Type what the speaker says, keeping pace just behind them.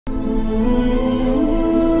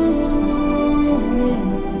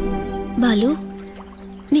బాలు,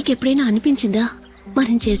 నీకెప్పుడైనా అనిపించిందా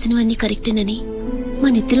మనం చేసినవన్నీ కరెక్టేనని?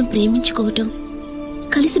 మనిద్దరం ప్రేమించుకోవటం,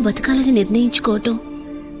 కలిసి బతకాలని నిర్ణయించుకోవటం,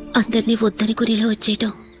 అందరినీ వద్దనుకునేలా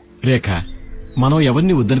వచ్చేయటం. రేఖ, మనం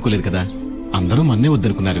ఎవరిని వద్దనుకోలేదు కదా, అందరూ మన్నే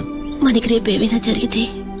వద్దనుకున్నారు. మనకి రేపేమైనా జరిగితే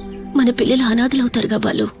మన పిల్లలు అనాథలవుతారుగా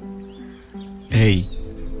బాలు. ఏయ్,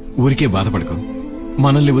 ఊరికే బాధపడకు.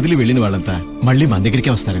 మనల్ని వదిలి వెళ్లిన వాళ్ళంతా మళ్లీ మన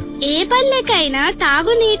దగ్గరికే వస్తారు. ఏ పల్లెకైనా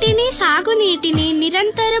తాగునీటిని సాగునీటిని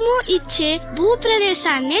నిరంతరము ఇచ్చే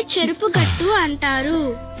భూప్రదేశాన్నే చెరుపుగట్టు అంటారు.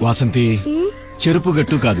 వాసంతి,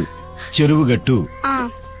 చెరుపుగట్టు కాదు, చెరువుగట్టు.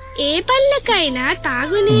 ఏ పల్లెకైనా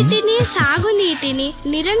తాగునీటిని సాగునీటిని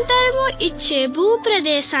నిరంతరము ఇచ్చే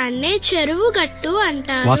భూప్రదేశాన్నే చెరువుగట్టు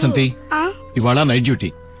అంటారు. వాసంతి, ఇవాళ నైట్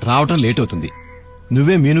డ్యూటీ, రావటం లేట్ అవుతుంది.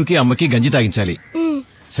 నువ్వే మీనుకి అమ్మకి గంజి తాగించాలి,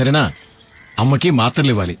 సరేనా? అమ్మకి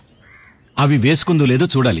మాత్రలు ఇవ్వాలి. అవి వేసుకుందో లేదో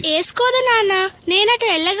చూడాలి. వేసుకోదు నాన్న, నేనటు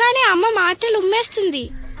వెళ్ళగానే అమ్మ మాత్రలు ఉమ్మేస్తుంది.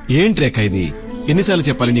 ఏంటి రేఖ ఇది? ఎన్నిసార్లు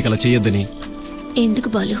చెప్పాలి నీకు అలా చెయ్యొద్దని? ఎందుకు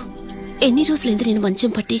బాలు, ఎన్ని రోజులైంది నేను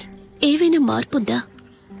మంచం పట్టి? ఏవైనా మార్పుందా?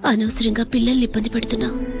 అనవసరంగా పిల్లల్ని ఇబ్బంది పెడుతున్నా.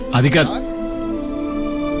 అది కాదు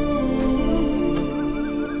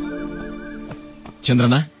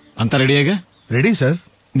చంద్రనా, అంతా రెడీయేగా? Ready sir.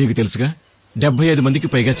 నీకు తెలుసుగా, 75 మందికి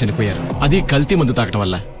పైగా చనిపోయారు. అది కల్తీ మందు తాకటం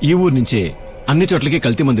వల్ల. ఈ ఊరు నుంచే అన్ని చోట్లకి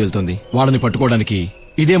కల్తీ మందు వెళ్తుంది. వాళ్ళని పట్టుకోవడానికి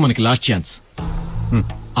ఇదే మనకి లాస్ట్ ఛాన్స్.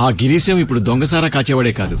 ఆ గిరీశం ఇప్పుడు దొంగసారా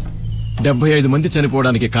కాచేవాడే కాదు, 75 మంది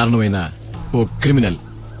చనిపోవడానికి కారణమైన ఓ క్రిమినల్.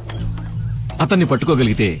 అతన్ని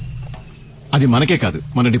పట్టుకోగలిగితే అది మనకే కాదు,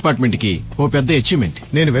 మన డిపార్ట్మెంట్ కి ఓ పెద్ద అచీవ్మెంట్.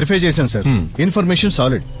 నేను వెరిఫై చేశాను సార్. Information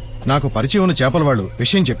solid. నాకు పరిచయం ఉన్న చేపల వాళ్ళు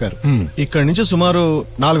విషయం చెప్పారు. ఇక్కడి నుంచి సుమారు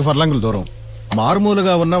 4 ఫర్లాంగుల దూరం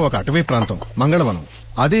మారుమూలుగా ఉన్న ఒక అటవీ ప్రాంతం మంగళవనం.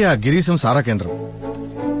 అదే ఆ గిరీశం సారా కేంద్రం.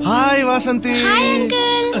 హాయ్ వాసంతి.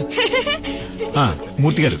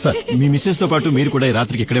 మూర్తి గారు, సార్, మీ మిస్సెస్ తో పాటు మీరు కూడా ఈ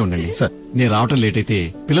రాత్రికి ఇక్కడే ఉండండి. సార్, నేను రావటం లేట్ అయితే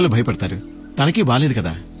పిల్లలు భయపడతారు. తనకి బాలేదు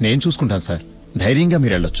కదా. నేను చూసుకుంటాను సార్, ధైర్యంగా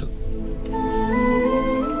మీరు వెళ్ళొచ్చు.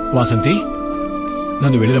 వాసంతి,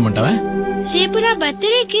 నన్ను వెళ్ళిరమ్మంటావా? రేపు నా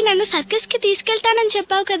బర్త్డేకి నన్ను సర్కస్ కి తీసుకెళ్తానని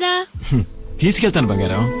చెప్పావు కదా. తీసుకెళ్తాను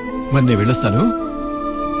బంగారం. మరి నేను వెళ్ళొస్తాను.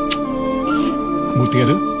 మూర్తి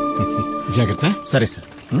గారు, జాగ్రత్త. సరే సార్.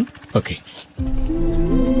 ఓకే.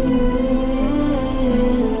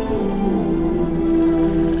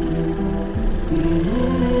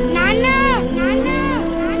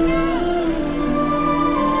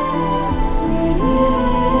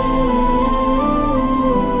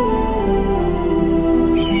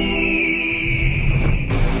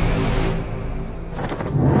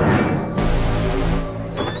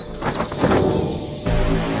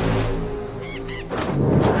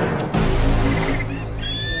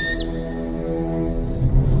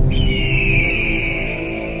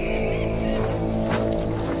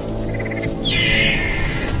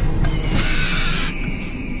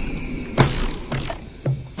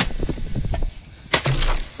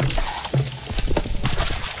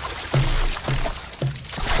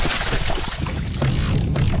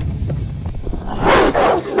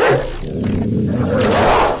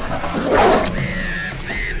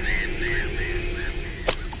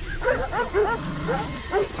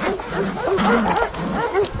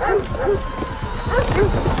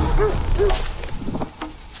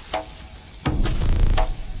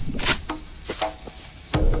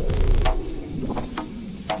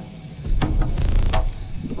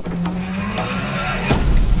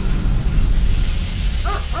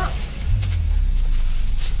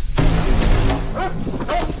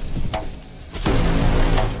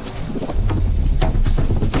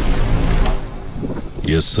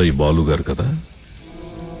 ఎస్ఐ బాలుగారు కదా?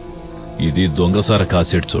 ఇది దొంగసార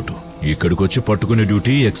కాసేటి చోటు. ఇక్కడికొచ్చి పట్టుకునే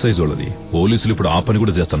డ్యూటీ ఎక్సైజ్ వాళ్ళది. పోలీసులు ఇప్పుడు ఆ పని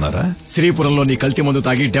కూడా చేస్తున్నారా? శ్రీపురంలో నీ కల్తీ మందు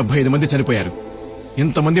తాగి 75 మంది చనిపోయారు.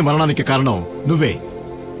 ఇంతమంది మరణానికి కారణం నువ్వే.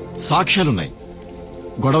 సాక్ష్యాలున్నాయి.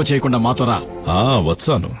 గొడవ చేయకుండా మాతో రా.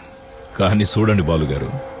 వచ్చాను. కానీ చూడండి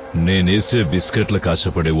బాలుగారు, నేనేసే బిస్కెట్ల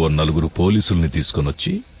కాశపడే ఓ 4 పోలీసుల్ని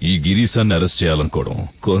తీసుకునొచ్చి ఈ గిరీశాన్ని అరెస్ట్ చేయాలనుకోవడం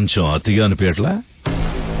కొంచెం అతిగా అనిపించట్లా?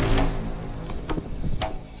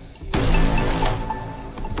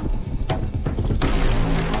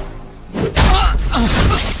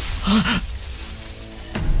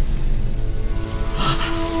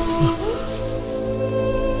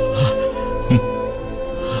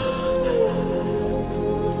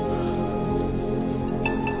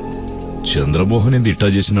 చంద్రమోహన్ ఏంది ఇట్టా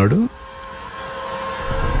చేసినాడు?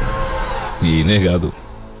 ఈయనే కాదు,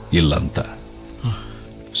 ఇల్లంతా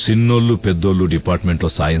చిన్నోళ్ళు పెద్దోళ్ళు డిపార్ట్మెంట్లో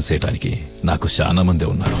సాయం చేయడానికి నాకు చాలా మంది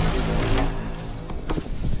ఉన్నారు.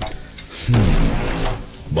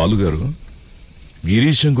 బాలుగారు,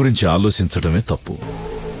 గిరీశం గురించి ఆలోచించడమే తప్పు,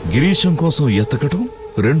 గిరీశం కోసం ఎతకటం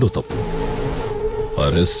రెండో తప్పు.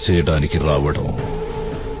 అరెస్ట్ చేయడానికి రావడం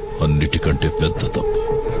అన్నిటికంటే పెద్ద తప్పు.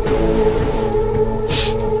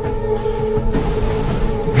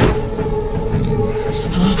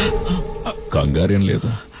 కంగారేం లేదు,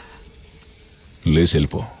 లేచి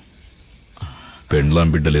వెళ్ళిపో. పెండ్లాం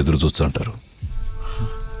బిడ్డలు ఎదురు చూస్తుంటారు.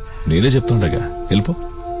 నేనే చెప్తుండగా వెళ్ళిపో.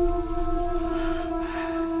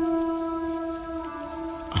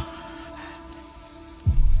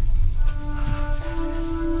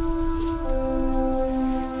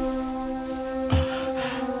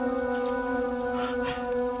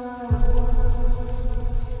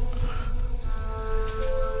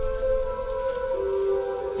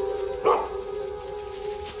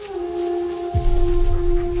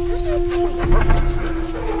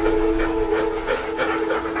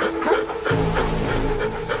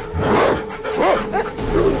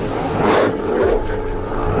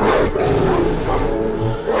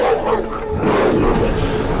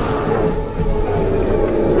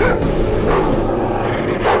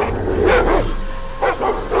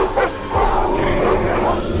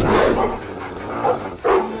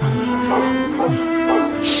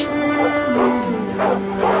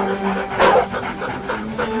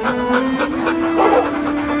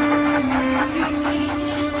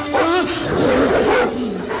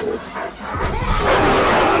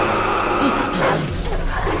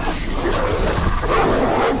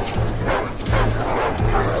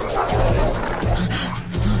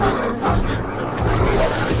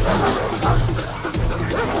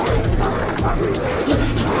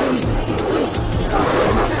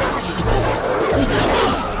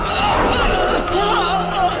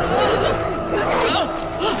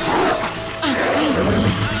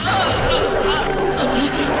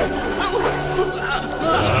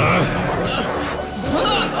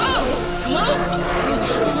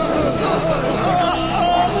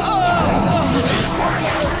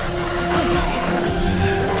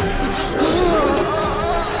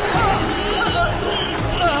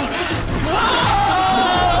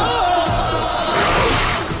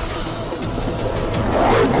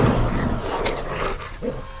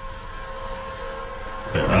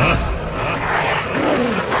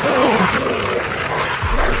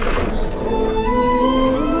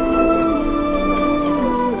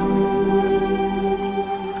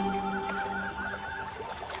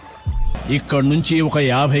 ఇక్కడి నుంచి ఒక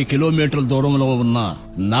 50 కిలోమీటర్ల దూరంలో ఉన్న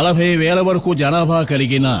 40,000 వరకు జనాభా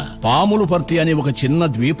కలిగిన పాములపర్తి అనే ఒక చిన్న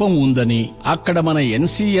ద్వీపం ఉందని, అక్కడ మన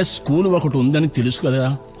ఎన్సీఎస్ స్కూల్ ఒకటి ఉందని తెలుసు కదా.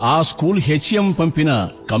 ఆ స్కూల్ హెచ్ఎం పంపిన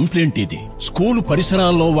కంప్లైంట్ ఇది. స్కూల్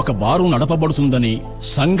పరిసరాల్లో ఒక బారు నడపబడుతుందని,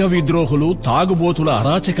 సంఘ విద్రోహులు తాగుబోతుల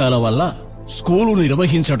అరాచకాల వల్ల స్కూలు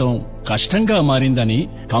నిర్వహించడం కష్టంగా మారిందని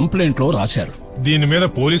కంప్లైంట్ లో రాశారు. దీని మీద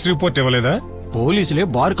పోలీస్ రిపోర్ట్ ఇవ్వలేదా? పోలీసులే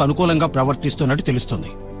బారుకు అనుకూలంగా ప్రవర్తిస్తున్నట్టు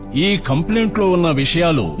తెలుస్తుంది. ఈ కంప్లైంట్ లో ఉన్న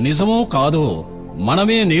విషయాలు నిజమో కాదో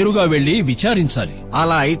మనమే నేరుగా వెళ్లి విచారించాలి.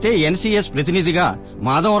 అలా అయితే ఎన్సీఎస్ ప్రతినిధిగా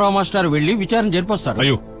మాధవరావు మాస్టర్ వెళ్లి విచారణ జరిపిస్తారు.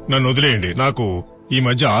 అయ్యో, నన్ను వదిలేయండి. నాకు ఈ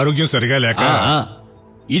మధ్య ఆరోగ్యం సరిగా లేక.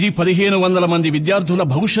 ఇది 1500 మంది విద్యార్థుల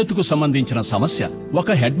భవిష్యత్తుకు సంబంధించిన సమస్య.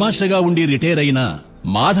 ఒక హెడ్ మాస్టర్ గా ఉండి రిటైర్ అయిన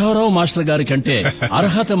మాధవరావు మాస్టర్ గారి కంటే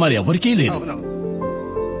అర్హత మరి ఎవరికీ లేదు.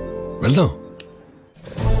 వెళ్దాం.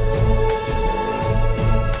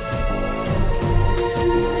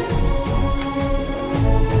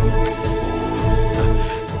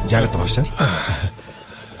 జాగ్రత్త మాస్టర్.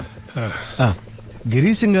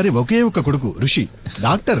 గిరీశం గారి ఒకే ఒక కొడుకు ఋషి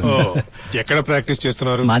డాక్టర్. ఎక్కడ ప్రాక్టీస్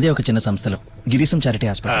చేస్తున్నారు? మాదే ఒక చిన్న సంస్థలో, గిరీశం చారిటీ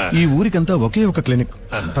హాస్పిటల్. ఈ ఊరికంతా ఒకే ఒక క్లినిక్.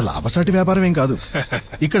 అంత లాభసాటి వ్యాపారం ఏం కాదు.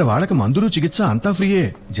 ఇక్కడ వాళ్ళకి మందులు చికిత్స అంతా ఫ్రీయే.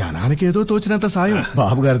 జనానికేదో తోచినంత సాయం.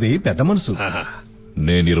 బాబు గారిది పెద్ద మనసు.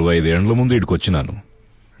 నేను 25 ఏండ్ల ముందు ఇడికొచ్చినాను.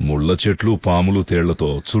 ముళ్ల చెట్లు, పాములు,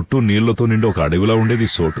 తేళ్లతో చుట్టూ నీళ్లతో నిండి ఒక అడవిలా ఉండేది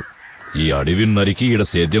సోటు. ఈ అడవిని నరికి ఈడ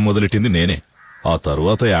సేద్యం మొదలెట్టింది నేనే. ఆ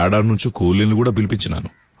తరువాత ఏడాది నుంచి కూలీలను కూడా పిలిపించినాను.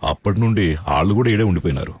 అప్పటి నుండి ఆళ్లు కూడా ఈడే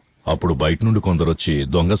ఉండిపోయినారు. అప్పుడు బయట నుండి కొందరొచ్చి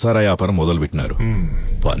దొంగ సారాయి వ్యాపారం మొదలుపెట్టినారు.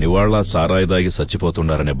 పనివాళ్ల సారాయి దాగి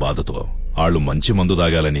చచ్చిపోతుండారనే బాధతో ఆళ్లు మంచి మందు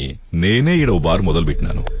దాగాలని నేనే ఈడ బారు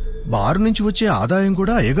మొదలుపెట్టినాను. బారు నుంచి వచ్చే ఆదాయం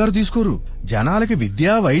కూడా అయ్యగారు తీసుకోరు. జనాలకి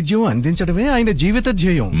విద్యా వైద్యం అందించడమే ఆయన జీవిత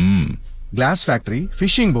ధ్యేయం. Glass factory,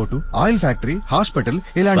 fishing boat, oil factory, hospital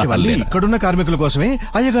ఇలాంటివన్నీ ఇక్కడున్న కార్మికుల కోసమే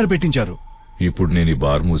అయ్యగారు పెట్టించారు. ఇప్పుడు నేను ఈ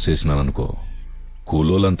బార్ మూసేసినాననుకో,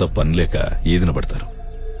 కూలోలంతా పనిలేక ఈదిన పడతారు.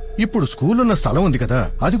 ఇప్పుడు స్కూలున్న స్థలం ఉంది కదా,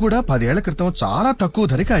 అది కూడా 10 ఏళ్ల క్రితం చాలా తక్కువ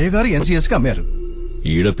ధరకి అయ్యగారు ఎన్సీఎస్ కి అమ్మారు.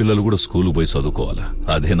 ఈడ పిల్లలు కూడా స్కూలు పోయి చదువుకోవాలా,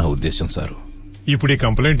 అదే నా ఉద్దేశం సారు. ఇప్పుడు ఈ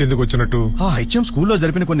కంప్లైంట్ ఎందుకు వచ్చినట్టు? ఆ హెచ్ఎం స్కూల్లో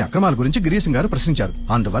జరిపిన కొన్ని అక్రమాల గురించి గిరీశం గారు ప్రశ్నించారు.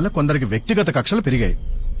 అందువల్ల కొందరికి వ్యక్తిగత కక్షలు పెరిగాయి.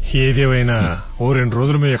 ఏదేమైనా ఓ 2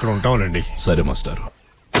 రోజులు మేము ఇక్కడ ఉంటాంలేండి. సరే మాస్టారు.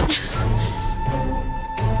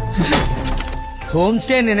 హోమ్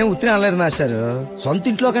స్టే నేనే ఉత్తిన అనలేదు మాస్టర్. సొంత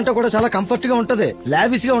ఇంట్లో కంటే కూడా చాలా కంఫర్ట్ గా ఉంటది,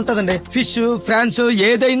 లావిష్ గా ఉంటదండి. ఫిష్, ఫ్రాన్స్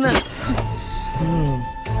ఏదైనా.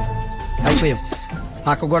 అయిపోయాం.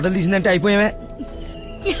 అక్క గొడ్డలు తీసిందంటే అయిపోయామే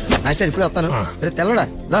మాస్టర్. ఇప్పుడు వస్తాను. తెల్లడా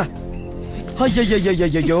దా.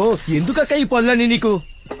 అయ్యయ్యో ఎందుకక్క ఈ పనులన్నీ నీకు?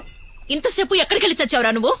 ఇంతసేపు ఎక్కడికి వెళ్ళి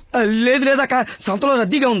చచ్చావురా నువ్వు? లేదు లేదక్క, సంతలో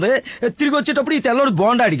రద్దీగా ఉంది. తిరిగి వచ్చేటప్పుడు ఈ తెల్లోడు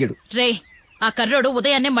బోండా అడిగాడు. రే, ఆ కర్రోడు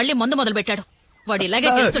ఉదయాన్నే మళ్ళీ మందు మొదలు పెట్టాడు. వాడు ఇలాగే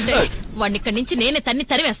చేస్తుంటే వాడిని ఇక్కడి నుంచి నేనే తన్ని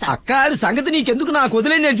తరివేస్తా. అక్క సంగతి నీకెందుకు, నాకు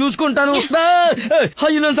వదిలే, నేను చూసుకుంటాను.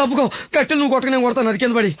 అయ్యో నన్ను చంపుకో, కట్టెలు నువ్వు కొట్టక నేను కొడతాను. అది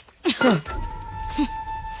కింద పడి.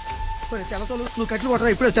 తెల్లతోలు నువ్వు కట్టెలు కొట్టరా,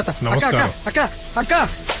 ఇప్పుడే వచ్చేస్తా. అక్క అక్క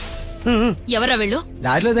ఎవరా వెళ్ళు?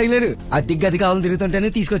 దారిలో తగిలేరు, అద్దెకి కావాలని తిరుగుతుంటేనే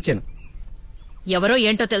తీసుకొచ్చాను. ఎవరో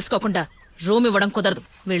ఏంటో తెలుసుకోకుండా రూమ్ ఇవ్వడం కుదరదు.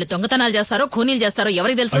 వీళ్ళు దొంగతనాలు చేస్తారో ఖూనీలు చేస్తారో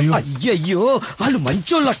ఎవరికి తెలుసు? అయ్యయ్యో వాళ్ళు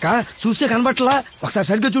మంచోళ్ళక్క, చూస్తే కనబట్టలా. ఒకసారి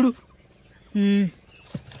సరిగ్గా చూడు.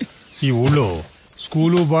 ఈ ఊళ్ళో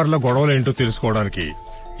స్కూలు బార్ల గొడవలు ఏంటో తెలుసుకోవడానికి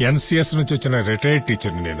ఎన్సీఎస్ నుంచి వచ్చిన రిటైర్డ్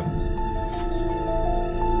టీచర్ని నేను.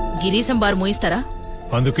 గిరీశం బార్ మూయిస్తారా?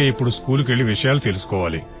 అందుకే ఇప్పుడు స్కూల్కి వెళ్లి విషయాలు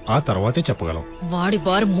తెలుసుకోవాలి, ఆ తర్వాతే చెప్పగలం. వాడి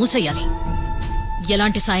బార్ మూసేయాలి.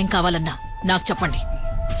 ఎలాంటి సాయం కావాలన్నా నాకు చెప్పండి.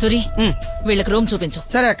 సురి, వీళ్ళకి రూమ్ చూపించు.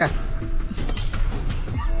 సరే అక్క.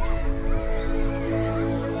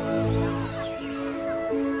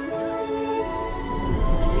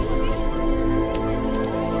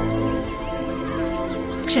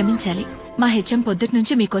 క్షమించాలి, మా హెచ్ఎం పొద్దుటి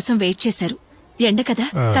నుంచి మీకోసం వెయిట్ చేశారు. ఎండ కదా,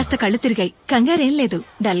 కాస్త కళ్ళు తిరిగాయి. కంగారేం లేదు,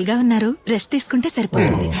 డల్ గా ఉన్నారు, రెస్ట్ తీసుకుంటే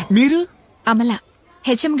సరిపోతుంది. మీరు? అమల,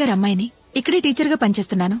 హెచ్ఎం గారు అమ్మాయిని. ఇక్కడే టీచర్ గా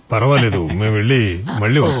పనిచేస్తున్నాను. పర్వాలేదు, మేము వెళ్ళి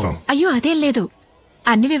మళ్ళీ వస్తాం. అయ్యో అదేం లేదు,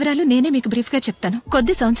 అన్ని వివరాలు నేనే మీకు బ్రీఫ్ గా చెప్తాను.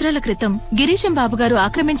 కొద్ది సంవత్సరాల క్రితం గిరీశం బాబు గారు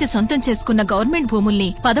ఆక్రమించి సొంతం చేసుకున్న గవర్నమెంట్ భూముల్ని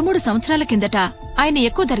 13 సంవత్సరాల కిందట ఆయన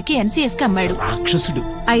ఎక్కువ ధరకి ఎన్సీఎస్ కి అమ్మాడు.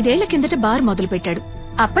 5 ఏళ్ల కిందట బార్ మొదలు పెట్టాడు.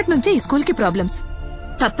 అప్పట్నుంచే ఈ స్కూల్ కి ప్రాబ్లమ్స్.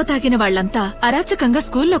 తప్పతాగిన వాళ్లంతా అరాచకంగా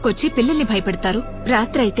స్కూల్లోకొచ్చి పిల్లల్ని భయపెడతారు.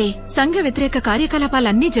 రాత్రైతే సంఘ వ్యతిరేక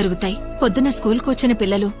కార్యకలాపాలన్నీ జరుగుతాయి. పొద్దున స్కూల్కు వచ్చిన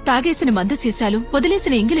పిల్లలు తాగేసిన మందు సీసాలు,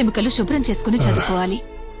 వదిలేసిన ఇంగిలెముకలు శుభ్రం చేసుకుని చదువుకోవాలి.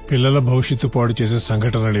 పిల్లల భవిష్యత్తు పాడు చేసే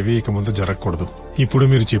సంఘటనలేవి ఇక ముందు జరగకూడదు. ఇప్పుడు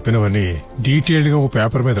మీరు చెప్పినవన్నీ డీటెయిల్డ్ గా ఓ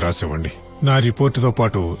పేపర్ మీద రాసివ్వండి. నా రిపోర్టుతో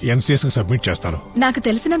పాటు ఎన్సీఎస్ కి సబ్మిట్ చేస్తాను. నాకు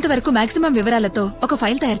తెలిసినంత వరకు మాక్సిమం వివరాలతో ఒక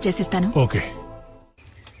ఫైల్ తయారు చేసిస్తాను. ఓకే.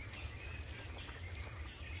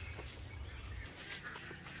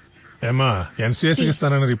 ఏమా, ఎన్సీఎస్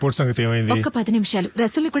ఇస్తానన్న రిపోర్ట్ సంగతి ఏమైంది? ఒక్క 10 నిమిషాలు.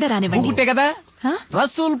 రసూల్ కూడా రానివ్వండి. పూకుట్టే కదా,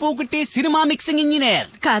 Rasool Pookutty cinema mixing engineer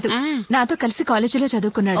కాదు, నాతో కలిసి కాలేజీలో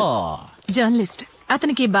చదువుకున్నాడు. జర్నలిస్ట్.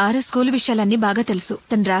 అతనికి బార్, స్కూల్ విషయాలన్నీ బాగా తెలుసు.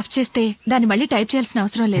 తను డ్రాఫ్ట్ చేస్తే దాన్ని మళ్ళీ టైప్ చేయాల్సిన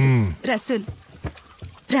అవసరం లేదు. రసూల్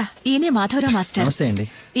రా, ఈయనే మాధవరావు మాస్టర్. నమస్తే అండి.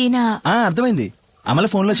 ఈయన అర్థమైంది, అమల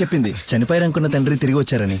ఫోన్ లో చెప్పింది చనిపోయారనుకున్న తండ్రి తిరిగి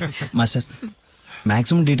వచ్చారని. మాస్టర్,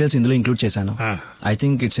 మాక్సిమం డీటెయిల్స్ ఇందులో ఇంక్లూడ్ చేశాను. I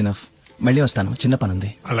think it's enough. మళ్ళీ వస్తాను, చిన్న పనుంది.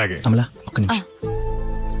 అలాగే. అమలా ఒక్క నిమిషం.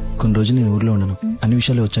 కొన్ని రోజులు నేను ఊర్లో ఉన్నాను, అన్ని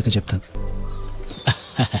విషయాలు వచ్చాక చెప్తాను.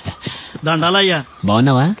 దండాలయ్యా.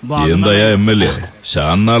 బాగున్నావా? ఏందయ్యా ఎమ్మెల్యే,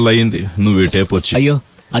 చాన్నాళ్ళు అయింది నువ్వు ఈ టేపు వచ్చి. అయ్యో,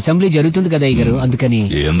 అసెంబ్లీ జరుగుతుంది కదా అయ్యగారు, అందుకని.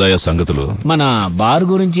 ఏందయ్యా సంగతులు? మన బార్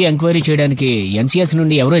గురించి ఎంక్వైరీ చేయడానికి ఎన్సీఎస్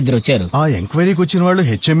నుండి ఎవరో ఇద్దరు వచ్చారు. ఆ ఎంక్వైరీకి వచ్చిన వాళ్ళు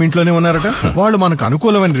హెచ్ఎం ఇంట్లోనే ఉన్నారట. వాళ్ళు మనకు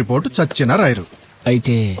అనుకూలమైన రిపోర్టు చచ్చినా రాయరు.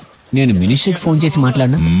 అయితే నేను మినిస్టర్కి ఫోన్ చేసి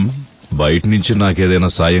మాట్లాడినా? బయట నుంచి నాకేదైనా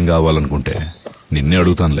సాయం కావాలనుకుంటే నిన్నే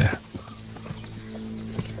అడుగుతానులే.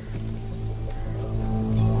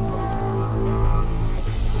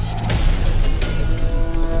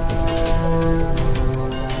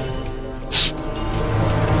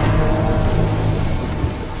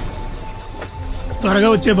 త్వరగా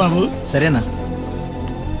వచ్చే బాబు. సరేనా?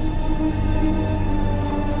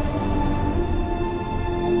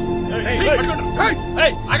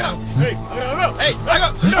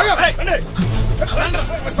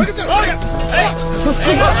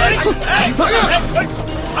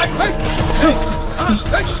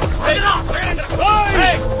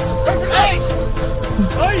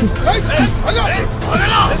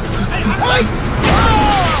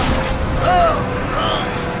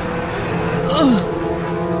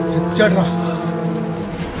 చడ్రా.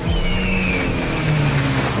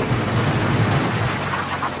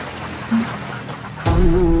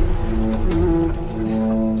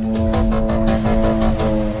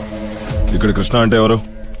 ఇక్కడ కృష్ణ అంటే ఎవరు?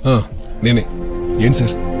 నేనే. ఏంటి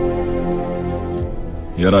సార్?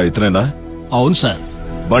 ఎరా ఇతనేనా? అవును సార్.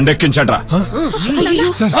 బండెక్కించట్రా.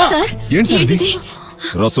 ఏంటి సార్ ఇది?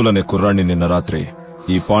 రసూల్ అనే కుర్రాన్ని నిన్న రాత్రి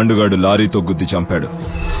ఈ పాండుగాడు లారీతో గుద్ది చంపాడు.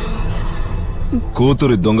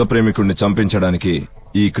 కూతురి దొంగ ప్రేమికుడిని చంపించడానికి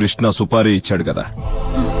ఈ కృష్ణ సుపారీ ఇచ్చాడు కదా.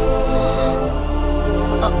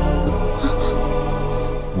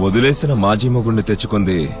 వదిలేసిన మాజీ మొగుడిని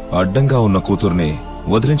తెచ్చుకుంది అడ్డంగా ఉన్న కూతుర్ని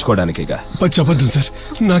వదిలించుకోవడానికిగా. చెప్పద్దు సార్,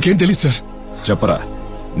 నాకేం తెలియదు సార్. చెప్పరా,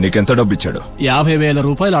 నీకెంత డబ్బు ఇచ్చాడు? 50,000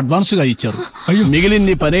 రూపాయలు అడ్వాన్స్ గా ఇచ్చారు.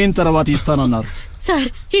 మిగిలింది పని అయిన తర్వాత ఇస్తానన్నారు. సార్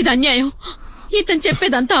ఇది అన్యాయం. ఇతను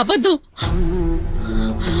చెప్పేదంతా అబద్ధం.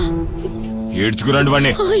 ఏడ్చుకురండి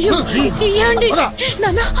వాడిని. అయ్యో ఇయ్యండి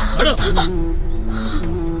నాన్న.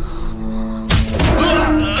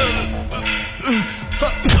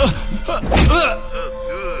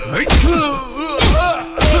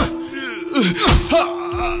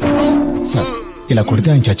 సార్ ఇలా కొడితే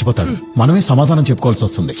ఆయన చచ్చిపోతాడు. మనమే సమాధానం చెప్పుకోవాల్సి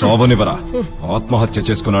వస్తుంది. చావనివరా, ఆత్మహత్య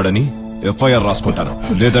చేసుకున్నాడని ఎఫ్ఐఆర్ రాసుకుంటాను.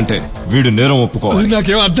 లేదంటే వీడు నేరం ఒప్పుకోవాలి.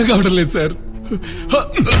 నాకేం అర్థం కావడం లేదు సార్.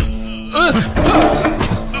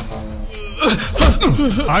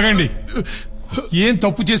 ఆగండి. ఏం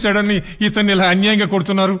తప్పు చేశాడని ఇతన్ని ఇలా అన్యాయంగా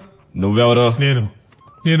కొడుతున్నారు? నువ్వెవరో?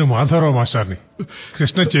 నేను మాధవరావు మాస్టర్ని,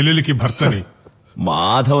 కృష్ణ చెల్లెలికి భర్తని.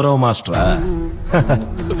 మాధవరావు మాస్టరా?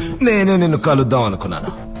 నేనే నిన్ను కలుద్దాం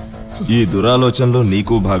అనుకున్నాను. ఈ దురాలోచనలో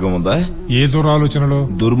నీకు భాగం ఉందా? ఏ దురాలోచనలో?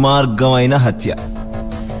 దుర్మార్గమైన హత్య.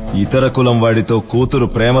 ఇతర కులం వాడితో కూతురు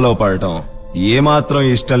ప్రేమలో పడటం ఏమాత్రం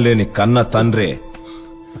ఇష్టం లేని కన్న తండ్రే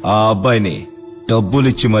ఆ అబ్బాయిని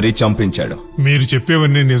డబ్బులిచ్చి మరీ చంపించాడు. మీరు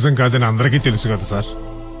చెప్పేవన్నీ నిజం కాదని అందరికీ తెలుసు కదా సార్.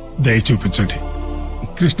 దయ చూపించండి,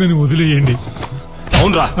 కృష్ణని వదిలేయండి.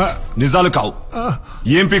 అవునరా, నిజాలు కావు.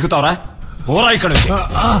 ఏం పీకుతావురా? పోరా ఇక్కడ.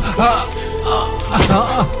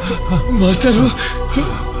 మాస్టరు,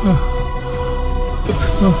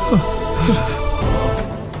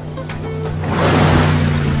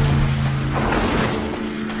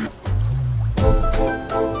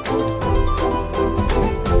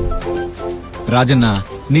 రాజన్న,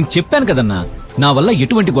 నేను చెప్పాను కదన్నా, నా వల్ల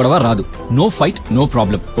ఎటువంటి గొడవ రాదు. No fight, no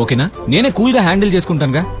problem. ఓకేనా? నేనే కూల్ గా హ్యాండిల్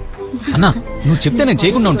చేసుకుంటానుగా. అన్నా, నువ్వు చెప్తే నేను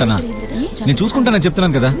చేయకుండా ఉంటానా? నేను చూసుకుంటానని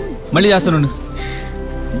చెప్తున్నాను కదా. మళ్ళీ చేస్తాను.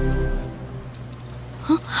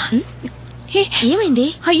 ఏమైంది?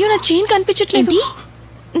 అయ్యో నా చైన్ కనిపించట్లేదు.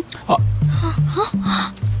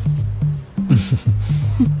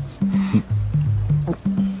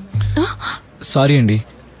 సారీ అండి,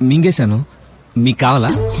 మింగేశాను. మీకు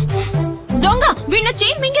కావాలా? దొంగ వీణ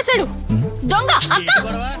చైన్ మింగేశాడు. దొంగ అక్క,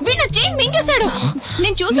 వీణ చైన్ మింగేశాడు.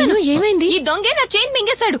 నేను చూశాను. ఏమైంది? ఈ దొంగే నా చైన్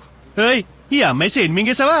మింగేశాడు. ఈ అమ్మాయి చైన్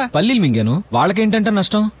మింగేసావా? పల్లీలు మింగాను. వాళ్ళకేంటంటే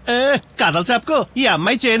నష్టం? కథలు చెప్పుకో. ఈ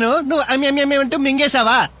అమ్మాయి చైను నువ్వు అమ్మంటూ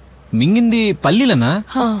మింగేసావా? మింగింది పల్లీలన్నా,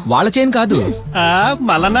 వాళ్ళ చైన్ కాదు.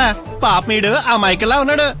 మళ్ళనా పాపమీడు అమాయకులా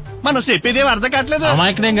ఉన్నాడు. మనం చెప్పేదేం అర్థం కావట్లేదు.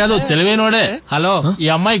 అమాయకుడేం కాదు, తెలివైనోడే. హలో, ఈ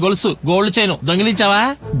అమ్మాయి గొలుసు గోల్డ్ చైన్ దొంగిలించావా?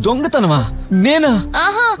 దొంగతనమా? నేనా?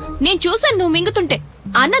 ఆహా, నేను చూసాను నువ్వు మింగుతుంటే.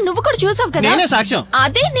 అన్న నువ్వు కూడా చూసావు కదా. నేనే సాక్ష్యం.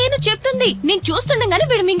 అదే నేను చెప్తుంది. నేను చూస్తుండగానే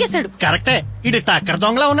వీడు మింగేశాడు. కరెక్టే. ఇది టక్కర్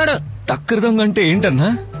దొంగలా ఉన్నాడు. టక్కర్ దొంగ అంటే ఏంటన్నా?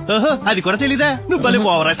 ఓహో, అది కూడా తెలీదా? నువ్వు బలి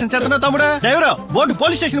ఓవరాక్షన్ చేస్తున్నావు తమ్ముడు. డ్రైవరు, బోర్డు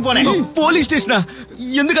పోలీస్ స్టేషన్ పోనే. పోలీస్ స్టేషనా?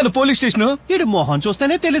 ఎందుకన్నా పోలీస్ స్టేషన్? ఈడు మొహం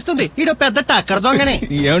చూస్తేనే తెలుస్తుంది ఈడు పెద్ద టక్కర్ దొంగని.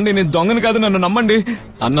 ఏమండి, నేను దొంగను కాదు, నన్ను నమ్మండి.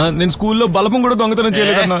 అన్నా, నేను స్కూల్లో బలపం కూడా దొంగతనం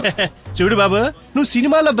చేయలేదన్నా. చూడు బాబు, నువ్వు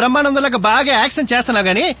సినిమాలో బ్రహ్మానందంలాగా బాగా యాక్షన్ చేస్తున్నావు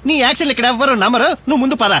గానీ నీ యాక్షన్ ఇక్కడ ఎవ్వరు నమ్మరు. నువ్వు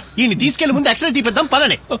ముందు పద. ఈయన తీసుకెళ్లి ముందు ఎక్స్రే తీపిద్దాం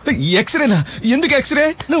పదని. ఎక్స్రేనా? ఎందుకు ఎక్స్రే?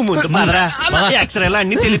 నువ్వు ముందు పదరా. ఎక్స్రేలా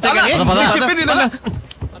అన్ని తెలుస్తా.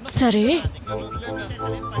 సరే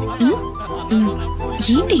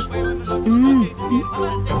ఏంటి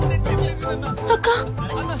అక్క?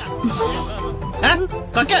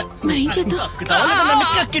 మరేం చేద్దాం?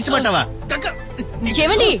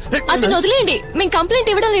 ఏమండి, అతను వదిలేయండి. మేము కంప్లైంట్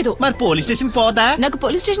ఇవ్వడం లేదు. మరి పోలీస్ స్టేషన్ పోదా? నాకు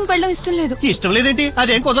పోలీస్ స్టేషన్ వెళ్ళడం ఇష్టం లేదు. ఇష్టం లేదేంటి?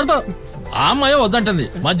 అదేం కుదరదు. ఆ అమ్మాయి వద్దంటుంది.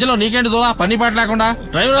 మధ్యలో నీకేంటి దో పని పాట లేకుండా.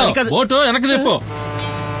 డ్రైవర్, ఓటు వెనక్కి తిప్పు.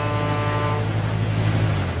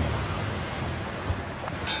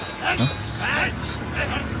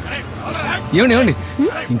 ఏమండి,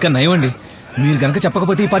 ఇంకా నయమండి. మీరు గనక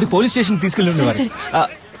చెప్పకపోతే ఈ పాటి పోలీస్ స్టేషన్ తీసుకెళ్ళి ఉండేవారు.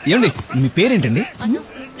 ఏమండి, మీ పేరేంటండి?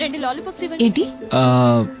 ఏంటి?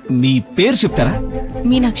 మీ పేరు చెప్తారా?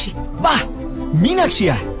 మీనాక్షి. బా,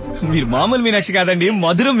 మీనాక్షియా? మీరు మామూలు మీనాక్షి కాదండి,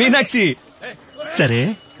 మధుర మీనాక్షి. సరే,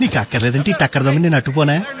 నీకు అక్కర్లేదంటే ఈ టక్కర్ దొంగ నేను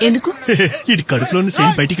అట్టుపోనా? ఎందుకు? ఇటు కడుపులోని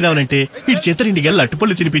సేమ్ బయటికి రావాలంటే ఇటు చేత 2 గెల్ల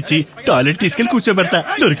అట్టుపళ్ళు తినిపించి టాయిలెట్ తీసుకెళ్లి కూర్చోబెడతా.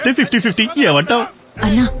 దొరికితే 50-50. ఏమంటావు?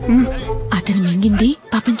 అన్నా, అతను మింగింది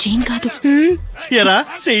పాపం చైన్ కాదు. ఎరా,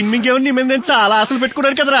 చైన్ మింగేవని నీ మీద నేను చాలా ఆశలు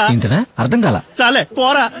పెట్టుకున్నాను కదరా. ఏంటనా? అర్థం కాల. చాలే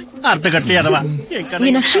పోరా, అర్థగట్లే ఎదవా.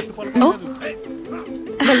 మీనాక్షి, ఓ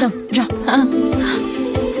వెళ్దాం రా.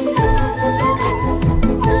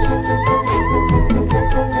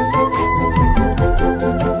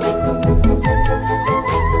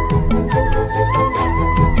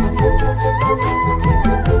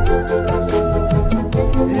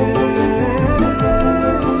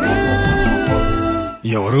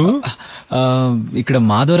 ఎవరు? ఇక్కడ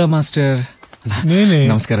మాధవరా మాస్టర్. నేనే.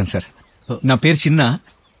 నమస్కారం సార్. నా పేరు చిన్న.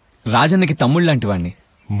 రాజన్నకి తమ్ముళ్ళు లాంటి వాడిని.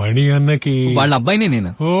 మణి అన్నకి వాళ్ళ అబ్బాయినే నేను.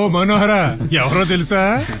 ఓ మనోహర, ఎవరో తెలుసా?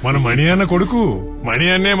 మన మణి అన్న కొడుకు. మణి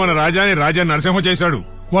అన్నే మన రాజా నరసింహ చేశాడు.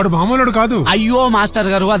 వాడు మామూలుడు కాదు. అయ్యో మాస్టర్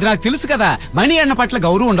గారు, అది నాకు తెలుసు కదా. మణి అన్న పట్ల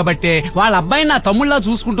గౌరవం ఉండబట్టే వాళ్ళ అబ్బాయిని నా తమ్ముళ్లా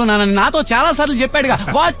చూసుకుంటున్నానని నాతో చాలా సార్లు చెప్పాడుగా.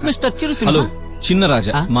 What mister చిరుసింహ? హలో చిన్న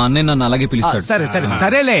రాజా, మా అన్నయ్య నన్ను అలాగే పిలుస్తాడు.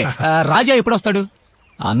 సరేలే. రాజా ఎప్పుడు వస్తాడు?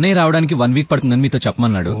 అన్నయ్య రావడానికి 1 వీక్ పడుతుందని మీతో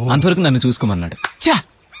చెప్పమన్నాడు. అంతవరకు నన్ను చూసుకోమన్నాడు.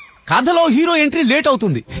 కథలో హీరో ఎంట్రీ లేట్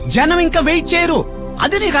అవుతుంది, జనం ఇంకా వెయిట్ చేయరు.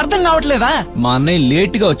 అది నీకు అర్థం కావట్లేదా? మా అన్నయ్య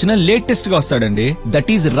లేట్ గా వచ్చినా లేటెస్ట్ గా వస్తాడండి. దట్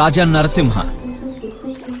ఈజ్ రాజా నరసింహ.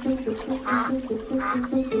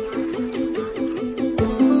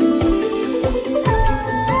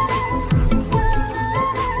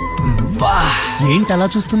 ఏంటి అలా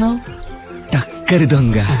చూస్తున్నావు? టక్కరి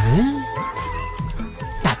దొంగ.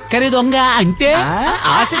 టక్కరి దొంగ అంటే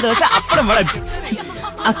ఆశ దోశ అప్పుడు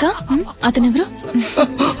అక్క, అతనెవరు?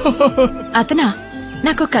 అతనా?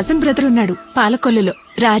 నాకు కజిన్ బ్రదర్ ఉన్నాడు పాలకొల్లులో,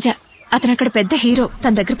 రాజా. అతను అక్కడ పెద్ద హీరో,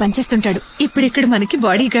 తన దగ్గర పనిచేస్తుంటాడు. ఇప్పుడు మనకి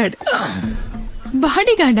బాడీ గార్డ్.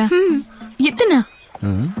 బాడీ గార్డా? ఇతనా?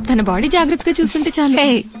 తన బాడీ జాగ్రత్తగా చూస్తుంటే చాలు.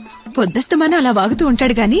 పొద్దస్తమానం అలా వాగుతూ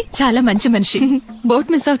ఉంటాడు గాని చాలా మంచి మనిషి.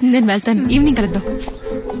 బోట్ మిస్ అవుతుంది, నేను వెళ్తాను. ఈవినింగ్ కలుద్దాం.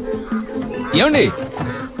 ఏమండి,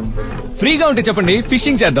 ఫ్రీగా ఉంటే చెప్పండి,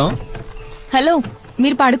 ఫిషింగ్ చేద్దాం. హలో,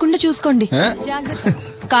 మీరు పడకుండా చూసుకోండి. జాగ్రత్త,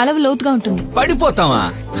 కాలువ లోతుగా ఉంటుంది. పడిపోతామా?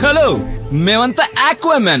 హలో, మేమంతా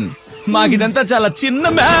ఆక్వామెన్. మాకిదంతా చాలా చిన్న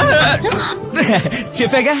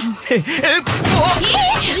చెప్పాగా.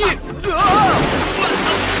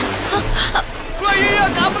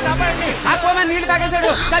 నీళ్లు తాగేశాడు,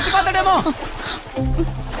 చచ్చిపోతాడేమో.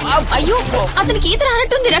 అయ్యో, అతనికి ఈత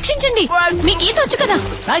రానట్టుంది, రక్షించండి. మీకు ఈత వచ్చు కదా?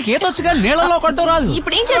 నాకేతొచ్చు కానీ నీళ్ళలో కొట్టం రాదు.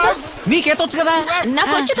 ఇప్పుడు ఏం చేద్దాం? నీకేతొచ్చు కదా?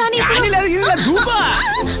 నాకు వచ్చు కానీ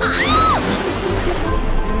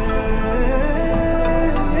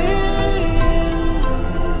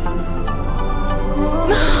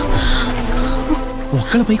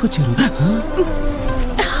ఒక్కళ్ళ పైకి వచ్చారు.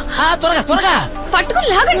 త్వరగా త్వరగా పట్టుకుని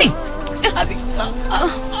లాగండి.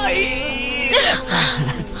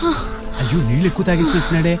 అయ్యో, నీళ్ళు ఎక్కువ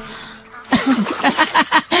తాగేస్తున్నాడే.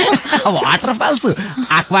 Water falls.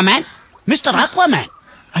 Aquaman, mister Aquaman.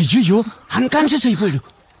 అయ్యో, అన్కాన్షియస్ అయిపోయాడు.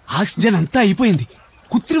 ఆక్సిజన్ అంతా అయిపోయింది.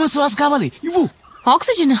 కృత్రిమ శ్వాస కావాలి, ఇవ్వు.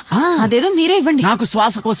 ఆక్సిజన్? అదేదో మీరే ఇవ్వండి. నాకు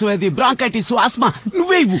శ్వాసకోశం అది, బ్రాంకైటిస్, ఆస్మా.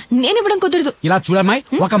 నువ్వే ఇవ్వు. నేను ఇవ్వడం కుదరదు. ఇలా చూడమ్మాయి,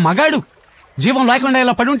 ఒక మగాడు జీవం లేకుండా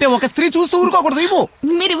ఇలా పడి ఉంటే ఒక స్త్రీ చూస్తూ ఊరుకోకూడదు. ఇవ్వు.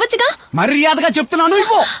 మీరు ఇవ్వచ్చుగా. మర్యాదగా చెప్తున్నాను,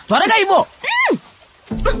 ఇవ్వు. త్వరగా ఇవ్వు.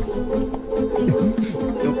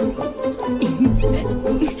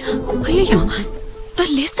 అయ్యో,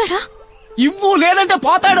 తను లేస్తాడా? ఇవ్వు, లేదంటే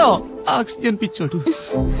పోతాడు. ఆక్సిజన్ పిచ్చోడు.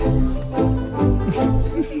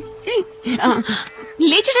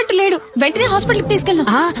 లేచేటట్టు లేడు. వెంటనే హాస్పిటల్కి తీసుకెళ్దాం.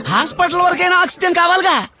 హాస్పిటల్ వరకైనా ఆక్సిజన్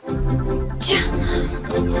కావాలిగా.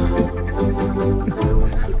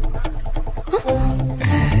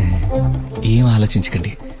 ఏం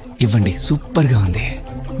ఆలోచించకండి, ఇవ్వండి. సూపర్ గా ఉంది.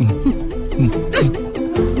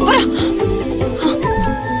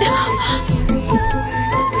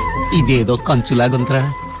 ఇదేదో కంచులాగుందిరా.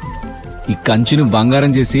 ఈ కంచును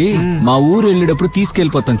బంగారం చేసి మా ఊరు వెళ్ళేటప్పుడు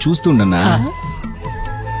తీసుకెళ్లిపోతాను, చూస్తుండన్నా.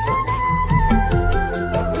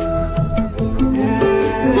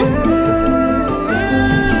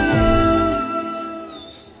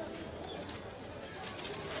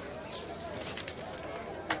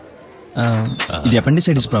 ఇది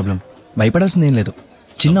అపెండిసైటిస్ ప్రాబ్లం. భయపడాల్సిందేం లేదు.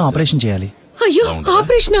 చిన్న ఆపరేషన్ చేయాలి. అయ్యో,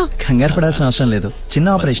 ఆపరేషన్? కంగారు పడాల్సిన అవసరం లేదు, చిన్న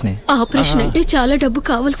ఆపరేషనే. ఆపరేషన్ అంటే చాలా డబ్బు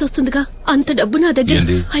కావాల్సి వస్తుందిగా. అంత డబ్బు నా దగ్గర.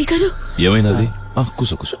 అయ్యగారు, ఏమైనది?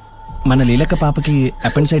 కూసో కూసో. మన లీలక్క పాపకి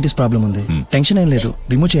అపెండిసైటిస్ ప్రాబ్లం ఉంది. టెన్షన్ ఏం లేదు,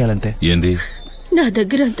 రిమూవ్ చేయాలంతే. ఏంది? నా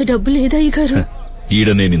దగ్గర అంత డబ్బు లేదా అయ్యగారు? ఈడ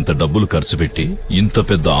నేనింత డబ్బులు ఖర్చు పెట్టి ఇంత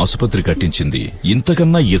పెద్ద ఆసుపత్రి కట్టించింది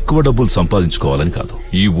ఇంతకన్నా ఎక్కువ డబ్బులు సంపాదించుకోవాలని కాదు.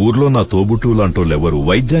 ఈ ఊర్లో నా తోబుట్టు లాంటోళ్ళెవరూ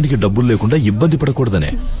వైద్యానికి డబ్బులు లేకుండా ఇబ్బంది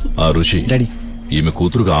పడకూడదనే. ఆ ఋషి ఈమె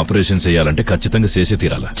కూతురుగా ఆపరేషన్ చేయాలంటే ఖచ్చితంగా చేసే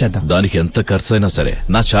తీరాలా. దానికి ఎంత ఖర్చు అయినా సరే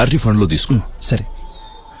నా చారిటీ ఫండ్ లో తీసుకు. సరే.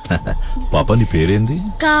 పాప, నీ పేరేంది?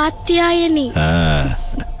 కాత్యాయని.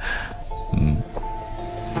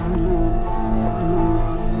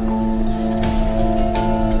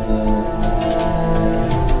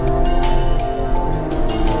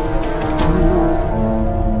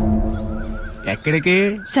 ఎక్కడికి?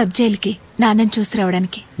 సబ్ జైలుకి నాన్నని చూసి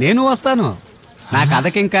రావడానికి. నేను వస్తాను. నా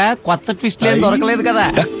కథకింకా కొత్త ట్విస్ట్ ఏం దొరకలేదు కదా.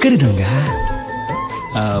 టక్కరి దొంగ.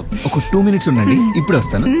 ఒక 2 మినిట్స్ ఉండండి, ఇప్పుడు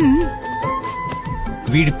వస్తాను.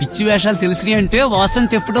 వీడి పిచ్చి వేషాలు తెలిసినాయి అంటే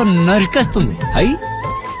వాసంతి ఎప్పుడో నరికేస్తుంది. అయ్యి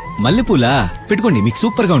మల్లెపూలా పెట్టుకోండి, మీకు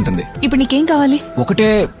సూపర్ గా ఉంటుంది. ఇప్పుడు నీకేం కావాలి? ఒకటే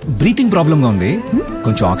బ్రీతింగ్ ప్రాబ్లం గా ఉంది,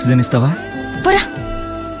 కొంచెం ఆక్సిజన్ ఇస్తావా?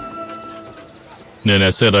 నేను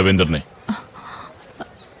ఎస్ఐ రవీందర్ని.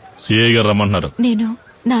 సిఐ గారు రమ్మంటున్నారు. నేను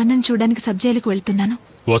నాన్నని చూడడానికి సబ్ జైలుకు వెళ్తున్నాను.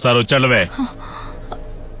 ఓసారి వచ్చాడువే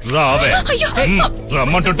రావే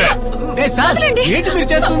రమ్మంటుంటే ఏంటి మీరు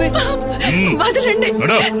చేస్తుంది? వదలండి.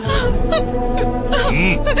 వదలండి.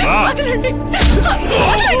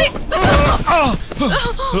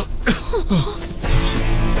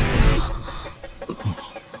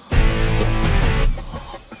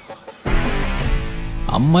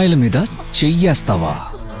 అమ్మాయిల మీద చెయ్యేస్తావా?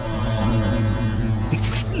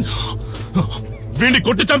 వీడిని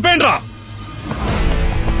కొట్టి చంపేయండి రా.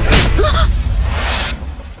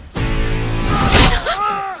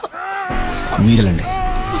 మీరెళ్ళండి.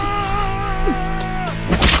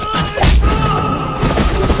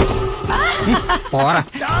 పోరా.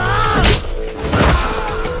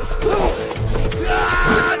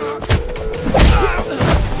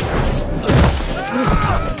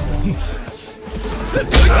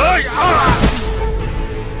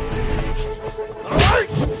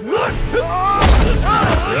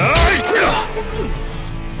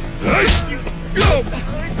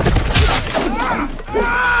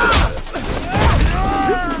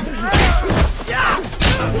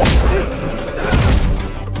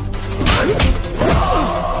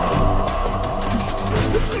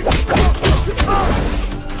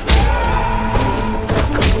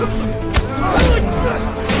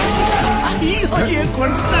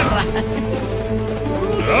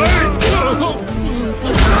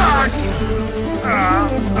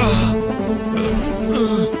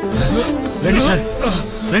 రండి సార్,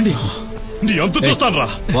 రండి. నీ అంత చూస్తాను రా.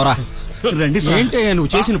 పోరా. రండి సార్. ఏంటయ్యా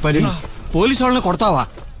నువ్వు చేసిన పని? పోలీసు వాళ్ళని కొడతావా?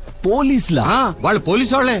 పోలీసులా? వాళ్ళు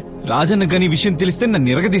పోలీసు వాళ్ళే. రాజన్న గాని విషయం తెలిస్తే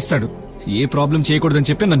నన్ను ఎరగదీస్తాడు. ఏ ప్రాబ్లం చేయకూడదని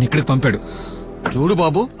చెప్పి నన్ను ఇక్కడికి పంపాడు. చూడు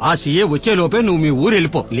బాబు, ఆ సీఏ వచ్చే లోపే నువ్వు మీ ఊరు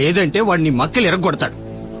వెళ్ళిపో, లేదంటే వాడిని మక్కలు ఎరగొడతాడు.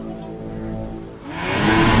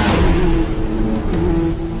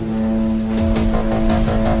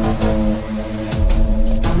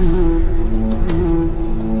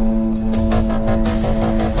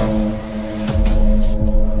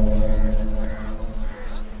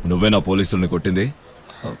 నువ్వేనా పోలీసుల్ని కొట్టింది?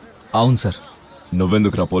 అవును సార్.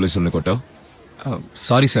 నువ్వెందుకురా పోలీసుల్ని కొట్టావు?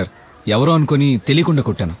 సారీ సార్, ఎవరో అనుకుని తెలియకుండా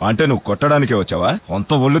కొట్టాను. అంటే నువ్వు కొట్టడానికే వచ్చావా?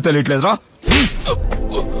 అంత ఒళ్ళు తెలియట్లేదురా?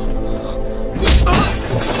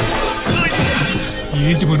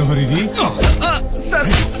 ఏంటి మనోహర్ ఇది?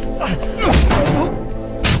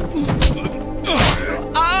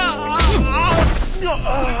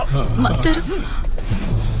 మాస్టర్,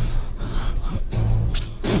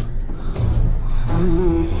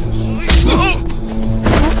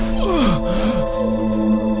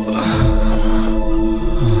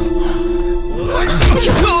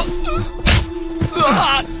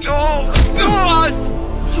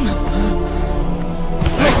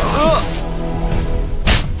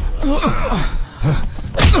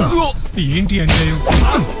 ఏంటి అన్యాయం?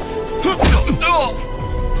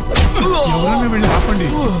 ఎవరైనా వెళ్ళి ఆపండి.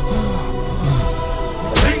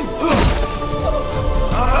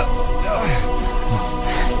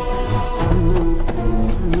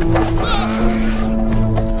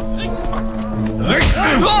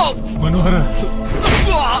 మనోహర,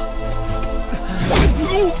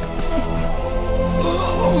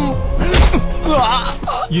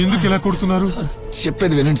 ఎందుకు ఇలా కొడుతున్నారు?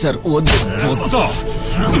 చెప్పేది వినండి సార్. వద్దు.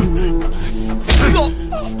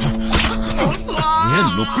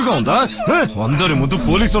 నొప్పిగా ఉందా? అందరి ముందు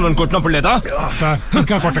పోలీసు వాళ్ళని కొట్టినప్పుడు లేదా? సార్,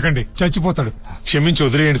 ఇంకా కొట్టకండి, చచ్చిపోతాడు. క్షమించి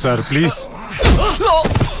వదిలేయండి సార్, ప్లీజ్.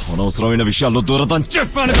 అనవసరమైన విషయాల్లో దూరదని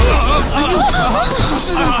చెప్పాను కదా.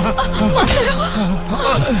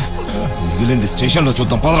 మిగిలింది స్టేషన్ లో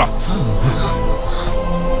చూద్దాం, పదరా.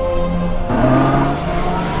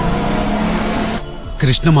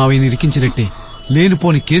 కృష్ణ మావయ్యని ఇరికించినట్టే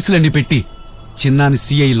లేనిపోని కేసులన్నీ పెట్టి చిన్నాని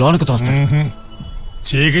సిఐ లోనకు తోస్తాడు.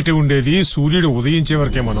 చీకటి ఉండేది సూర్యుడు ఉదయించే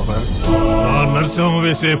వరకే మనోహర్. ఆ నరసింహం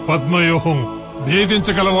వేసే పద్మవ్యూహం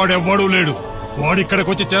భేదించగలవాడెవ్వడూ లేడు.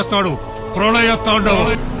 వాడిక్కడికొచ్చి చేస్తాడు ప్రళయ తాండవం.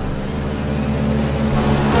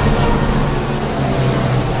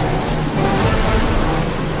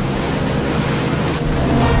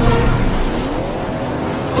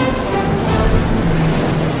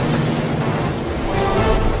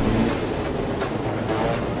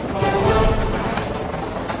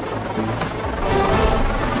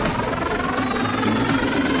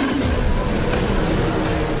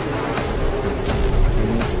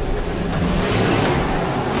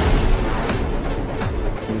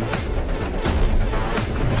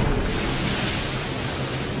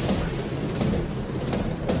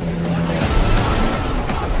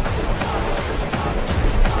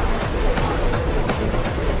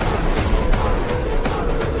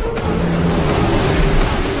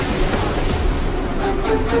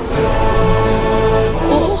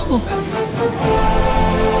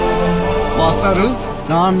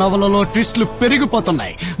 నవలలో ట్విస్టులు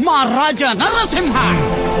పెరిగిపోతున్నాయి. మా రాజా నరసింహ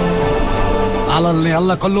అలల్ని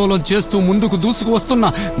అల్లకల్లోలం చేస్తూ ముందుకు దూసుకు వస్తున్న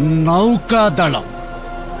నౌకాదళం.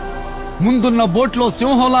 ముందున్న బోట్లో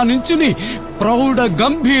సింహంలా నించుని ప్రౌఢ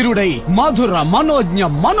గంభీరుడై మధుర మనోజ్ఞ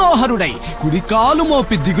మనోహరుడై కుడికాలు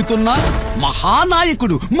మోపి దిగుతున్న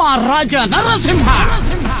మహానాయకుడు మా రాజా నరసింహ.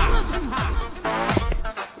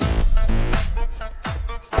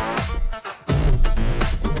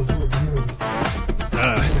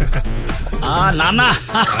 నాన్న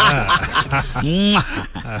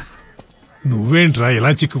నువ్వేంట్రా ఇలా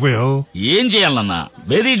చిక్కుపోయావు? ఏం చేయాలన్నా,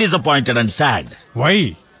 very disappointed and sad. Why?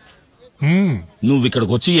 నువ్వు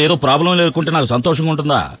ఇక్కడికి వచ్చి ఏదో ప్రాబ్లం లేకుంటే నాకు సంతోషంగా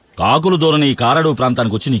ఉంటుందా? కాకులు దూరని ఈ కారడవు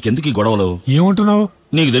ప్రాంతానికి వచ్చి నీకెందుకు ఈ గొడవలు? ఏమంటున్నావు?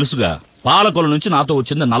 నీకు తెలుసుగా, పాలకొల నుంచి నాతో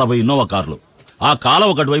వచ్చింది 40 ఇన్నోవా కార్లు. ఆ కాలం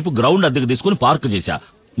ఒకటి వైపు గ్రౌండ్ అద్దెకు తీసుకుని పార్క్ చేశా.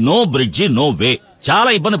 No bridge, no way. చాలా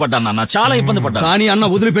ఇబ్బంది పడ్డాను నాన్న, చాలా ఇబ్బంది పడ్డాను. కానీ అన్న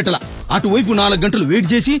వదిలిపెట్టలా. అటువైపు 4 గంటలు వెయిట్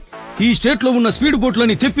చేసి ఈ స్టేట్ లో ఉన్న స్పీడ్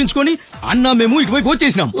బోట్లని తెప్పించుకొని అన్న మేము ఇటువైపు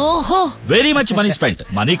వచ్చేసినాం. ఓహో, very much money spent.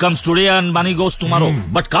 Money comes today and money goes tomorrow.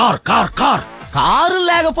 But car car car car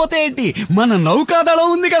లేకపోతే ఏంటి, మన నౌకాదళం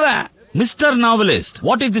ఉంది కదా. Mister novelist,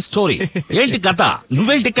 what is the story? ఏంటి కథ?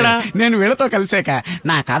 నువ్వేంటి ఇక్కడ? నేను వీళ్ళతో కలిసాక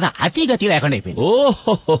నా కథ అతిగతి లేకుండా అయిపోయింది.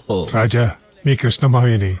 ఓహో రాజా, మీ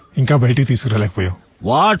కృష్ణమావయ్యని ఇంకా బయటికి తీసుకురాలేకపోయాం.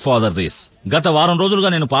 What father this? గత వారం రోజులుగా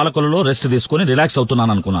నేను పాలకొల్లులో రెస్ట్ తీసుకుని రిలాక్స్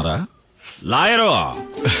అవుతున్నాను అనుకున్నారా? లాయరు,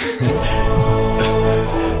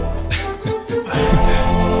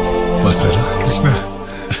 కృష్ణ,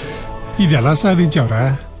 ఇది ఎలా సాధించావురా?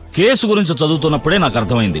 కేసు గురించి చదువుతున్నప్పుడే నాకు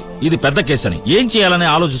అర్థమైంది ఇది పెద్ద కేసు అని. ఏం చేయాలని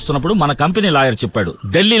ఆలోచిస్తున్నప్పుడు మన కంపెనీ లాయర్ చెప్పాడు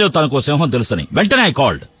ఢిల్లీలో తనకో సింహం తెలుసని. వెంటనే ఐ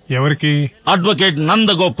కాల్డ్. ఎవరికి? అడ్వకేట్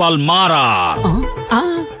నందగోపాల్ మారా.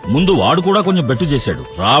 ముందు వాడు కూడా కొంచెం బెట్టు చేశాడు,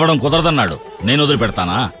 రావడం కుదరదన్నాడు. నేను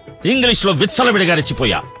వదిలిపెడతానా? ఇంగ్లీష్ లో విచ్చలవిడిగా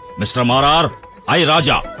రెచ్చిపోయా. Mister Marar, I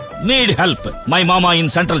Raja need help. My మామా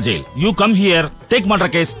in central jail. You come here, take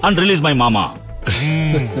murder case and release my మామా.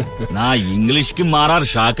 నా ఇంగ్లీష్ కి మారార్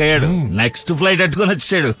షాక్ అయ్యాడు. నెక్స్ట్ ఫ్లైట్ అట్టుకుని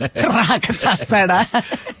వచ్చాడు. రాక చేస్తాడా?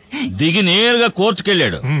 దిగి నేరుగా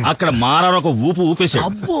కోర్టుకెళ్ళాడు. అక్కడ మారార్ ఒక ఊపు ఊపేశాడు.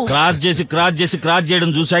 క్రాస్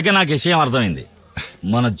చేయడం చూశాకే నాకు విషయం అర్థమైంది.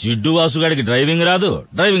 మన జిడ్డు వాసుగాడికి డ్రైవింగ్ రాదు,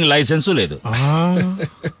 డ్రైవింగ్ లైసెన్సు లేదు.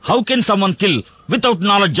 How can someone kill without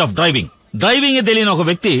knowledge of driving? Driving తెలియని ఒక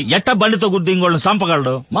వ్యక్తి ఎట్ట బండితో గుద్ది ఇంకోళ్ళని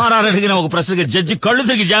చంపగలడు? మారారు అడిగిన ఒక ప్రశ్నకి జడ్జి కళ్ళు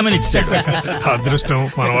తిరిగి జామీన్ ఇచ్చాడు. అదృష్టం,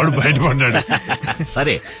 మనవాడు బయటపడ్డాడు.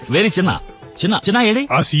 సరే, వెరీ చిన్న ఏడి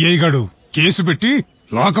ఆ సిఐ గాడు కేసు పెట్టి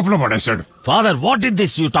లాకప్ లో పడేశాడు. Father, what is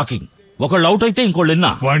this you talking? ఒకళ్ళు అవుట్ అయితే ఇంకోళ్ళు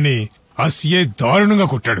విన్నా. వాడిని ఆ సిఐ దారుణంగా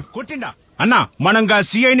కొట్టాడు. కొట్టిండా? అన్నా, మనంగా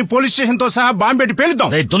సిఐని పోలీస్ స్టేషన్ తో సహా బాంబు పెట్టి పేలుద్దాం.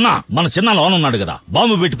 దున్నా, మన చిన్న లోన్ ఉన్నాడు కదా,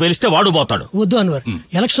 బాంబు పెట్టి పేలిస్తే వాడు పోతాడు. వద్దు అన్వర్,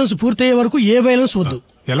 ఎలక్షన్స్ పూర్తయ్యే వరకు ఏ వైలెన్స్ వద్దు.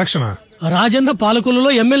 ఎలక్షనా? రాజన్న పాలకొల్లులో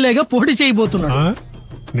ఎమ్మెల్యేగా పోటీ చేయబోతున్నాడు.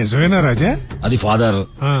 నిజమేనా రాజా? అది ఫాదర్,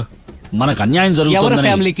 మనకు అన్యాయం జరుగుతుంది.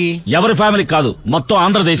 ఎవరి ఫ్యామిలీ కాదు, మొత్తం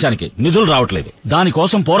ఆంధ్రదేశానికి నిధులు రావట్లేదు.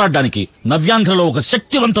 దానికోసం పోరాడడానికి నవ్యాంధ్రలో ఒక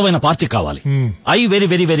శక్తివంతమైన పార్టీ కావాలి. I very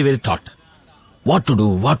very very very thought what to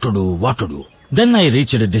do. Then I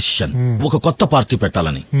reached a decision. ఒక కొత్త పార్టీ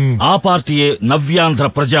పెట్టాలని. ఆ పార్టీయే నవ్యాంధ్ర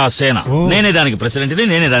ప్రజాసేన. నేనే దానికి ప్రెసిడెంట్,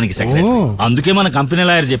 నేనే దానికి సెక్రటరీ. అందుకే మన కంపెనీ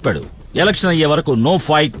లాయర్ చెప్పాడు, ఎలక్షన్ అయ్యే వరకు no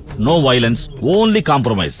fight, no violence, only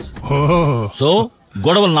compromise. So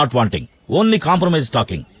గొడవలు not wanting, only compromise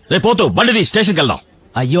talking. రేపోతూ బండిది స్టేషన్కి వెళ్దాం.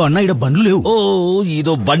 అయ్యో అన్న, ఇక్కడ బండ్లు లేవు. ఓ,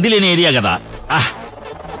 ఇదో బండి లేని ఏరియా కదా.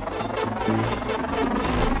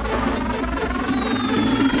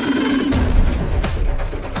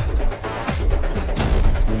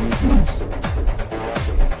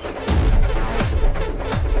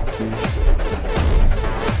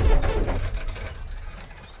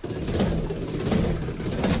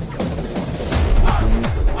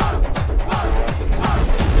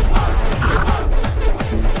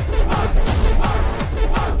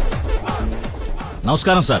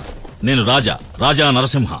 నమస్కారం సార్, నేను రాజా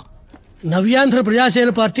నరసింహ. నవ్యాంధ్ర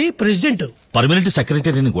ప్రజాసేన పార్టీ ప్రెసిడెంట్, పర్మనెంట్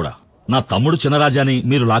సెక్రటరీని కూడా. నా తమ్ముడు చిన్నరాజాని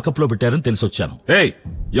మీరు లాకప్ లో పెట్టారని తెలిసొచ్చాను.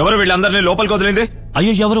 ఎవరు వీళ్ళందరినీ లోపలికి వదిలింది?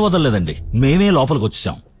 అయ్యో, ఎవరు వదలలేదండి, మేమే లోపలికి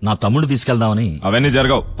వచ్చేసాం. నా తమ్ముడు తీసుకెళ్దామని. అవన్నీ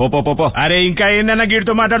జరగవు, పో. అరే, ఇంకా ఏందన్నా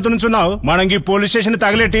గీడితో మాట్లాడుతున్నావు? మనం ఈ పోలీస్ స్టేషన్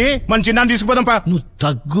తగలెట్టి మన చిన్నాన్ని తీసుకుపోదాం పా. నువ్వు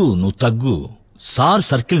తగ్గు. Sir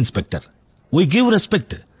circle inspector, we give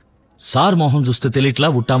respect. Sir Mohan చూస్తే తెలియట్లా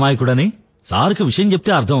ఉట్టమాయకుడని. సార్కి విషయం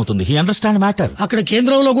చెప్తే అర్థం అవుతుంది. He understand matter. అక్కడ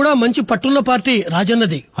కేంద్రంలో కూడా మంచి పట్టున్న పార్టీ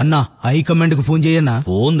రాజన్నది. అన్నా, హైకమాండ్ కు ఫోన్ చేయన్నా.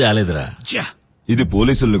 ఫోన్ తేలేదురా. ఇది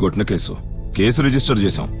పోలీసుల్ని కొట్టిన కేసు రిజిస్టర్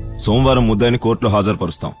చేశాం. సోమవారం ముద్దాయిని కోర్టులో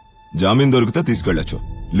హాజరుపరుస్తాం. జామీన్ దొరికితే తీసుకెళ్లొచ్చు,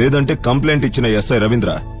 లేదంటే కంప్లైంట్ ఇచ్చిన ఎస్ఐ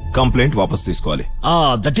రవీంద్ర కంప్లైంట్ వాపస్ తీసుకోవాలి.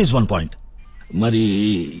 That is one point. మరి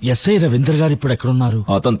ఎస్ఐ రవీంద్ర గారు ఇప్పుడు ఎక్కడున్నారు?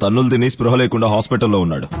 అతను తన్నులు తిని స్పృహ లేకుండా హాస్పిటల్లో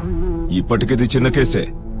ఉన్నాడు. ఇప్పటికిది చిన్న కేసే.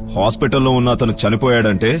 హాస్పిటల్లో ఉన్న అతను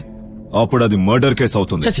చనిపోయాడంటే అప్పుడు అది మర్డర్ కేసు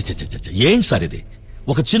అవుతుంది. ఏంటి సార్ ఇది?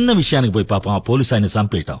 ఒక చిన్న విషయానికి పోయి పాపం ఆ పోలీసు ఆయన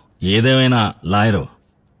చంపేయటం. ఏదేమైనా లాయరు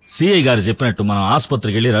సిఐ గారు చెప్పినట్టు మనం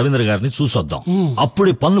ఆసుపత్రికి వెళ్లి రవీంద్ర గారిని చూసొద్దాం.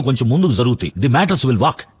 అప్పుడే పనులు కొంచెం ముందుకు జరుగుతాయి. The matters will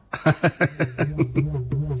walk.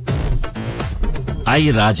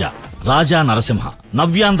 రాజా నరసింహ,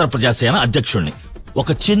 నవ్యాంధ్ర ప్రజాసేన అధ్యక్షుణ్ణి.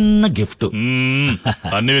 ఒక చిన్న గిఫ్ట్.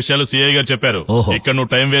 అన్ని విషయాలు సిఐ గారు చెప్పారు. ఇక్కడ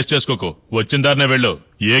నువ్వు టైం వేస్ట్ చేసుకోకు, వచ్చిన దారినే వెళ్ళు.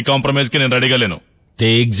 ఏ కాంప్రమైజ్ కి నేను రెడీగా లేను.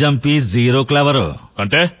 టేక్ జంపీ జీరో క్లవర్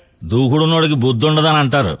అంటే దూకుడున్నోడికి బుద్ధి ఉండదని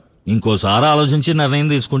అంటారు. ఇంకోసారి ఆలోచించి నిర్ణయం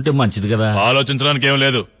తీసుకుంటే మంచిది కదా. ఆలోచించడానికి ఏం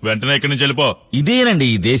లేదు, వెంటనే ఇక్కడి నుంచి వెళ్ళిపో. ఇదేనండి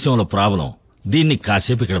ఈ దేశంలో ప్రాబ్లం. దీన్ని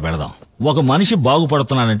కాసేపు ఇక్కడ పెడదాం. ఒక మనిషి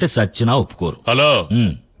బాగుపడుతున్నాడంటే సచ్చినా ఒప్పుకోరు. హలో,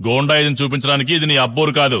 గోండాయిజం చూపించడానికి ఇది నీ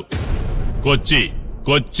అబ్బోరు కాదు, కొచ్చి.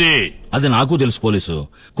 అది నాకు తెలుసు పోలీసు.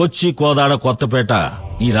 కొచ్చి, కోదాడ, కొత్తపేట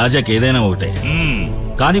ఈ రాజాకి ఏదైనా ఒకటే.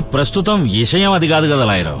 కానీ ప్రస్తుతం విషయం అది కాదు కదా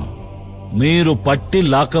లాయరు. మీరు పట్టి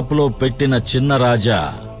లాకప్ లో పెట్టిన చిన్న రాజా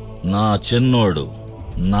నా చిన్నోడు,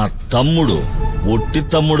 నా తమ్ముడు. ఒట్టి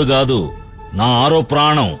తమ్ముడు కాదు, నా ఆరో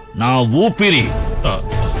ప్రాణం, నా ఊపిరి.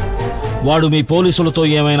 వాడు మీ పోలీసులతో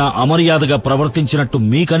ఏమైనా అమర్యాదగా ప్రవర్తించినట్టు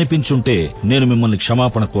మీకనిపించుంటే నేను మిమ్మల్ని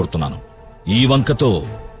క్షమాపణ కోరుతున్నాను. ఈ వంకతో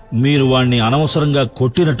మీరు వాణ్ణి అనవసరంగా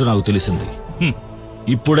కొట్టినట్టు నాకు తెలిసింది.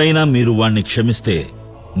 ఇప్పుడైనా మీరు వాణ్ణి క్షమిస్తే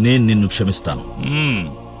నేను నిన్ను క్షమిస్తాను.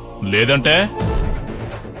 లేదంటే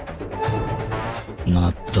నా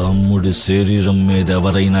తమ్ముడి శరీరం మీద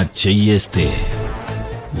ఎవరైనా చెయ్యేస్తే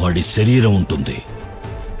వాడి శరీరం ఉంటుంది,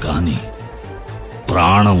 కాని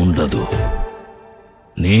ప్రాణం ఉండదు.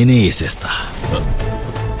 నేనే వేసేస్తా.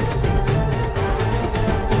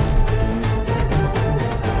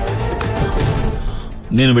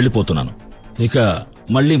 నేను వెళ్ళిపోతున్నాను. ఇక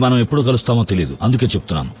మళ్ళీ మనం ఎప్పుడు కలుస్తామో తెలీదు. అందుకే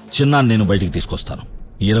చెప్తున్నాను, చిన్నాన్ని నేను బయటికి తీసుకొస్తాను.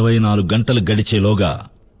 24 గంటలు గడిచేలోగా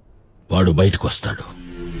వాడు బయటకు వస్తాడు.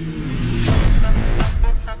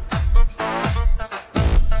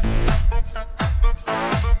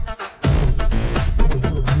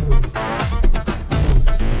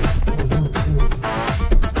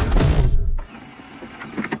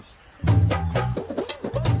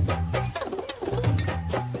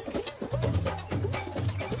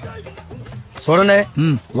 చూడండి,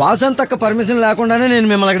 వాసంతక్క పర్మిషన్ లేకుండానే నేను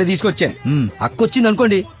మిమ్మల్ని అక్కడ తీసుకొచ్చాను. అక్క వచ్చింది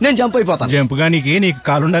అనుకోండి, నేను జంప్ అయిపోతాను. జంపుగా నీకు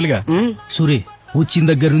కాలుండాలిగా. సూరే, వచ్చిన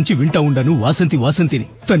దగ్గర నుంచి వింటా ఉండాను వాసంతిని.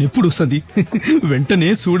 తను ఎప్పుడు వస్తుంది? వెంటనే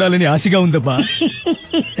చూడాలని ఆశగా ఉందబ్బా.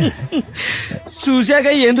 చూశాక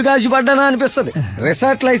ఎందుకు ఆశపడ్డానా అనిపిస్తుంది.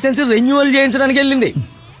 రిసార్ట్ లైసెన్స్ రెన్యువల్ చేయించడానికి వెళ్ళింది.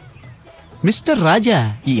 మిస్టర్ రాజా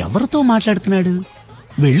ఎవరితో మాట్లాడుతున్నాడు?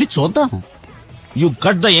 వెళ్ళి చూద్దాం. You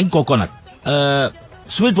cut the young coconut.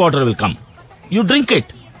 Sweet water will come. You drink it.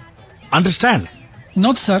 Understand?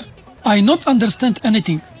 Not, sir. I not understand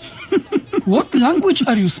anything. What language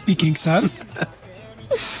are you speaking, sir?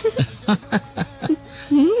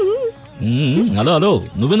 Hello,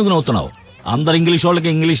 నువ్వెందుకు నవ్వుతున్నావు? అందరు ఇంగ్లీష్ వాళ్ళకి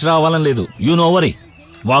ఇంగ్లీష్ రావాలని లేదు. You know worry.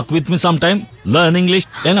 Walk with me some time, learn English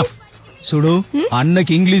enough. చూడు,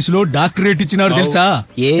 అన్నకి English లో doctorate ఇచ్చినారు తెలుసా?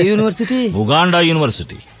 ఏ university? Uganda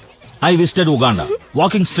university. I visited Uganda.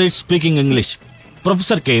 Walking straight, speaking English.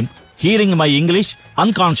 Professor came, hearing my English,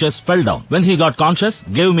 unconscious, fell down. When he got conscious,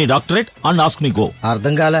 gave me doctorate and asked me go.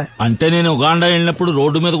 అర్థం కాలే. అంటే నేను Uganda వెళ్ళినప్పుడు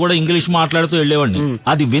road మీద కూడా English మాట్లాడుతూ వెళ్లేవాడిని.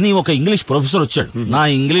 అది విని ఒక ఇంగ్లీష్ ప్రొఫెసర్ వచ్చాడు. నా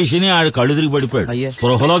ఇంగ్లీష్ ని ఆడు కళ్ళు తిరిగి పడిపోయాడు.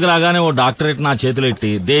 స్పృహలోకి రాగానే ఓ డాక్టరేట్ నా చేతులు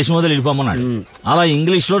ఎట్టి దేశం వదిలి వెళ్ళిపోమన్నాడు. అలా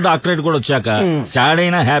ఇంగ్లీష్ లో డాక్టరేట్ కూడా వచ్చాక సాడ్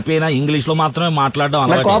అయినా హ్యాపీ అయినా ఇంగ్లీష్ లో మాత్రమే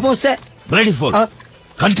మాట్లాడడం. కోపం వస్తే ready four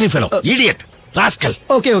country fellow idiot rascal.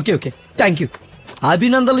 Okay thank you.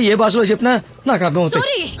 అభినందనలు ఏ భాషలో చెప్పినా నాకు అర్థం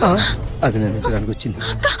అవుతాయి. అభినందించడానికి వచ్చింది.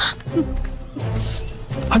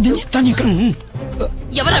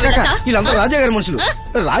 వీళ్ళంతా రాజాగారి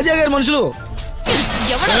మనుషులు.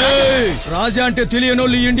 రాజా అంటే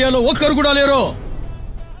తెలియనోళ్ళు ఇండియాలో ఒక్కరు కూడా లేరు.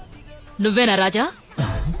 నువ్వేనా రాజా?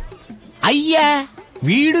 అయ్యా,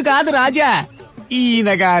 వీడు కాదు రాజా, ఈయన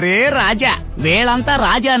గారే రాజా. వీళ్ళంతా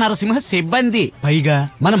రాజా నరసింహ సిబ్బంది. పైగా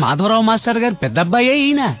మన మాధవరావు మాస్టర్ గారు పెద్దబ్బాయే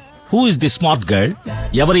ఈయన. Who is the smart girl?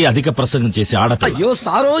 ఎవరి అధిక ప్రసంగం చేసి ఆడపిల్ల? అయ్యో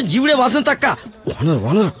సారో, జీవుడే వాసంతక్క.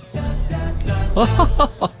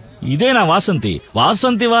 ఇదేనా వాసంతి?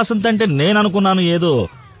 వాసంతి అంటే నేను అనుకున్నాను ఏదో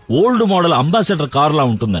ఓల్డ్ మోడల్ అంబాసిడర్ కారులా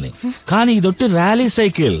ఉంటుందని. కానీ ఇదొట్టి ర్యాలీ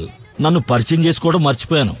సైకిల్. నన్ను పరిచయం చేసుకోవడం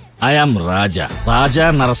మర్చిపోయాను. ఐఎమ్ రాజా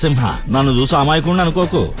నరసింహ. నన్ను చూసి అమాయకుండా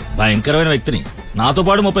అనుకోకు, భయంకరమైన వ్యక్తిని. నాతో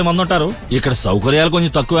పాటు 30 మంది ఉంటారు. ఇక్కడ సౌకర్యాలు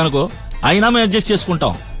కొంచెం తక్కువ అనుకో, అయినా మేము అడ్జస్ట్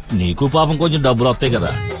చేసుకుంటాం. నీకు పాపం కొంచెం డబ్బులు వస్తాయి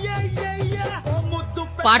కదా.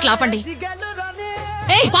 పాటలు ఆపండి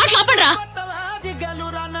రా.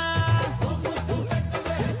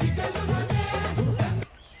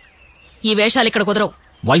 ఈ వేషాలు ఇక్కడ కుదరవు.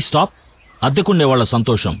 Why stop? అద్దెకుండే వాళ్ళ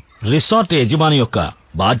సంతోషం రిసార్ట్ యజమాని యొక్క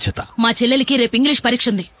బాధ్యత. మా చెల్లెలికి రేపు ఇంగ్లీష్ పరీక్ష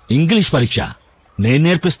ఉంది. ఇంగ్లీష్ పరీక్ష నేను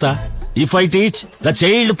నేర్పిస్తా. If I teach the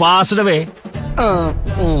child passed away.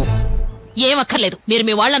 ఏం అక్కర్లేదు, మీరు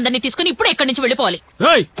మీ వాళ్ళందరినీ తీసుకుని ఇప్పుడే ఇక్కడి నుంచి వెళ్ళిపోవాలి.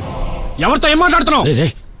 ఎవరితో ఏం మాట్లాడుతున్నావు?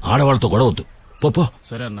 ఆడవాళ్ళతో గొడవద్దు. పో.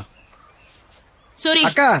 సరే అన్నా. సూరి,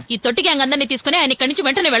 ఈ తొట్టి గ్యాంగ్ అందరినీ తీసుకుని ఆయన ఇక్కడి నుంచి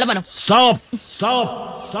వెంటనే వెళ్ళమను. Stop stop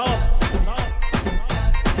stop.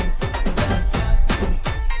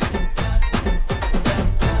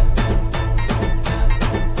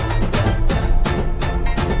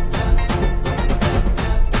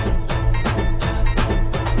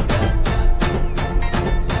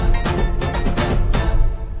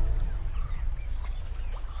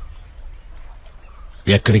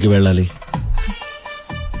 ఎక్కడికి వెళ్ళాలి?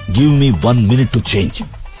 Give me 1 minute to change.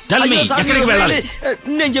 Tell me ఎక్కడికి వెళ్ళాలి?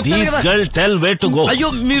 నేను చెప్తాను దిస్ కదా. Girl tell wear to go. అయ్యో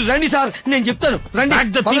మీరు రండి సార్, నేను చెప్తాను. రండి. Pack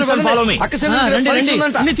the things and follow me.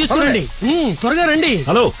 రండి తీసుకురండి, త్వరగా రండి.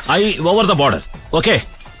 Hello, I over the border. Okay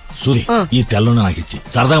Suri, ఈ తెల్లని నాకు ఇచ్చి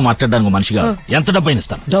సరదాగా మాట్లాడడానికి మనిషిగా ఎంత డబ్బు అయినా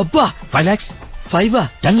ఇస్తాను. డబ్బా? 5 lakhs. 5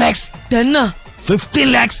 10 lakhs. 10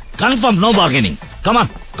 15 lakhs. Confirm, no bargaining.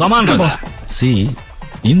 Come on come on. C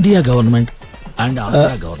India government and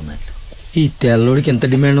Andhra government. ఈ తెల్లోడికి ఎంత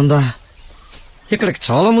డిమాండ్ ఉందా? ఇక్కడికి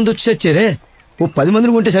చాలా మంది వచ్చి వచ్చారే, ఓ 10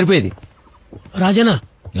 మందిని కొంటే సరిపోయేది. రాజనా,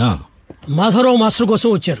 మాధవరావు మాస్టర్ కోసం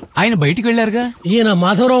వచ్చారు. ఆయన బయటికి వెళ్లారుగా. ఈయన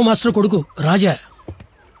మాధవరావు మాస్టర్ కొడుకు రాజా.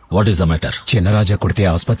 What is the matter? Chinnaraja కొడితే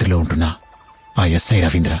ఆసుపత్రిలో ఉంటున్నా ఆ ఎస్ఐ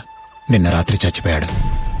రవీంద్ర నిన్న రాత్రి చచ్చిపోయాడు.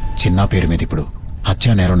 చిన్న పేరు మీద ఇప్పుడు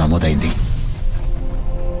హత్యా నేరం నమోదైంది.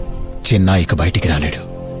 చిన్న ఇక బయటికి రాలేడు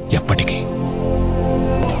ఎప్పటికీ.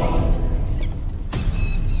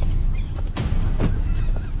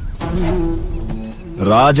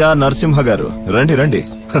 రాజా నరసింహ గారు రండి రండి.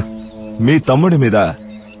 మీ తమ్ముడి మీద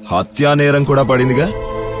హత్యా నేరం కూడా పడిందిగా.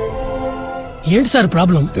 ఏంటి సార్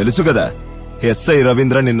ప్రాబ్లం? తెలుసు కదా, ఎస్ఐ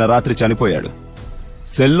రవీంద్ర నిన్న రాత్రి చనిపోయాడు.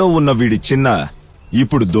 సెల్లో ఉన్న వీడి చిన్న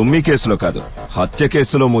ఇప్పుడు దొమ్మి కేసులో కాదు, హత్య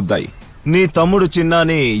కేసులో ముద్దాయి. నీ తమ్ముడు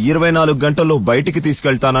చిన్నాని 24 గంటల్లో బయటికి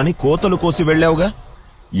తీసుకెళ్తానని కోతలు కోసి వెళ్లావుగా.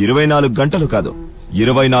 24 గంటలు కాదు,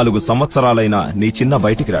 24 సంవత్సరాలైనా నీ చిన్న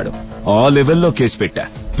బయటికి రాడు. ఆ లెవెల్లో కేసు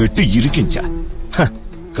పెట్టి ఇరికించా.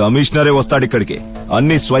 కమిషనరే వస్తాడిక్కడికి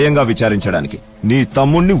అన్ని స్వయంగా విచారించడానికి, నీ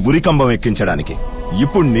తమ్ముణ్ణి ఉరికంబం ఎక్కించడానికి.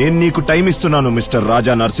 ఇప్పుడు నేను నీకు టైం ఇస్తున్నాను మిస్టర్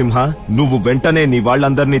రాజా నరసింహ. నువ్వు వెంటనే నీ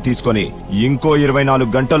వాళ్ళందర్నీ తీసుకొని ఇంకో 24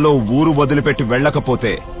 గంటల్లో ఊరు వదిలిపెట్టి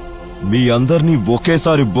వెళ్లకపోతే మీ అందర్నీ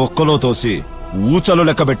ఒకేసారి బొక్కలో తోసి ఊచలు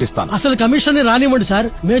లెక్క పెట్టిస్తాను. అసలు కమిషనర్ ని రానివ్వండి సార్,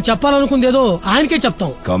 మేము చెప్పాలనుకుందేదో ఆయనకే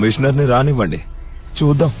చెప్తాం. కమిషనర్ ని రానివ్వండి,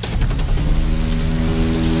 చూద్దాం.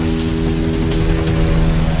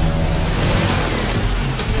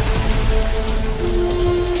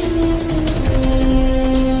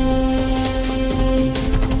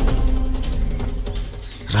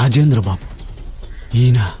 రాజేంద్ర బాబు,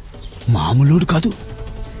 ఈయన మామూలుడు కాదు.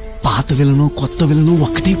 పాత విలను కొత్త villain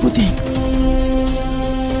ఒక్కటైపోతే.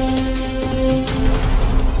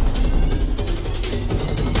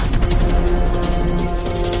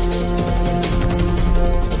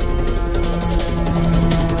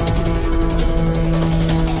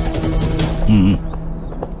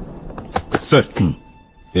 Sir,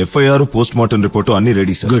 FIR post mortem report అన్ని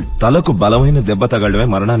రెడీ సార్. గుడ్. తలకు బలమైన దెబ్బ తగలడమే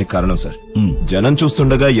మరణానికి కారణం సార్. జనం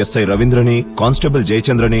చూస్తుండగా ఎస్ఐ రవీంద్రని, కానిస్టేబుల్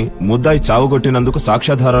జయచంద్రని ముద్దాయి చావగొట్టినందుకు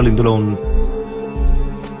సాక్ష్యాధారాలు ఇందులో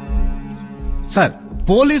సార్,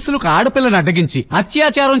 పోలీసులకు ఆడపిల్లని అడ్డగించి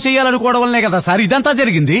అత్యాచారం చేయాలనుకోవడం వల్లనే కదా సార్ ఇదంతా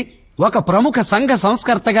జరిగింది. ఒక ప్రముఖ సంఘ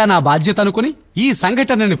సంస్కర్తగా నా బాధ్యత అనుకుని ఈ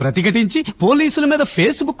సంఘటనని ప్రతిఘటించి పోలీసుల మీద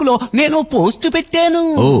ఫేస్బుక్ లో నేను పోస్ట్ పెట్టాను.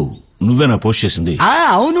 ఓ, నువ్వేనా పోస్ట్ చేసింది?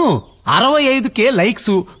 అవును. 65K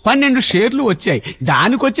లైక్స్, 12 షేర్లు వచ్చాయి.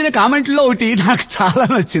 దానికొచ్చిన కామెంట్లో ఒకటి నాకు చాలా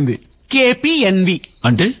నచ్చింది. KPNV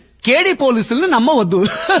అంటే కేడీ పోలీసులను నమ్మవద్దు.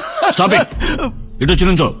 ఇటు వచ్చి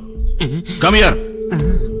నుంచో. Come here.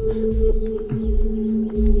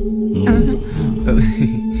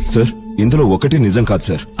 సార్, ఇందులో ఒకటి నిజం కాదు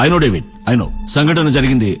sir. I know David, I know. సంఘటన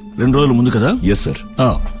జరిగింది 2 రోజుల ముందు కదా? Yes sir.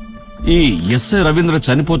 ఈ ఎస్ఐ రవీంద్ర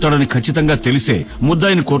చనిపోతాడని ఖచ్చితంగా తెలిసే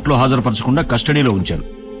ముద్దాయిని కోర్టులో హాజరుపరచకుండా కస్టడీలో ఉంచారు,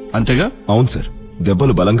 అంతేగా? అవును సార్,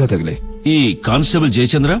 దెబ్బలు బలంగా తగిలాయి. ఈ కానిస్టేబుల్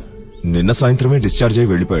జయచంద్ర నిన్న సాయంత్రమే డిశ్చార్జ్ అయి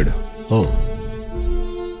వెళ్లిపోయాడు. ఓ,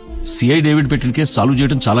 సిఐ డేవిడ్ పెట్టిన కేసు సాల్వ్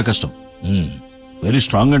చేయడం చాలా కష్టం. Very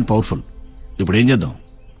strong and powerful. ఇప్పుడు ఏం చేద్దాం?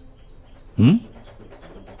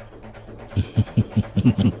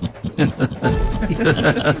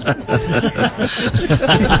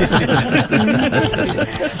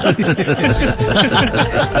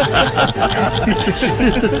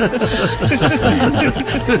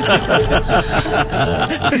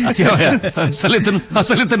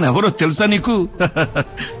 అసలు ఇతను ఎవరో తెలుసా నీకు?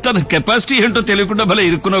 తన కెపాసిటీ ఏంటో తెలియకుండా భలే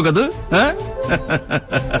ఇరుక్కున్నావు కదా.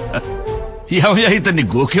 ఏమయ్యా, ఇతన్ని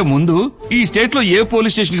గోకే ముందు ఈ స్టేట్ లో ఏ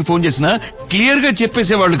పోలీస్ స్టేషన్ కి ఫోన్ చేసినా క్లియర్ గా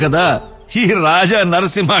చెప్పేసేవాళ్ళు కదా ఈ రాజా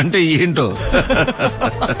నరసింహ అంటే ఏంటో.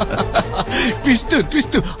 ట్విస్ట్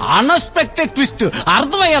ట్విస్ట్ అన్ఎక్స్పెక్టెడ్ ట్విస్ట్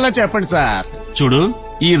అర్థమయ్యేలా చెప్పండి సార్. చూడు,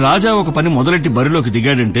 ఈ రాజా ఒక పని మొదలెట్టి బరిలోకి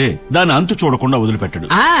దిగాడంటే దాని అంతు చూడకుండా వదిలిపెట్టడు.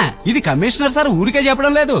 ఇది కమిషనర్ సార్ ఊరికే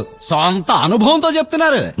చెప్పడం లేదు, సొంత అనుభవంతో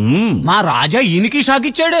చెప్తున్నారు. మా రాజా ఈయనకి షాక్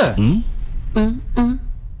ఇచ్చాడు.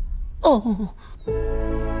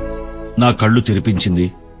 నా కళ్ళు తెరిపించింది,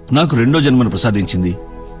 నాకు రెండో జన్మను ప్రసాదించింది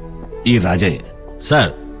ఈ రాజాయే.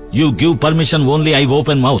 Sir, you give permission only I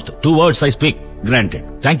open mouth. 2 words I speak. Granted.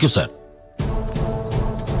 Thank you sir.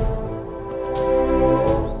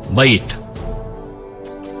 By it.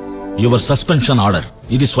 Your suspension order.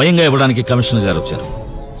 ఇది స్వయంగా ఇవ్వడానికి కమిషనర్ గారు వచ్చారు.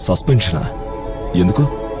 సస్పెన్షనా? ఎందుకు?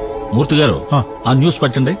 మూర్తి గారు ఆ న్యూస్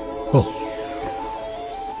పెట్టండి.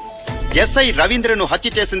 ఎస్ఐ రవీంద్రను హత్య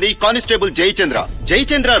చేసింది కానిస్టేబుల్ జయచంద్ర.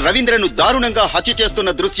 జయచంద్ర రవీంద్రను దారుణంగా హత్య చేస్తున్న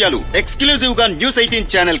దృశ్యాలు ఎక్స్క్లూజివ్ గా న్యూస్ 18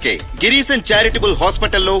 ఛానల్ కే. గిరీశన్ చారిటబుల్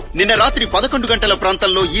హాస్పిటల్లో నిన్న రాత్రి 11 గంటల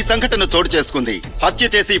ప్రాంతంలో ఈ సంఘటన చోటు చేసుకుంది. హత్య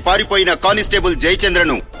చేసి పారిపోయిన కానిస్టేబుల్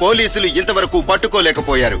జయచంద్రను పోలీసులు ఇంతవరకు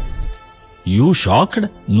పట్టుకోలేకపోయారు. You shocked?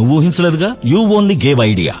 నువ్వు ఊహించలేదుగా. You only gave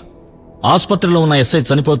idea. ఆసుపత్రిలో ఉన్న ఎస్ఐ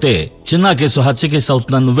చనిపోతే చిన్న కేసు హత్య కేసు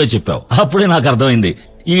అవుతుందని నువ్వే చెప్పావు. అప్పుడే నాకు అర్థమైంది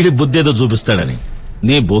ఈడి బుద్ధేదో చూపిస్తాడని.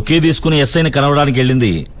 నే బొకే తీసుకుని ఎస్ఐని కనవడానికి వెళ్ళింది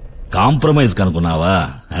కాంప్రమైజ్ కనుకున్నావా?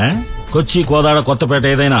 కొచ్చి, కోదాడ, కొత్తపేట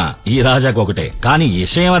ఏదైనా ఈ రాజాకు ఒకటే. కానీ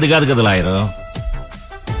విషయం అది కాదు కదా లాయరు.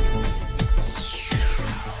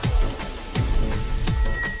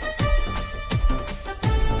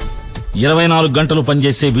 ఇరవై 24 గంటలు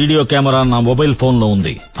పనిచేసే వీడియో కెమెరా నా మొబైల్ ఫోన్ లో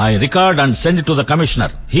ఉంది. I record and send to the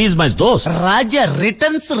commissioner. He's my దోస్త్. రాజా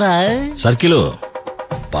రిటర్న్స్ రా. సర్కిలు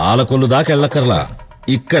పాలకొల్లు దాకా వెళ్ళక్కర్లా.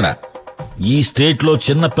 ఇక్కడ ఈ స్టేట్ లో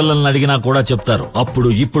చిన్న పిల్లల్ని అడిగినా కూడా చెప్తారు అప్పుడు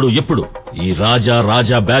ఇప్పుడు ఎప్పుడు ఈ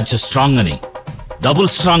రాజా బ్యాచ్ స్ట్రాంగ్ అని. డబుల్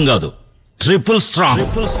స్ట్రాంగ్ కాదు, ట్రిపుల్ స్ట్రాంగ్.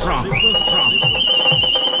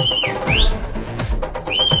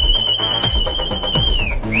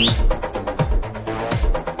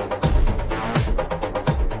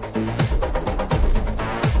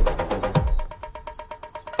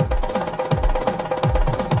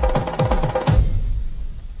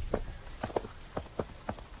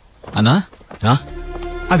 అన్నా,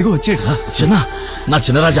 అదిగో వచ్చాడు. చిన్న, నా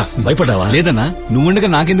చిన్నరాజా భయపడ్డావా? లేదన్నా, నువ్వుండగా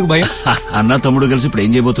నాకెందుకు భయం? అన్న తమ్ముడు కలిసి ఇప్పుడు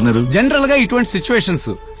ఏం చేయబోతున్నారు? జనరల్ గా ఇటువంటి సిచ్యువేషన్స్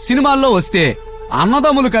సినిమాల్లో వస్తే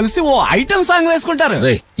అన్నదమ్ములు కలిసి ఓ ఐటమ్ సాంగ్ వేసుకుంటారు.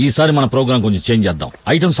 ఈసారి మన ప్రోగ్రామ్ కొంచెం చేంజ్ చేద్దాం.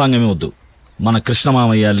 ఐటమ్ సాంగ్ ఏమీ వద్దు. మన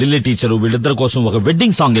కృష్ణమామయ్య, లిల్లీ టీచరు వీళ్ళిద్దరి కోసం ఒక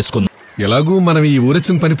వెడ్డింగ్ సాంగ్ వేసుకుందాం. ఎలాగూ మనం ఈ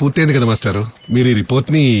ఊరొచ్చిన పని పూర్తయింది కదా మాస్టారు. మీరు ఈ రిపోర్ట్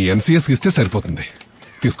ని NCS కి ఇస్తే సరిపోతుంది.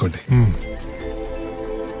 తీసుకోండి.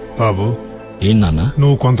 బాబు, ఏం నాన్న?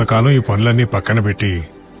 నువ్వు కొంతకాలం ఈ పనులన్నీ పక్కన పెట్టి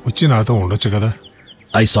వచ్చి నాతో ఉండొచ్చు కదా.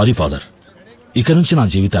 I sorry father. ఇక నుంచి నా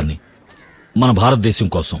జీవితాన్ని మన భారతదేశం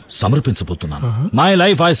కోసం సమర్పించబోతున్నాను. My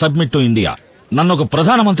life I submit to India. నన్ను ఒక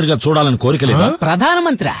ప్రధానమంత్రిగా చూడాలని కోరిక లేదా?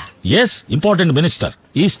 ప్రధానమంత్రి? Yes, important minister.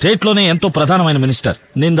 ఈ స్టేట్ లోనే ఎంతో ప్రధానమైన మినిస్టర్.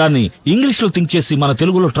 నేను దాన్ని ఇంగ్లీష్ లో థింక్ చేసి మన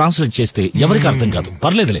తెలుగులో ట్రాన్స్లేట్ చేస్తే ఎవరికి అర్థం కాదు.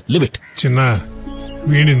 పర్లేదులే, లివ్ ఇట్. చిన్న,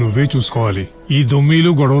 వీణి నువ్వే చూసుకోవాలి. ఈ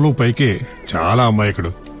దొమ్మీలు గొడవలు పైకే చాలా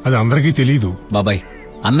అమాయకుడు. అది అందరికీ తెలియదు. బాబాయ్,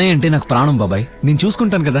 అన్నయ్య అంటే నాకు ప్రాణం బాబాయ్. నేను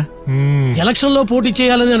చూసుకుంటాను కదా. ఎలక్షన్ లో పోటీ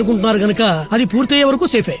చేయాలని అనుకుంటున్నారు గనక అది పూర్తయ్యే వరకు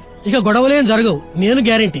సేఫే. ఇక గొడవలేం జరగవు, నేను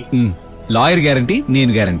గ్యారంటీ. లాయర్ గ్యారంటీ,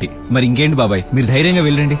 నేను గ్యారంటీ. మరి ఇంకేంటి బాబాయ్, మీరు ధైర్యంగా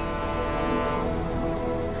వెళ్ళండి.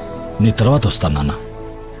 నీ తర్వాత వస్తాను నాన్న.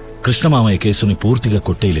 కృష్ణమామయ్య కేసుని పూర్తిగా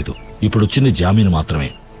కొట్టేయలేదు. ఇప్పుడు వచ్చింది జామీను మాత్రమే.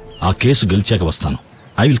 ఆ కేసు గెలిచాక వస్తాను.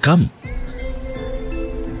 I will come.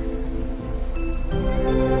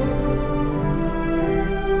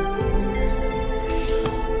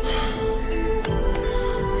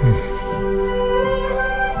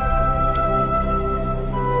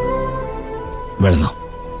 వెళదాం.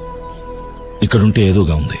 ఇక్కడుంటే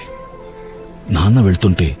ఏదోగా ఉంది. నాన్న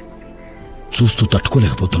వెళ్తుంటే చూస్తూ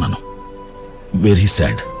తట్టుకోలేకపోతున్నాను. Very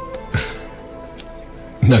sad.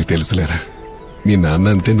 నాకు తెలుసులేరా, మీ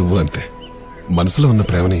నాన్న అంతే, నువ్వు అంతే. మనసులో ఉన్న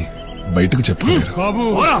ప్రేమని బయటకు చెప్పుకోలేరు.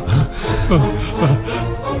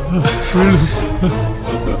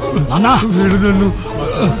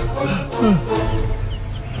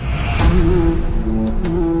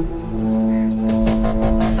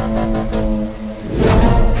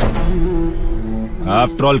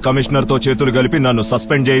 ఆఫ్టర్ ఆల్ కమిషనర్ తో చేతులు కలిపి నన్ను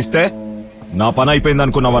సస్పెండ్ చేయిస్తే నా పని అయిపోయింది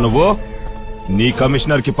అనుకున్నావా నువ్వు? నీ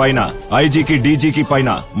కమిషనర్ కి పైన, ఐజీకి, డీజీకి పైన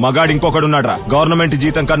మగాడు ఇంకొకడున్నాడ్రా. గవర్నమెంట్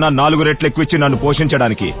జీతం కన్నా 4 రెట్లు ఎక్కువిచ్చి నన్ను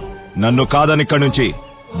పోషించడానికి. నన్ను కాదని ఇక్కడి నుంచి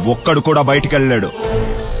ఒక్కడు కూడా బయటికెళ్ళలేడు.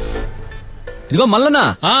 ఇదిగో మల్లన్నా,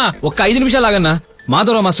 ఒక్క 5 నిమిషాలు ఆగన్నా,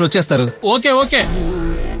 మాధవరావు మాస్టర్ వచ్చేస్తారు. Okay okay.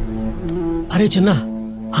 అరే చిన్న,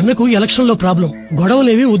 అన్నకు ఎలక్షన్ లో ప్రాబ్లం,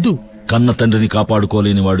 గొడవలేవి వద్దు. కన్న తండ్రిని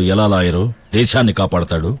కాపాడుకోలేని వాడు ఎలా లాయరు దేశాన్ని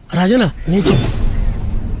కాపాడతాడు? రాజనా నేను చెప్పు.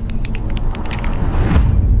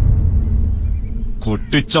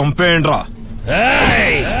 కొట్టి చంపేయండ్రా.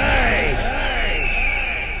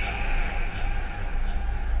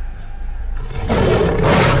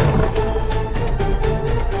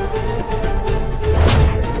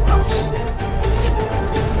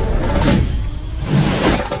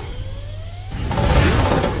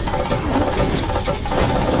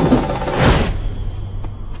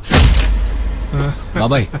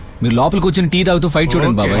 బాబాయ్, మీరు లోపల కూర్చొని టీ తాగుతూ ఫైట్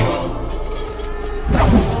చూడండి బాబాయ్.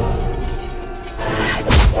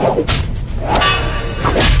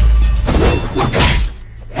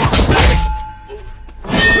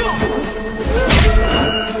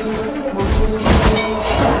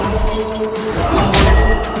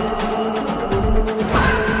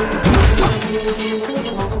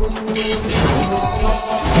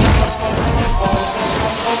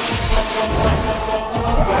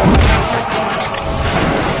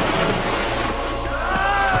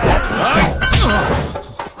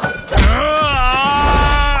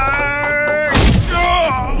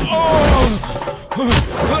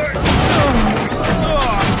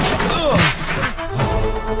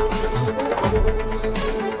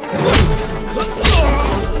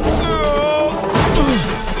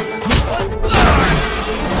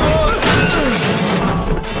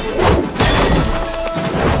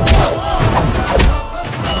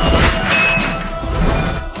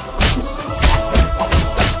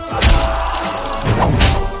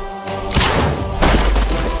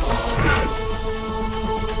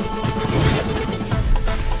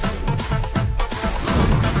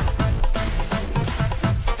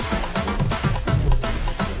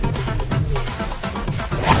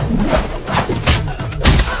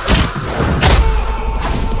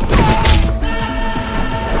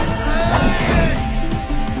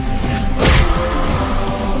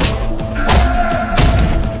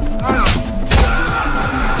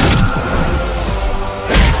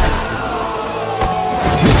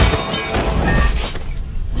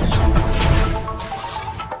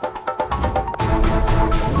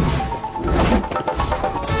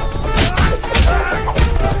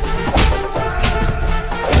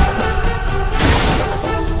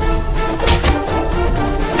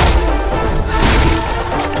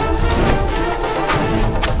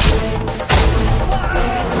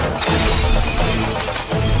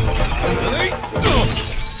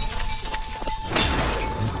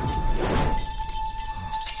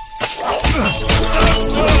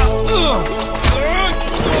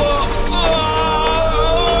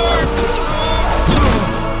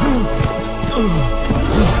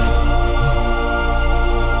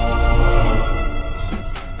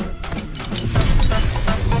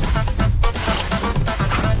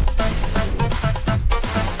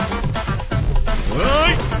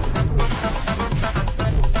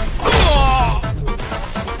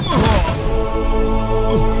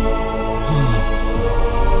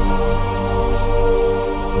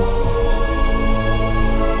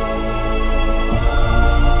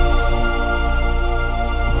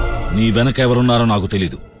 నీ వెనక ఎవరున్నారో నాకు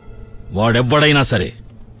తెలీదు. వాడెవ్వడైనా సరే,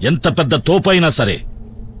 ఎంత పెద్ద తోపైనా సరే,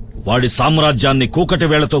 వాడి సామ్రాజ్యాన్ని కూకటి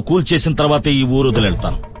వేళ్లతో కూల్చేసిన తర్వాతే ఈ ఊరు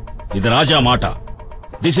వదిలేళ్తాను. ఇది రాజా మాట.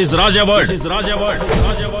 This is Raja word.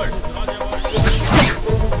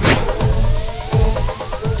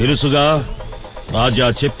 తెలుసుగా, రాజా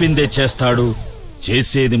చెప్పిందే చేస్తాడు,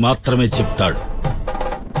 చేసేది మాత్రమే చెప్తాడు.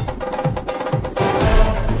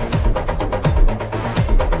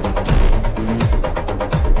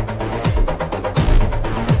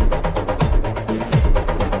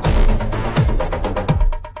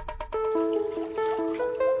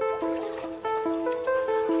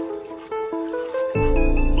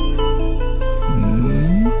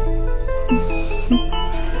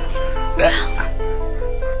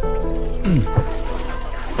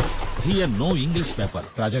 Here no English paper.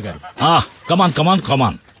 రాజా గారు. Come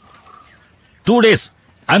on. 2 days.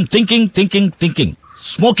 I'm thinking.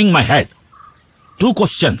 Smoking my head. 2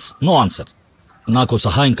 questions, no answer. నాకు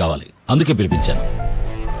సహాయం కావాలి, అందుకే పిలిపించాను.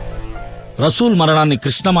 రసూల్ మరణాన్ని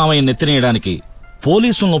కృష్ణమామయ్య నెత్తినేయడానికి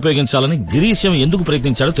పోలీసులను ఉపయోగించాలని గిరీశం ఎందుకు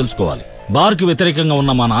ప్రయత్నించాడో తెలుసుకోవాలి. బార్కి వ్యతిరేకంగా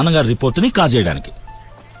ఉన్న మా నాన్నగారి రిపోర్టుని కాజేయడానికి.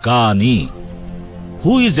 కానీ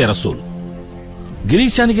హూ ఈజ్ ఎ రసూల్?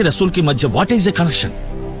 గిరీశానికి రసూల్కి మధ్య వాట్ ఈస్ ద కనెక్షన్?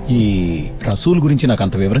 ఈ రసూల్ గురించి నాకు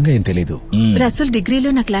అంత వివరంగా ఏం తెలీదు. రసూల్ డిగ్రీలో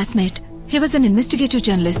నా classmate. He was an investigative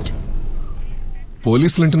journalist.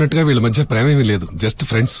 పోలీసులు అంటున్నట్టుగా వీళ్ళ మధ్య ప్రేమేమీ లేదు, జస్ట్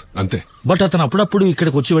ఫ్రెండ్స్ అంతే. బట్ అతను అప్పుడప్పుడు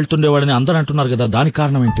ఇక్కడికి వచ్చి వెళ్తుండేవాడని అందరూ అంటున్నారు కదా, దానికి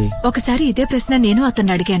కారణం ఏంటి? ఒకసారి ఇదే ప్రశ్న నేను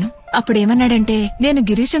అతన్ని అడిగాను. అప్పుడేమన్నాడంటే, నేను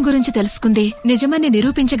గిరీశం గురించి తెలుసుకుంది నిజమని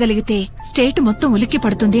నిరూపించగలిగితే స్టేట్ మొత్తం ఉలిక్కి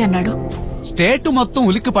పడుతుంది అన్నాడు. స్టేట్ మొత్తం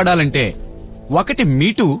ఉలిక్కి పడాలంటే 1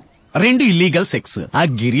 మీటు 2 ఇల్లీగల్ సెక్స్. ఆ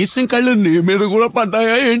గిరీశం కళ్ళు నీ మీద కూడా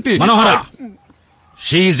పడ్డాయా ఏంటి? మనోహర,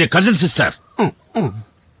 she is a cousin sister.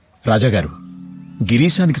 రాజాగారు,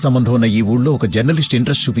 గిరీశానికి సంబంధం ఉన్న ఈ ఊళ్ళో ఒక జర్నలిస్ట్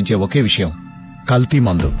ఇంట్రెస్ట్ చూపించే ఒకే విషయం కల్తీ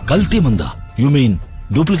మందు. కల్తీ మందా? You mean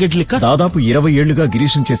duplicate liquor? దాదాపు 20 ఏళ్లుగా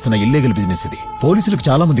గిరీశం చేస్తున్న ఇల్లీగల్ బిజినెస్ ఇది. పోలీసులకు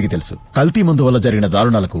చాలా మందికి తెలుసు. కల్తీ మందు వల్ల జరిగిన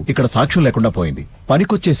దారుణాలకు ఇక్కడ సాక్ష్యం లేకుండా పోయింది.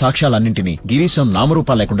 పనికొచ్చే సాక్ష్యాలన్నింటినీ గిరీశం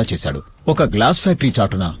నామరూపాలు లేకుండా చేశాడు. ఒక గ్లాస్ ఫ్యాక్టరీ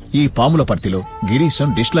చాటున ఈ పాముల పర్తిలో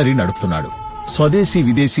గిరీశం డిస్టిలరీ నడుపుతున్నాడు. స్వదేశీ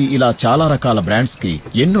విదేశీ ఇలా చాలా రకాల బ్రాండ్స్ కి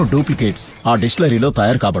ఎన్నో డూప్లికేట్స్ ఆ డిస్టిలరీలో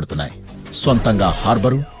తయారు కాబడుతున్నాయి. సొంతంగా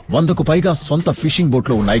హార్బరు, 100కు పైగా సొంత ఫిషింగ్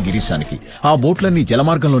బోట్లు ఉన్నాయి గిరీశానికి. ఆ బోట్లన్నీ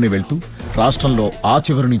జలమార్గంలోనే వెళ్తూ రాష్ట్రంలో ఆ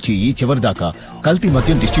చివరి నుంచి ఈ చివరి దాకా కల్తీ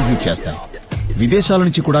మద్యం డిస్ట్రిబ్యూట్ చేస్తాయి. విదేశాల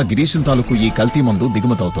నుంచి కూడా గిరీశం తాలూకు ఈ కల్తీ మందు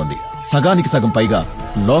దిగుమతవుతోంది. సగానికి సగం పైగా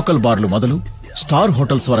లోకల్ బార్లు మొదలు స్టార్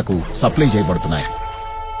హోటల్స్ వరకు సప్లై చేయబడుతున్నాయి.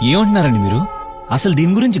 ఏమంటున్నారండి మీరు? అసలు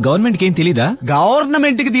దీని గురించి గవర్నమెంట్కి ఏం తెలీదా?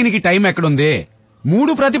 గవర్నమెంట్ కి దీనికి టైం ఎక్కడుంది?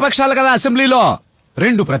 3 ప్రతిపక్షాలు కదా అసెంబ్లీలో,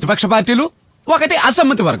 2 ప్రతిపక్ష పార్టీలు, 1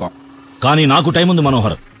 అసమ్మతి వర్గం. కానీ నాకు టైం ఉంది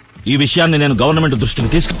మనోహర్. ఈ విషయాన్ని నేను గవర్నమెంట్ దృష్టికి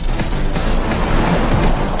తీసుకు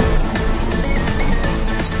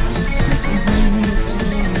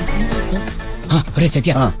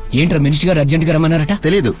సత్య, ఏంట్రా మినిస్టర్ గారు అర్జెంట్ గా రమ్మన్నారట?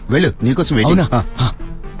 తెలీదు, వెళ్ళు, నీకోసం అవునా?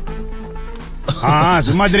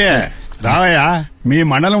 సింహాద్రి రావయ్యా, మీ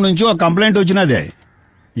మండలం నుంచి ఒక కంప్లైంట్ వచ్చినదే.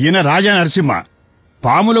 ఈయన రాజా నరసింహ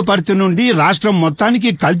పాముల పర్తి నుండి రాష్ట్రం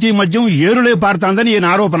మొత్తానికి కల్తీ మద్యం ఏరులే పారుతాందని ఈయన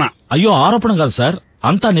ఆరోపణ. అయ్యో, ఆరోపణ కాదు సార్,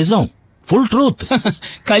 అంతా నిజం, ఫుల్ ట్రూత్.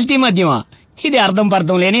 కల్తీ మద్యమా? ఇది అర్థం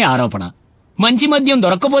పర్థం లేని ఆరోపణ. మంచి మద్యం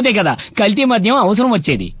దొరక్కపోతే కదా కల్తీ మద్యం అవసరం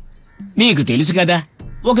వచ్చేది. నీకు తెలుసు కదా,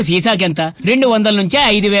 ఒక సీసాకెంత 200 నుంచి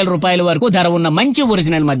 5,000 రూపాయల వరకు ధర ఉన్న మంచి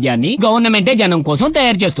ఒరిజినల్ మద్యాన్ని గవర్నమెంటే జనం కోసం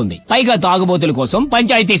తయారు చేస్తుంది. పైగా తాగుబోతుల కోసం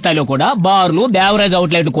పంచాయతీ స్థాయిలో కూడా బార్లు, బేవరేజ్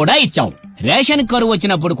అవుట్లెట్ కూడా ఇచ్చాం. రేషన్ కరువు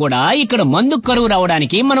వచ్చినప్పుడు కూడా ఇక్కడ మందు కరువు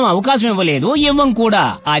రావడానికి మనం అవకాశం ఇవ్వలేదు, ఇవ్వం కూడా.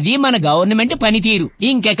 అది మన గవర్నమెంట్ పనితీరు.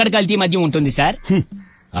 ఇంకెక్కడ కల్తీ మద్యం ఉంటుంది సార్?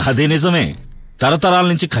 అది నిజమే. తరతరాల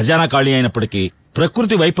నుంచి ఖజానా ఖాళీ అయినప్పటికీ,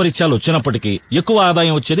 ప్రకృతి వైపరీత్యాలు వచ్చినప్పటికీ ఎక్కువ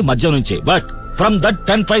ఆదాయం వచ్చేది మద్యం నుంచే. But from that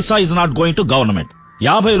 10 Paisa is not going to government.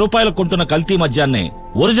 50 రూపాయలకు కొంటున్న కల్తీ మద్యాన్ని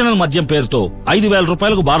ఒరిజినల్ మద్యం పేరుతో 5,000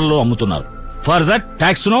 రూపాయలకు బార్లలో అమ్ముతున్నారు. For that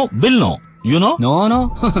tax no, bill no. No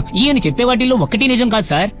ఈయన చెప్పే వాటిల్లో ఒక్కటి నిజం కాదు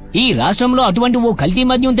సార్. ఈ రాష్ట్రంలో అటువంటి ఓ కల్తీ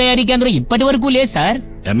మద్యం తయారీ కేంద్రం ఇప్పటి వరకు లేదు sir.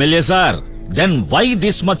 MLA sir, then why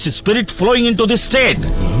this much spirit flowing in to this state?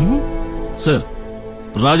 Sir,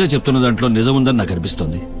 రాజా చెప్తున్న దాంట్లో నిజముందని నాకు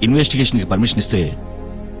అనిపిస్తోంది. ఇన్వెస్టిగేషన్ కి పర్మిషన్ ఇస్తే.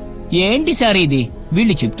 ఏంటి సార్ ఇది?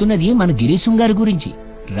 వీళ్ళు చెప్తున్నది మన గిరీశం గారి గురించి.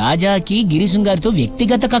 రాజాకి గిరీశం గారితో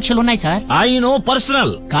వ్యక్తిగత కక్షలున్నాయి సార్. I know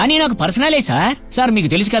personal. కానీ నాకు పర్సనలే సార్. సార్ మీకు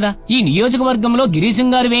తెలుసు కదా, ఈ నియోజకవర్గంలో గిరీశం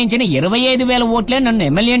గారు వేయించిన 25,000 ఓట్లే నన్ను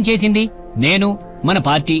ఎమ్మెల్యేని చేసింది. నేను, మన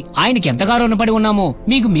పార్టీ ఆయనకి ఎంతగా రుణపడి ఉన్నామో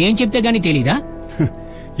మీకు మేం చెప్తే గానీ తెలీదా?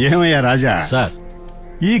 ఏమయ్యా రాజా సార్,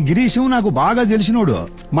 ఈ గిరీశం నాకు బాగా తెలిసినోడు.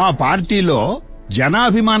 మా పార్టీలో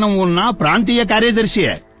జనాభిమానం ఉన్న ప్రాంతీయ కార్యదర్శి.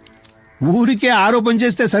 ఊరికే ఆరోపణ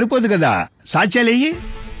చేస్తే సరిపోదు కదా, సాక్ష్యాలేయి.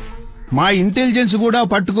 మా ఇంటెలిజెన్స్ కూడా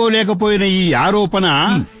పట్టుకోలేకపోయిన ఈ ఆరోపణ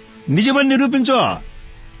నిజమని నిరూపించు.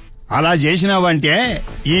 అలా చేసినావంటే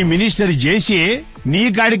ఈ మినిస్టర్ చేసి నీ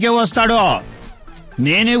కాడికే వస్తాడో.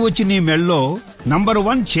 నేనే వచ్చి నీ మెళ్ళో నంబర్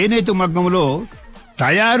 1 చేనేత మగ్గంలో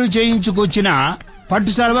తయారు చేయించుకొచ్చిన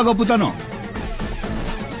పట్టు సలవా కప్పుతాను.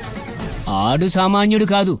 ఆడు సామాన్యుడు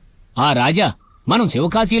కాదు. ఆ రాజా మనం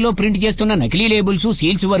శివకాశీలో ప్రింట్ చేస్తున్న నకిలీ లేబుల్స్,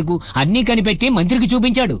 సీల్స్ వరకు అన్నీ కనిపెట్టి మంత్రికి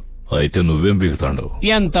చూపించాడు. అయితే నువ్వేం బిగుతాండవు?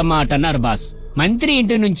 ఎంత మాట అన్నారు బాస్. మంత్రి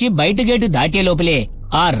ఇంటి నుంచి బయట గేటు దాటే లోపలే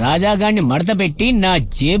ఆ రాజాగాన్ని మడత పెట్టి నా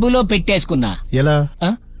జేబులో పెట్టేసుకున్నా. ఎలా?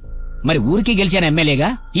 మరి ఊరికి గెలిచిన ఎమ్మెల్యేగా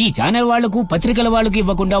ఈ ఛానల్ వాళ్లకు, పత్రికల వాళ్లకు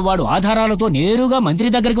ఇవ్వకుండా వాడు ఆధారాలతో నేరుగా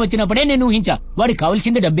మంత్రి దగ్గరికి వచ్చినప్పుడే నేను ఊహించా వాడికి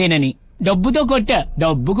కావలసింది డబ్బేనని. డబ్బుతో కొట్టా.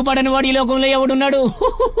 డబ్బుకు పడని వాడు ఈ లోకంలో ఎవడున్నాడు?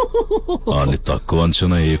 అని తక్కువ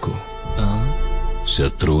అంచనా ఏకు.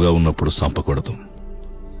 శత్రువుగా ఉన్నప్పుడు సంపకూడదు.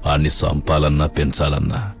 అన్ని సంపాలన్నా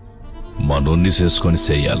పెంచాలన్నా మనోన్ని చేసుకొని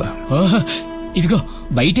చెయ్యాలా. ఇదిగో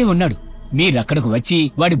బయటే ఉన్నాడు. మీరక్కడకు వచ్చి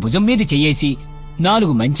వాడి భుజం మీద చెయ్యేసి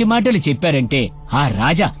 4 మంచి మాటలు చెప్పారంటే ఆ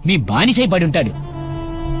రాజా మీ బానిసై పడుంటాడు.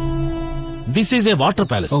 This is a water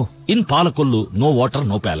palace. In Palakollu no water,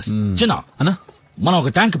 no palace. చిన్న అన్నా, మనం ఒక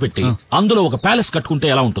ట్యాంక్ పెట్టి అందులో ఒక ప్యాలెస్ కట్టుకుంటే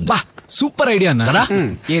ఎలా ఉంటుంది? సూపర్ ఐడియా అన్న కదా?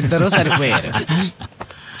 ఇద్దరు సరిపోయారు.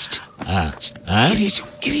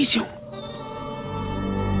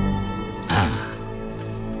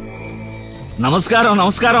 నమస్కారం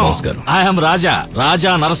నమస్కారం నమస్కారం. I'm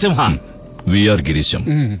Raja Narasimha. VR Girisham.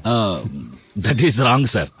 That is wrong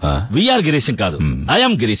sir. VR Girisham కాదు,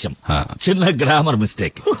 ఐఎమ్ గిరీశం. చిన్న grammar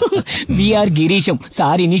mistake. VR Girisham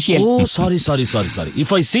sir initial. Oh sorry sorry sorry sorry.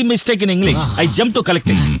 If I see mistake in English I jump to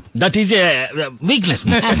collecting. That is a weakness.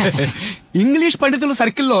 English పండితుల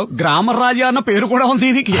సర్కిల్లో grammar రాజా అన్న పేరు కూడా ఉంది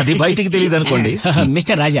దీనికి. అది బయటికి తెలియదు అనుకోండి.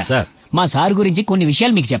 మిస్టర్ రాజా సార్, మా సార్ గురించి కొన్ని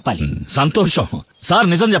విషయాలు మీకు చెప్పాలి. సంతోషం సార్.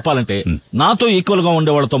 నిజం చెప్పాలంటే నాతో ఈక్వల్ గా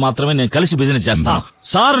ఉండే వాళ్ళతో మాత్రమే నేను కలిసి బిజినెస్ చేస్తాను.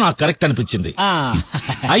 సార్ నాకు కరెక్ట్ అనిపించింది.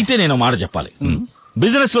 అయితే నేను మాట చెప్పాలి.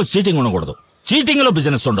 బిజినెస్ లో చీటింగ్ ఉండకూడదు, చీటింగ్ లో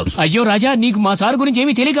బిజినెస్ ఉండొచ్చు. అయ్యో రాజా, నీకు మా సార్ గురించి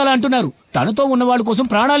ఏమీ తెలియకల అంటున్నారు. తనతో ఉన్న వాళ్ళ కోసం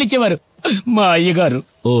ప్రాణాలు ఇచ్చేవారు మా అయ్యగారు.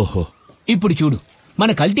 ఓహో. ఇప్పుడు చూడు,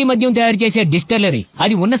 మన కల్తీ మద్యం తయారు చేసే డిస్టిలరీ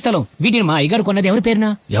అది ఉన్న స్థలం. వీటిని మా అయ్యగారు కొన్నది ఎవరి పేరునా?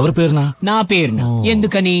 ఎవరి పేరునా? నా పేరున.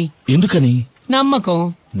 ఎందుకని? నమ్మకం.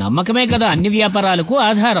 నమ్మకమే కదా అన్ని వ్యాపారాలకు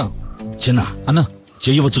ఆధారం. చిన్న అన్న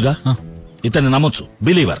చెయ్యవచ్చుగా, ఇతన్ని నమ్మొచ్చు.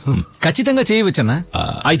 బిలీవర్. ఖచ్చితంగా చేయవచ్చన్నా.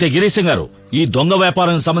 అయితే గిరీశం గారు, ఈ దొంగ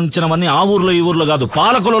వ్యాపారానికి సంబంధించినవన్నీ ఆ ఊర్లో ఈ ఊర్లో కాదు,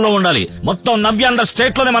 పాలకులలో ఉండాలి. మొత్తం 90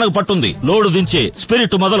 స్టేట్ లోనే మనకు పట్టుంది. లోడు దించే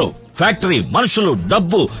స్పిరిట్ మొదలు ఫ్యాక్టరీ, మనుషులు,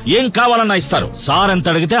 డబ్బు ఏం కావాలన్నా ఇస్తారు. సార్ ఎంత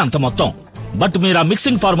అడిగితే అంత మొత్తం. బట్ మీరు ఆ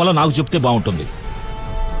మిక్సింగ్ ఫార్ములా నాకు చెప్తే బాగుంటుంది.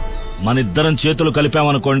 మనిద్దరం చేతులు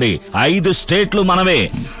కలిపామనుకోండి 5 స్టేట్లు మనవే.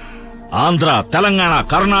 ఆంధ్ర, తెలంగాణ,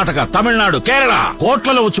 కర్ణాటక, తమిళనాడు, కేరళ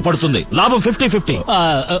కోట్లలో వచ్చి పడుతుంది. లాభం 50-50.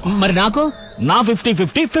 మరి నాకు? నా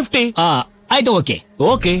 50-50. అయితే ఓకే.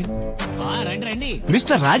 ఓకే. రండి.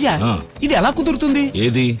 మిస్టర్ రాజా, ఇది ఎలా కుదురుతుంది?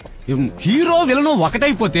 ఏది? హీరో విలను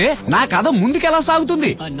ఒకటైపోతే నా కథ ముందుకెలా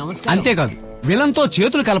సాగుతుంది? అంతేకాదు, విలన్ తో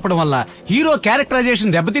చేతులు కలపడం వల్ల హీరో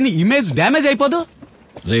క్యారెక్టరైజేషన్ దెబ్బతిని ఇమేజ్ డ్యామేజ్ అయిపోదు?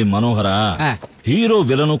 రే మనోహరా, హీరో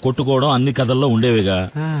విలను కొట్టుకోవడం అన్ని కథల్లో ఉండేవిగా.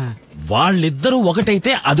 వాళ్ళిద్దరూ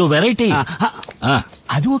ఒకటైతే అదో వెరైటీ.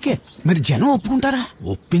 అది ఓకే, మరి జనం ఒప్పుకుంటారా?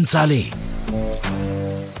 ఒప్పించాలి.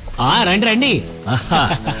 రండి రండి.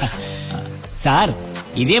 సార్,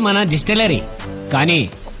 ఇదే మన డిస్టిలరీ. కానీ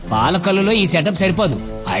పాలకొల్లులో ఈ సెటప్ సరిపోదు.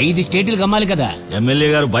 5 స్టేట్లు గమ్మాలి కదా.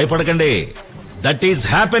 ఎమ్మెల్యే గారు భయపడకండి. That is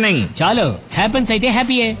happening. చాలు, హ్యాపెన్స్ అయితే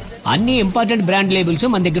హ్యాపీయే. అన్ని ఇంపార్టెంట్ బ్రాండ్ లేబుల్స్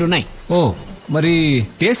మన దగ్గర ఉన్నాయి. ఓ, మరి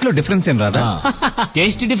టేస్ట్ లో డిఫరెన్స్ ఏం రాదా?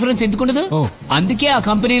 Taste difference ఎందుకుండదు? అందుకే ఆ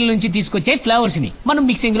కంపెనీల నుంచి తీసుకొచ్చే ఫ్లేవర్స్ ని మనం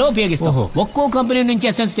మిక్సింగ్ లో ఉపయోగిస్తాం. ఒక్కో కంపెనీ నుంచి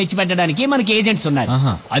ఎసెన్స్ తెచ్చి పెట్టడానికి మనకి ఏజెంట్స్ ఉన్నారు.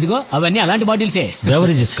 అదిగో అవన్నీ అలాంటి బాటిల్సే.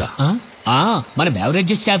 బెవరేజెస్ కా? మన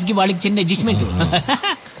బెవరేజెస్ స్టాఫ్ కి వాళ్ళకి చిన్న అడ్జస్ట్మెంట్.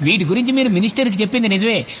 వీటి గురించి మీరు మినిస్టర్ కి చెప్పింది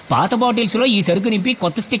నిజమే. పాత బాటిల్స్ లో ఈ సరుకు నింపి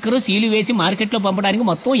కొత్త స్టిక్కర్ సీలు వేసి మార్కెట్ లో పంపడానికి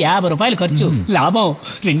మొత్తం 50 రూపాయలు ఖర్చు. లాభం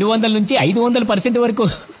 200 నుంచి 500% వరకు.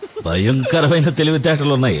 భయంకరమైన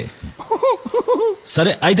తెలివితేటలున్నాయి.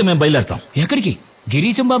 సరే, అయితే మేము బయలుదేరతాం. ఎక్కడికి?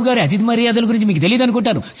 గిరీశం బాబు గారి అతిథి మర్యాదల గురించి మీకు తెలియదు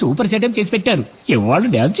అనుకుంటాను. సూపర్ సెటప్ చేసి పెట్టారు. ఇవాళ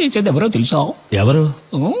డాన్స్ చేసేది ఎవరో తెలుసా? ఎవరు?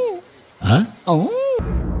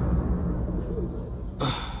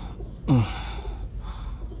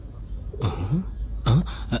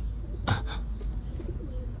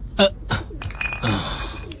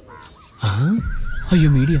 అయ్యో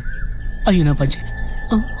మీడియా, అయ్యో నా పంచ.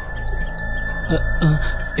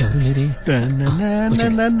 ఎవరు లేరే?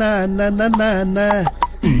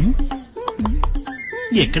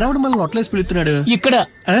 ఎక్కడ మన నోట్లేసి పిలుస్తున్నాడు? ఇక్కడ.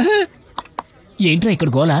 ఏంట్రా ఇక్కడ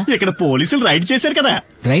గోలా? ఇక్కడ పోలీసులు రైడ్ చేశారు కదా.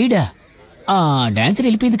 రైడా? డాన్సర్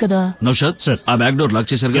వెళ్ళిపోయింది కదా. నౌషాద్ సార్, ఆ బ్యాక్ డోర్ లాక్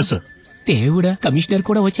చేశారు కదా సార్. దేవుడా, కమిషనర్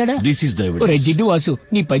కూడా వచ్చాడా? This is the evidence. జిడ్డు వాసు,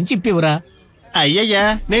 నీ పని చెప్పేవరా? అయ్యయ్యా,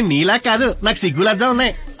 నేను నీలా కాదు, నాకు సిగ్గులజ్జా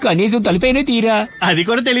ఉన్నాయి. కనీసం తలిపైన తీరా. అది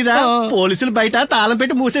కూడా తెలీదా? పోలీసులు బయట తాళం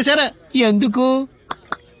పెట్టి మూసేశారా? ఎందుకు?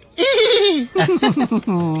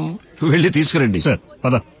 వెళ్ళి తీసుకురండి సార్.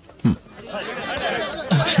 పద.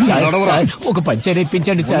 ఒక పంచర్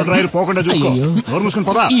ఇప్పించండి సార్.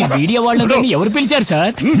 ఈ మీడియా వాళ్ళని ఎవరు పిలిచారు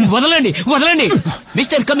సార్? వదలండి వదలండి.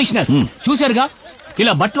 మిస్టర్ కమిషనర్, చూశారుగా,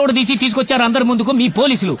 ఇలా బట్టలోడు తీసి తీసుకొచ్చారు అందరి ముందుకు మీ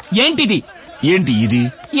పోలీసులు. ఏంటిది? ఏంటి ఇది?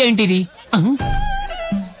 ఏంటిది?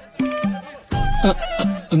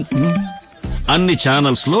 అన్ని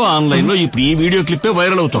ఛానల్స్ లో, ఆన్లైన్ లో ఇప్పుడు ఈ వీడియో క్లిప్పే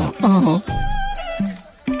వైరల్ అవుతాం.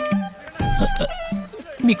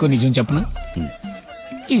 మీకు నిజం చెప్పనా?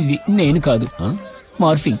 ఇది నేను కాదు,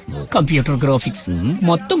 మార్ఫింగ్, కంప్యూటర్ గ్రాఫిక్స్,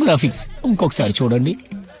 మొత్తం గ్రాఫిక్స్. ఇంకొకసారి చూడండి.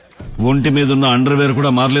 ఒంటి మీద ఉన్న అండర్వేర్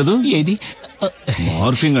కూడా మారలేదు. ఏది?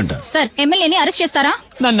 మార్ఫింగ్ అంట. సార్, ఎమ్మెల్యేని అరెస్ట్ చేస్తారా?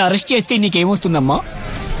 నన్ను అరెస్ట్ చేస్తే నీకేమొస్తుందమ్మా?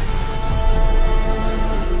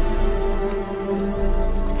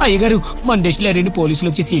 అయ్యగారు, మన డిస్టిలరీని పోలీసులు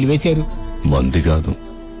వచ్చి సీల్ వేశారు. మంది కాదు,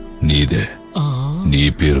 నీదే. నీ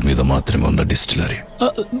పేరు మీద మాత్రమే ఉన్న డిస్టిలరీ.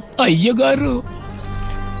 అయ్యగారు,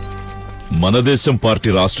 మన దేశం పార్టీ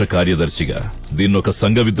రాష్ట్ర కార్యదర్శిగా దీన్నొక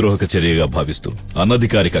సంఘ విద్రోహక చర్యగా భావిస్తూ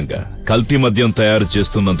అనధికారికంగా కల్తీ మద్యం తయారు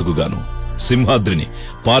చేస్తున్నందుకు గాను సింహాద్రిని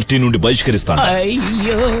పార్టీ నుండి బహిష్కరిస్తాను.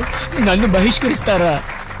 అయ్యో, నన్ను బహిష్కరిస్తారా?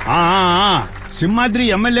 సింహాద్రి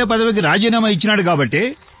ఎమ్మెల్యే పదవికి రాజీనామా ఇచ్చినాడు కాబట్టి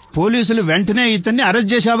పోలీసులు వెంటనే ఇతన్ని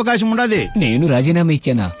అరెస్ట్ చేసే అవకాశం ఉండదు. నేను రాజీనామా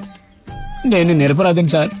ఇచ్చానా? నేను నిరపరాధం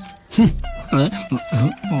సార్.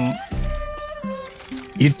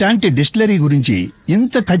 ఇట్లాంటి డిస్టిలరీ గురించి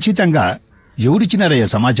ఇంత ఖచ్చితంగా ఎవరిచ్చినారయ్యా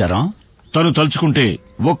సమాచారం? తను తలుచుకుంటే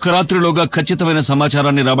ఒక్క రాత్రిలోగా ఖచ్చితమైన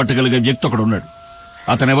సమాచారాన్ని రాబట్టగలిగే వ్యక్తి ఒకడున్నాడు.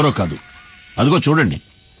 అతనెవరో కాదు, అదిగో చూడండి.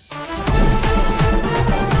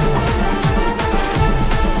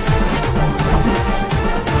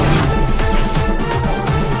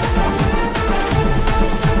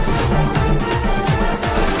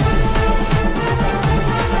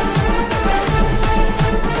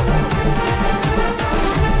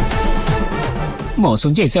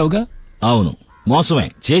 మోసం చేసావుగా? అవును, మోసమే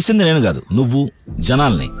చేసింది నేను కాదు, నువ్వు.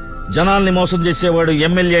 జనాల్ని మోసం చేసేవాడు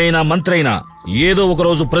ఎమ్మెల్యే అయినా మంత్రి అయినా ఏదో ఒక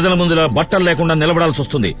రోజు ప్రజల ముందులా బట్టలు లేకుండా నిలబడాల్సి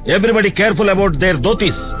వస్తుంది. Everybody careful about their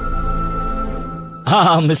dhotis.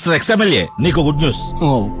 Mister ex-MLA, నీకు గుడ్ న్యూస్.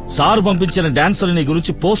 సార్ పంపించిన డాన్సర్ నీ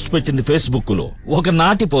గురించి పోస్ట్ పెట్టింది ఫేస్బుక్ లో, ఒక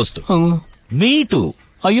నాటి పోస్ట్. మీటు.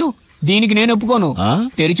 అయ్యో, దీనికి నేను ఒప్పుకోను.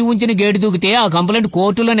 తెరిచి ఉంచిన గేటు దూకితే ఆ కంప్లైంట్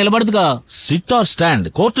కోర్టులో నిలబడదుగా. Sit or stand,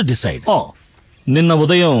 court decide. నిన్న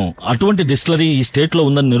ఉదయం అటువంటి డిస్టిలరీ ఈ స్టేట్ లో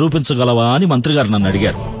ఉందని నిరూపించగలవా అని మంత్రి గారు నన్ను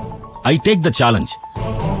అడిగారు. I take the challenge.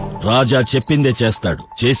 రాజా చెప్పిందే చేస్తాడు,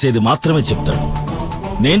 చేసేది మాత్రమే చెప్తాడు.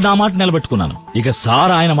 నేను నా మాట నిలబెట్టుకున్నాను, ఇక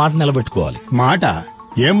సార్ ఆయన మాట నిలబెట్టుకోవాలి. మాట?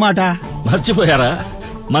 ఏం మాట? మర్చిపోయారా?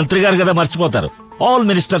 మంత్రి గారు కదా మర్చిపోతారు. All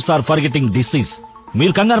ministers are forgetting disease.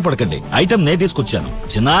 మీరు కంగారు పడకండి, ఐటమ్ నే తీసుకొచ్చాను.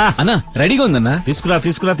 చిన్నా అన్నా, రెడీగా ఉందన్నా.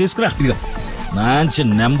 తీసుకురా. మంచి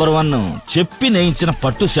నెంబర్ 1 చెప్పి నేయించిన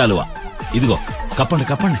పట్టు శాలువా. ఇదిగో,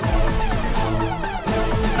 కప్పండి.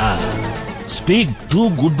 Speak 2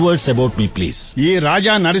 good words about me please. ఈ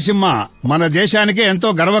రాజా నరసింహ మన దేశానికి ఎంతో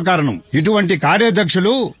గర్వకారణం. ఇటువంటి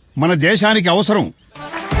కార్యాధ్యక్షులు మన దేశానికి అవసరం.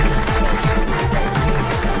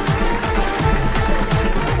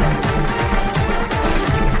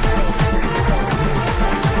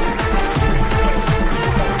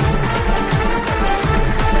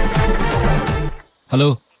 హలో,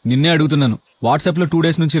 నిన్నే అడుగుతున్నాను. వాట్సాప్ లో 2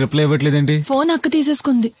 days నుంచి రిప్లై ఇవ్వట్లేదేంటి? ఫోన్ అక్క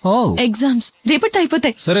తీసేసుకుంది. ఎగ్జామ్స్ రేపటి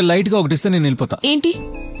అయిపోతాయి. సరే, లైట్ గా ఒకటిస్తే నేను వెళ్ళిపోతా. ఏంటి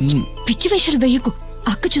పిచ్చి వేషాలు వేయకు,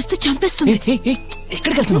 అక్క చూస్తే చంపేస్తుంది.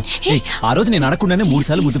 ఎక్కడికి వెళ్తున్నావు? ఆ రోజు నేను అడగకుండానే 3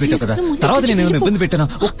 సార్లు ముద్దు పెట్టావు కదా, తర్వాత నేను ఏమైనా ఇబ్బంది పెట్టానా?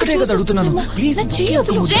 ఒక్కటే కదా అడుగుతున్నాను, ప్లీజ్.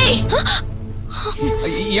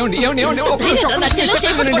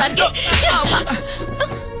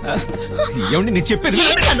 ఏమండి నేను చెప్పేది?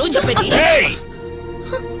 నువ్వు చెప్పేది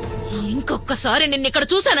ఇంకొకసారి నిన్ను ఇక్కడ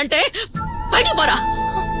చూశానంటే బయటికి పోరా.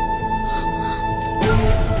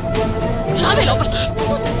 రావే లోపలికి.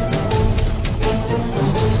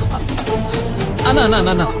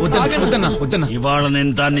 వద్దన్నా. ఇవాళ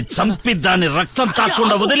నేను దాన్ని చంపి దాన్ని రక్తం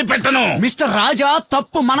తాకుండా వదిలిపెట్టను. మిస్టర్ రాజా,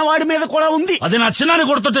 తప్పు మనవాడి మీద కూడా ఉంది. అది నా చిన్నాన్ని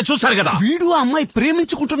కొడుతుంటే చూశారు కదా. వీడు అమ్మాయి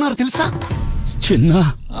ప్రేమించుకుంటున్నారు తెలుసా? చిన్న?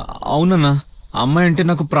 అవునన్నా, అమ్మాయి అంటే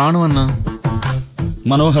నాకు ప్రాణం అన్నా.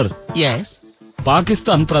 మనోహర్,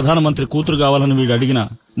 పాకిస్తాన్ ప్రధానమంత్రి కూతురు కావాలని వీడు అడిగినా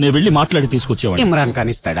నేను వెళ్లి మాట్లాడి తీసుకొచ్చేవాడు. ఇమ్రాన్ ఖాన్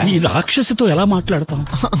ఇస్తాడా? ఈ రాక్షసితో ఎలా మాట్లాడతాం?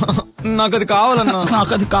 నాకు అది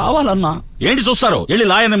కావాలన్నా. ఏంటి చూస్తారు? వెళ్ళి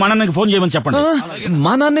లాయర్ని మా నాన్నకి ఫోన్ చేయమని చెప్పండి.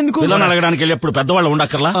 మా నాన్న ఎందుకు? పిల్లని అడగడానికి వెళ్ళేప్పుడు పెద్దవాళ్ళు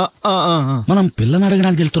ఉండక్కర్లా? మనం పిల్లని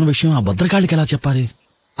అడగడానికి వెళ్తున్న విషయం ఆ భద్రకాళికి ఎలా చెప్పాలి?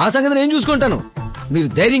 ఆ సంగతి నేను చూసుకుంటాను. మీరు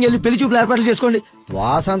ధైర్యం వెళ్ళి పెళ్లి చూపులు ఏర్పాట్లు చేసుకోండి.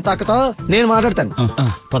 వాసంత అక్కతో నేను మాట్లాడతాను.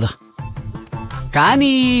 పద.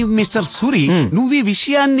 కానీ మిస్టర్ సూరి, నువ్వు ఈ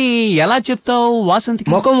విషయాన్ని ఎలా చెప్తావు? వాసంతి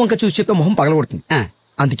ముఖం వంక చూసి చెప్తే మొహం పగలగొడుతుంది.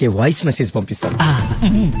 అందుకే వాయిస్ మెసేజ్ పంపిస్తాను.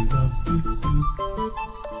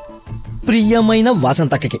 ప్రియమైన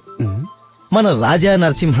వాసంతక్కకి, మన రాజా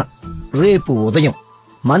నరసింహ రేపు ఉదయం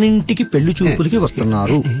మన ఇంటికి పెళ్లి చూపులకి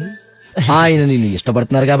వస్తున్నారు. ఆయన నిన్ను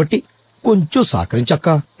ఇష్టపడుతున్నారు కాబట్టి కొంచెం సహకరించక్క.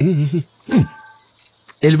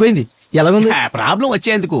 వెళ్ళిపోయింది. ఎలాగుంది? ప్రాబ్లం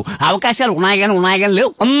వచ్చేందుకు అవకాశాలు ఉన్నాయి కానీ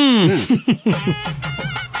లేవు.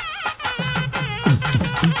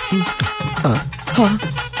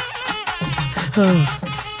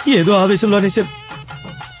 ఏదో ఆవేశంలో అనేసారు.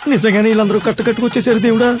 నిజంగానే వీళ్ళందరూ కట్టుకొచ్చేసారు.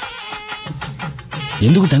 దేవుడా,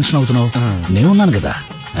 ఎందుకు టెన్షన్ అవుతున్నావు? నేనున్నాను కదా.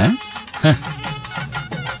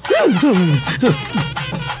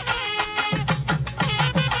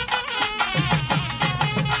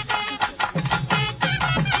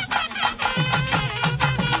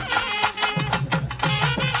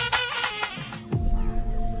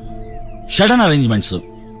 Sudden arrangements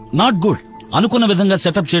not good. అనుకున్న విధంగా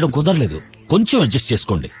సెటప్ చేయడం కుదరలేదు. కొంచెం అడ్జస్ట్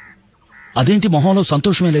చేసుకోండి. అదేంటి మొహంలో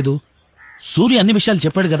సంతోషమే లేదు? సూర్య అన్ని విషయాలు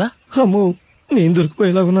చెప్పాడు కదా. అమ్మో, నేను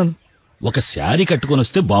దొరికిపోయేలా ఉన్నాను. ఒక శారీ కట్టుకొని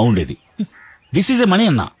వస్తే బాగుండేది. దిస్ ఈజ్ ఎ మనీ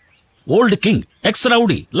అన్న, old king, X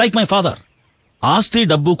rowdy like my father. ఆస్తి,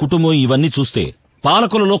 డబ్బు, కుటుంబం ఇవన్నీ చూస్తే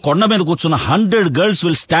పాలకులలో కొండ మీద కూర్చున్న 100 girls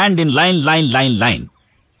will stand in line line line line.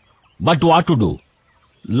 But what to do?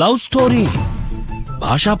 Love story.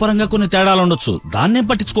 భాషాపరంగా కొన్ని తేడాలు ఉండొచ్చు, దాన్నేం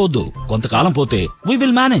పట్టించుకోవద్దు. కొంతకాలం పోతే we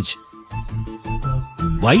will manage.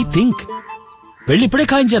 Why think? పెళ్లిప్పుడే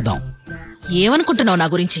ఖాయం చేద్దాం. ఏమనుకుంటున్నావు నా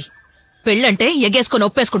గురించి? పెళ్ళంటే ఎగేసుకొని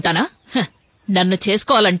ఒప్పేసుకుంటానా? నన్ను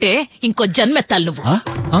చేసుకోవాలంటే ఇంకో జన్మెత్తాలి నువ్వు.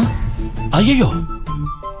 అయ్యో,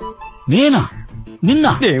 నేనా? నిన్న?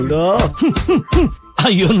 దేవుడా!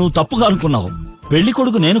 అయ్యో, నువ్వు తప్పుగా అనుకున్నావు. పెళ్లి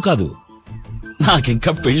కొడుకు నేను కాదు.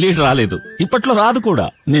 నాకింకా పెళ్లి రాలేదు, ఇప్పట్లో రాదు కూడా.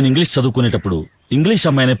 నేను ఇంగ్లీష్ చదువుకునేటప్పుడు ఇంగ్లీష్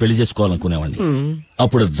అమ్మాయినే పెళ్లి చేసుకోవాలనుకునేవాడిని.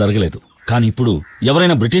 అప్పుడు అది జరగలేదు. కానీ ఇప్పుడు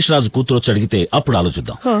ఎవరైనా బ్రిటిష్ రాజు కూతురు వచ్చి అడిగితే అప్పుడు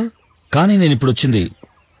ఆలోచిద్దాం. కానీ నేను ఇప్పుడు వచ్చింది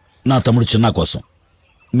నా తమ్ముడు చిన్నా కోసం,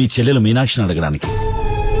 మీ చెల్లెలు మీనాక్షిని అడగడానికి.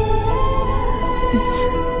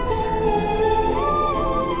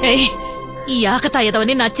 ఈ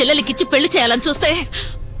ఆకతాయదవని నా చెల్లెలికిచ్చి పెళ్లి చేయాలని చూస్తే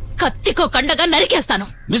కత్తికో కండగా నరికేస్తాను.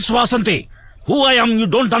 Miss Vasanthi, who I am you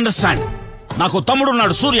don't understand. నాకు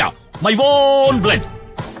తమ్ముడున్నాడు, సూర్య, మై ఓన్ బ్లడ్.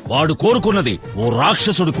 వాడు కోరుకున్నది ఓ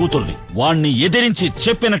రాక్షసుడి కూతుర్ని. వాణ్ణి ఎదిరించి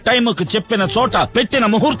చెప్పిన టైంకు, చెప్పిన చోట, పెట్టిన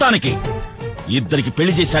ముహూర్తానికి ఇద్దరికి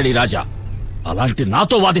పెళ్లి చేశాడు ఈ రాజా. అలాంటి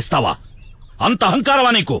నాతో వాదిస్తావా? అంత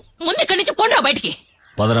అహంకారమా నీకు? ముందు ఇక్కడి నుంచి పోండ్రా బయటికి.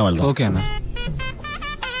 పదరా వెళ్దాం. ఓకే అన్న.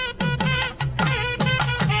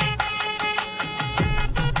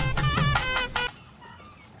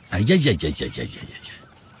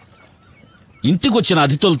 ఇంటికొచ్చిన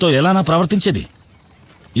అతిథులతో ఎలానా ప్రవర్తించేది?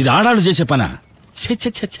 ఇది ఆడాళ్ళు చేసే పనా?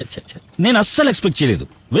 నేను అస్సలు ఎక్స్పెక్ట్ చేయలేదు.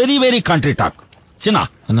 Very very country talk. చిన్న,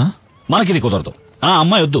 మనకిది కుదరదు. ఆ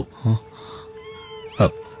అమ్మాయి వద్దు.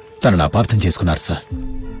 తనను అపార్థం చేసుకున్నారు సార్.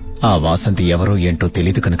 ఆ వాసంతి ఎవరో ఏంటో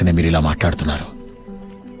తెలీదు కనుకనే మీరు ఇలా మాట్లాడుతున్నారు.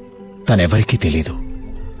 తనెవరికీ తెలీదు,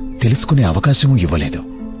 తెలుసుకునే అవకాశమూ ఇవ్వలేదు.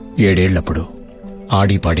 7 ఏళ్లప్పుడు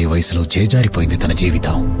ఆడిపాడే వయసులో చేజారిపోయింది తన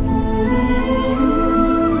జీవితం.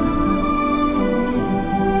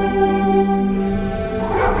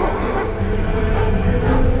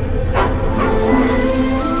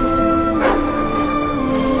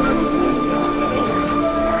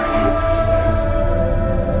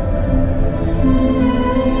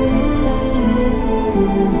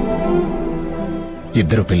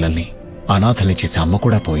 ఇద్దరు పిల్లల్ని అనాథల్ని చేసే అమ్మ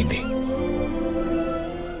కూడా పోయింది.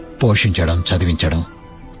 పోషించడం, చదివించడం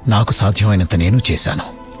నాకు సాధ్యమైనంత నేను చేశాను.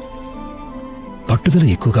 పట్టుదల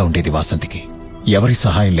ఎక్కువగా ఉండేది వాసంతికి. ఎవరి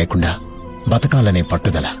సహాయం లేకుండా బతకాలనే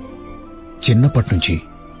పట్టుదల. చిన్నప్పటినుంచి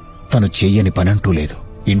తను చెయ్యని పనంటూ లేదు.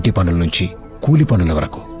 ఇంటి పనుల నుంచి కూలి పనుల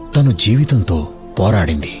వరకు తను జీవితంతో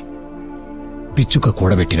పోరాడింది. పిచ్చుక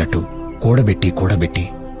కూడబెట్టినట్టు కూడబెట్టి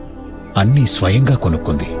అన్నీ స్వయంగా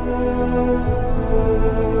కొనుక్కుంది.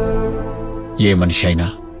 ఏ మనిషి అయినా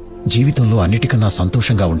జీవితంలో అన్నిటికన్నా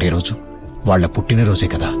సంతోషంగా ఉండే రోజు వాళ్ల పుట్టినరోజే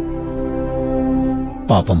కదా.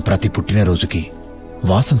 పాపం ప్రతి పుట్టినరోజుకి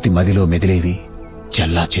వాసంతి మదిలో మెదిలేవి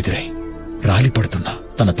చెల్లా చెదురై రాలిపడుతున్న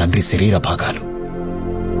తన తండ్రి శరీర భాగాలు.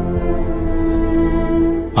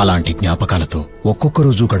 అలాంటి జ్ఞాపకాలతో ఒక్కొక్క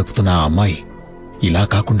రోజు గడుపుతున్న ఆ అమ్మాయి ఇలా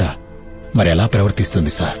కాకుండా మరెలా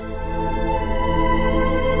ప్రవర్తిస్తుంది సార్?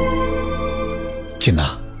 చిన్న,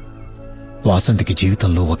 వాసంతికి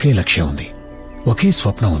జీవితంలో ఒకే లక్ష్యం ఉంది, ఒకే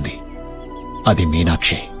స్వప్నం ఉంది. అది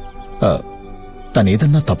మీనాక్షి.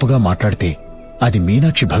 తనేదన్నా తప్పుగా మాట్లాడితే అది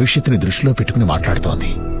మీనాక్షి భవిష్యత్తుని దృష్టిలో పెట్టుకుని మాట్లాడుతోంది.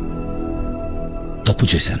 తప్పు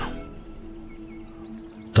చేశాను,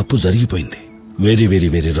 తప్పు జరిగిపోయింది. Very very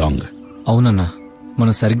very wrong. అవునన్నా,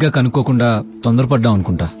 మనం సరిగ్గా కనుక్కోకుండా తొందరపడ్డాం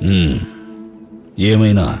అనుకుంటా.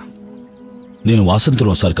 ఏమైనా నేను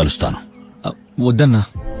వాసంతిని ఒకసారి కలుస్తాను. వద్దన్నా,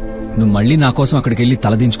 నువ్వు మళ్ళీ నా కోసం అక్కడికి వెళ్ళి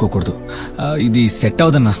తలదించుకోకూడదు. ఇది సెట్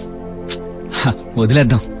అవదన్నా,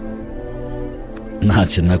 వదిలేద్దాం. నా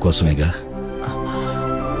చిన్న కోసమేగా.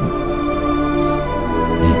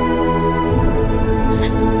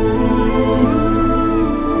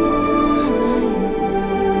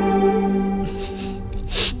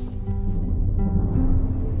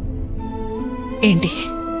 ఏంటి?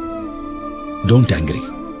 Don't angry.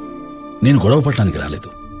 నేను గొడవ పడటానికి రాలేదు.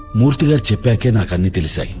 మూర్తిగారు చెప్పాకే నాకు అన్ని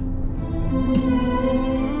తెలిసాయి.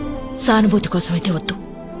 సానుభూతి కోసమైతే వద్దు,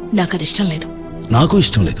 నాకది ఇష్టం లేదు. నాకు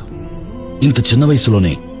ఇష్టం లేదు. ఇంత చిన్న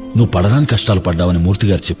వయసులోనే నువ్వు పడరాని కష్టాలు పడ్డావని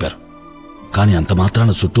మూర్తిగారు చెప్పారు. కాని అంత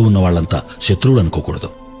మాత్రాన చుట్టూ ఉన్న వాళ్ళంతా శత్రువులు అనుకోకూడదు.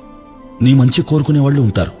 నీ మంచి కోరుకునే వాళ్ళు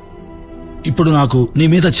ఉంటారు. ఇప్పుడు నాకు నీ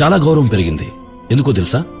మీద చాలా గౌరవం పెరిగింది. ఎందుకో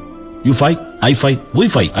తెలుసా? You fight, I fight, we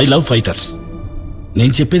fight. I love fighters.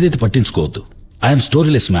 నేను చెప్పేదైతే పట్టించుకోవద్దు. I'm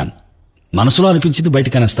స్టోరీలెస్ man. మనసులో అనిపించింది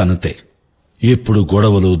బయటకనేస్తానంతే. ఇప్పుడు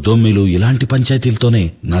గొడవలు దొమ్మిలు ఇలాంటి పంచాయతీలతోనే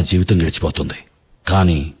నా జీవితం గడిచిపోతుంది.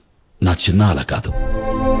 కానీ నా చిన్న అలా కాదు.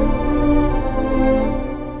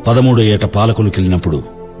 13 ఏట పాలకులకెళ్ళినప్పుడు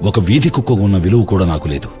ఒక వీధి కుక్కకు ఉన్న విలువ కూడా నాకు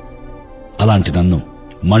లేదు. అలాంటి నన్ను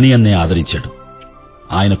మణి అన్నే ఆదరించాడు.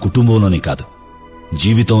 ఆయన కుటుంబంలోనే కాదు,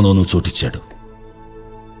 జీవితంలోనూ చోటిచ్చాడు.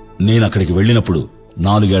 నేనక్కడికి వెళ్ళినప్పుడు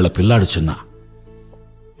 4 ఏళ్ల పిల్లాడు చిన్న.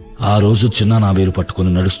 ఆ రోజు చిన్న నా వేలు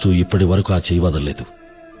పట్టుకుని నడుస్తూ ఇప్పటి వరకు ఆ చెయ్యి వదలలేదు.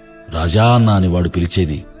 రాజా అన్న అని వాడు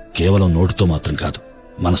పిలిచేది కేవలం నోటితో మాత్రం కాదు,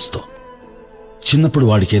 మనసుతో. చిన్నప్పుడు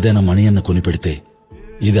వాడికి ఏదైనా మణి అన్న కొనిపెడితే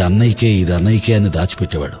ఇది అన్నయ్యకే అని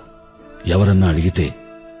దాచిపెట్టేవాడు. ఎవరన్నా అడిగితే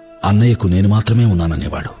అన్నయ్యకు నేను మాత్రమే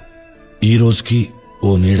ఉన్నాననేవాడు. ఈ రోజుకి ఓ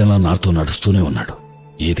నీడలా నాతో నడుస్తూనే ఉన్నాడు,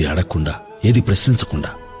 ఏది అడగకుండా, ఏది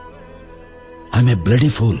ప్రశ్నించకుండా. I'm a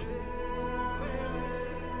bloody fool.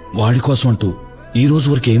 వాడి కోసం అంటూ ఈ రోజు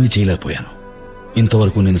వరకు ఏమీ చేయలేకపోయాను.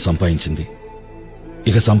 ఇంతవరకు నేను సంపాదించింది,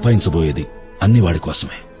 ఇక సంపాదించబోయేది అన్ని వాడి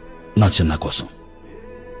కోసమే, నా చిన్న కోసం.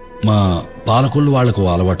 మా పాలకొల్లు వాళ్లకు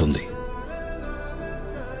అలవాటు ఉంది.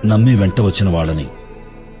 నమ్మి వెంట వచ్చిన వాళ్ళని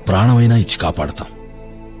ప్రాణమైనా ఇచ్చి కాపాడతాం,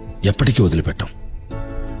 ఎప్పటికీ వదిలిపెట్టాం.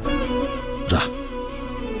 రా,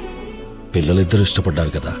 పిల్లలిద్దరూ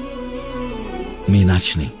ఇష్టపడ్డారు కదా,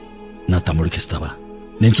 మీనాక్షిని నా తమ్ముడికిస్తావా?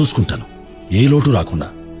 నేను చూసుకుంటాను, ఏ లోటు రాకుండా,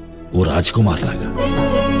 ఓ రాజకుమార్ లాగా.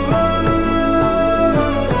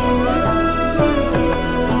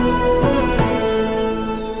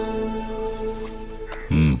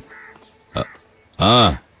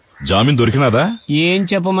 జామీన్ దొరికినాదా? ఏం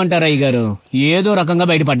చెప్పమంటారు అయ్యగారు, ఏదో రకంగా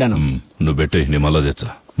బయటపడ్డాను. నువ్వు పెట్టే నేను మళ్ళా తెచ్చా.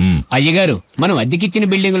 అయ్యగారు, మనం అద్దెకిచ్చిన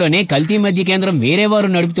బిల్డింగ్ లోనే కల్తీ మద్య కేంద్రం వేరే వారు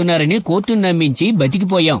నడుపుతున్నారని కోర్టును నమ్మించి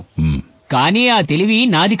బతికిపోయాం. కానీ ఆ తెలివి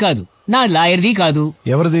నాది కాదు, నా లాయర్ది కాదు.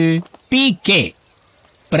 ఎవరిది? పీకే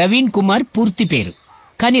ప్రవీణ్ కుమార్ పూర్తి పేరు.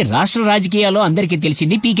 కానీ రాష్ట్ర రాజకీయాల్లో అందరికీ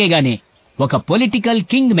తెలిసింది పీకే గానే, ఒక పొలిటికల్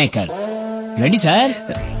కింగ్ మేకర్. రండి సార్.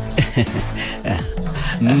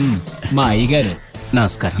 మా అయ్యగారు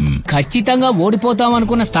నమస్కారం. ఖచ్చితంగా ఓడిపోతాం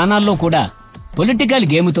అనుకున్న స్థానాల్లో కూడా పొలిటికల్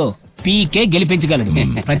గేముతో పీకే గెలిపించగలడు.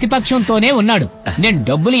 ప్రతిపక్షంతోనే ఉన్నాడు. నేను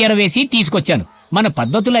డబ్బులు ఎరవేసి తీసుకొచ్చాను. మన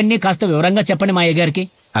పద్ధతులన్నీ కాస్త వివరంగా చెప్పండి మా అయ్యగారికి.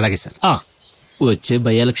 అలాగే సార్. వచ్చే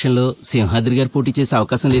బై ఎలక్షన్ లో సింహాద్రి గారు పోటీ చేసే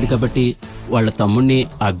అవకాశం లేదు కాబట్టి వాళ్ళ తమ్ముడిని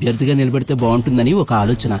అభ్యర్థిగా నిలబెడితే బాగుంటుందని ఒక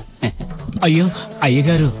ఆలోచన. అయ్యో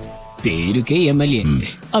అయ్యగారు, పేరుకే ఎమ్మెల్యే,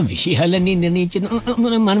 ఆ విషయాలన్నీ నిర్ణయించిన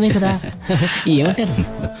మనమే కదా. ఏమంటారు?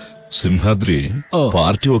 సింహాద్రి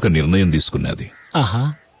పార్టీ ఒక నిర్ణయం తీసుకున్నది. ఆహా,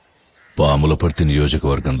 పాములపర్తి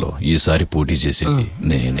నియోజకవర్గంలో ఈసారి పోటీ చేసేది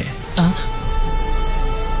నేనే.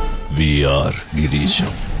 విఆర్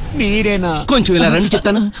గిరీశం. మీరేనా? కొంచెం ఇలా రండి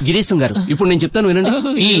చెప్తాను. గిరీశం గారు, ఇప్పుడు నేను చెప్తాను వినండి.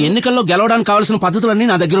 ఈ ఎన్నికల్లో గెలవడానికి కావాల్సిన పద్ధతులన్నీ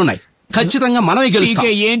నా దగ్గర ఉన్నాయి. ఖచ్చితంగా మనమే గెలుస్తాం.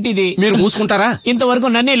 ఏంటిది? మీరు మూసుకుంటారా? ఇంతవరకు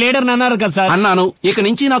నన్నే లీడర్ అన్నారు కదా సార్. అన్నాను. ఇక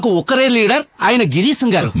నుంచి నాకు ఒక్కరే లీడర్, ఆయన గిరీశం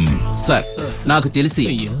గారు. సార్, నాకు తెలిసి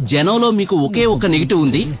జనంలో మీకు ఒకే ఒక్క నెగిటివ్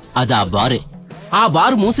ఉంది, అది ఆ బారే. ఆ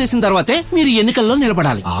బారు మూసేసిన తర్వాతే మీరు ఎన్నికల్లో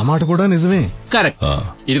నిలబడాలి. ఆ మాట కూడా నిజమే. కరెక్ట్.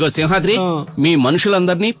 ఇదిగో సింహాద్రి, మీ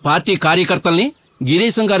మనుషులందరినీ, పార్టీ కార్యకర్తల్ని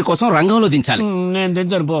గిరీశం గారి కోసం రంగంలో దించాలి. నేను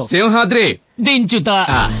దించను పో. సింహాద్రి, దించుతా.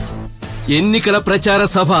 ఎన్నికల ప్రచార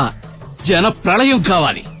సభ, జన ప్రళయం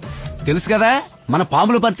కావాలి. తెలుసు కదా, మన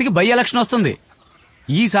పాములపర్తికి బై ఎలక్షన్ వస్తుంది.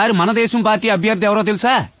 ఈసారి మన దేశం పార్టీ అభ్యర్థి ఎవరో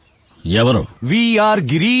తెలుసా? ఎవరు? విఆర్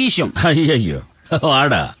గిరీశం. అయ్యయ్యో,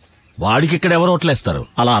 వాడా? వాడికి ఇక్కడ ఎవరు ఓట్లేస్తారు?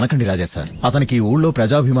 అలా అనకండి రాజా సార్, అతనికి ఊళ్ళో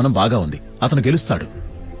ప్రజాభిమానం బాగా ఉంది, అతను గెలుస్తాడు.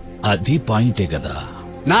 అది పాయింటే కదా.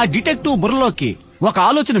 నా డిటెక్టివ్ బుర్రలోకి ఒక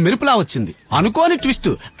ఆలోచన మెరుపులా వచ్చింది. అనుకోని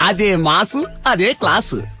ట్విస్ట్, అదే మాసు, అదే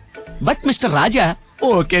class. But mister Raja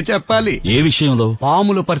okay చెప్పాలి. ఏ విషయంలో?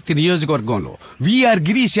 పాములపర్తి నియోజకవర్గంలో విఆర్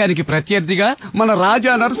గిరీశానికి ప్రత్యర్థిగా మన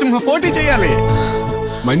రాజా నరసింహ పోటీ చేయాలి.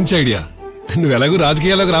 మంచి ఐడియా. నువ్వు ఎలాగూ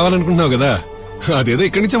రాజకీయాల్లోకి రావాలనుకుంటున్నావు కదా, అదేదో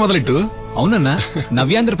ఇక్కడి నుంచే మొదలెట్టు. అవునన్నా,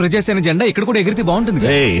 నవ్యాంధ్ర ప్రజాసేన జెండా ఇక్కడ కూడా ఎగిరితే బాగుంటుంది.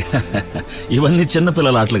 ఇవన్నీ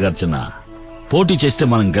చిన్నపిల్లల ఆటలు కాదు చిన్న. పోటీ చేస్తే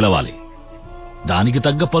మనం గెలవాలి. దానికి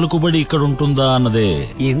తగ్గ పలుకుబడి ఇక్కడ ఉంటుందా అన్నదే.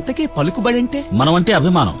 ఎంతకీ పలుకుబడి అంటే? మనమంటే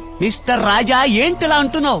అభిమానం. మిస్టర్ రాజా ఏంటిలా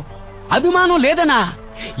అంటున్నావు? అభిమానం లేదనా?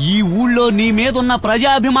 ఈ ఊళ్ళో నీ మీదున్న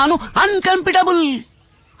ప్రజాభిమానం అన్కంపిటబుల్.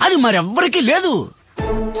 అది మరెవ్వరికీ లేదు.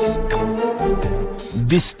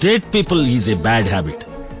 The state people is a bad habit.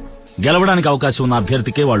 గెలవడానికి అవకాశం ఉన్న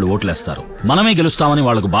అభ్యర్థికే వాళ్ళు ఓట్లేస్తారు. మనమే గెలుస్తామని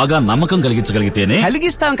వాళ్లకు బాగా నమ్మకం కలిగించగలిగితేనే.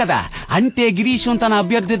 కలిగిస్తాం కదా. అంటే గిరీశం తన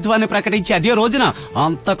అభ్యర్థిత్వాన్ని ప్రకటించి అదే రోజున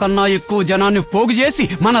అంతకన్నా ఎక్కువ జనాన్ని పోగు చేసి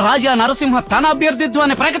మన రాజా నరసింహ తన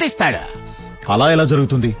అభ్యర్థిత్వాన్ని ప్రకటిస్తాడు. అలా ఎలా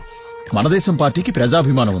జరుగుతుంది? మన దేశం పార్టీకి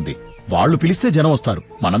ప్రజాభిమానం ఉంది. వాళ్ళు పిలిస్తే జనం వస్తారు,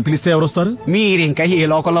 మనం పిలిస్తే ఎవరొస్తారు? మీరింకా ఏ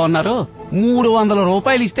లోకంలో ఉన్నారు? 300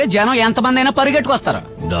 రూపాయలు ఇస్తే జనం ఎంతమంది అయినా పరిగెట్టుకొస్తారు.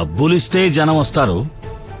 డబ్బులిస్తే జనం వస్తారు,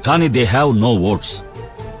 కానీ దే హ్యావ్ నో ఓట్స్.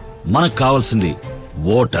 మనకు కావాల్సింది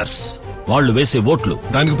ఓటర్స్. వాళ్ళు వేసే ఓట్లు.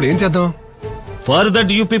 దానికి ఇప్పుడు ఏం చేద్దాం? For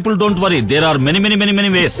that you people don't worry, there are many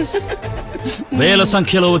ways. వేల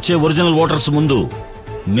సంఖ్యలో వచ్చే ఒరిజినల్ ఓటర్స్ ముందు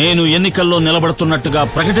నేను ఎన్నికల్లో నిలబడుతున్నట్టుగా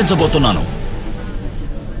ప్రకటించబోతున్నాను.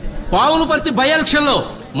 పావులపర్తి బై ఎలక్షన్ లో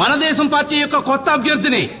మన దేశం పార్టీ యొక్క కొత్త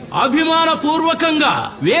అభ్యర్థిని అభిమాన పూర్వకంగా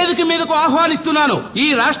వేదిక మీదకు ఆహ్వానిస్తున్నాను. ఈ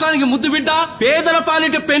రాష్ట్రానికి ముద్దుబిడ్డ, పేదల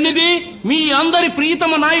పాలిట పెన్నిది, మీ అందరి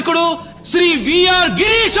ప్రియతమ నాయకుడు శ్రీ విఆర్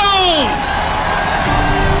గిరీశం.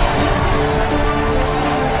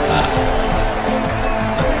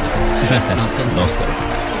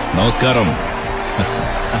 నమస్కారం.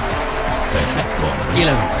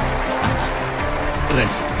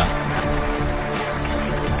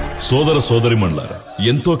 సోదర సోదరిమణులారా,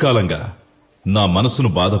 ఎంతో కాలంగా నా మనసును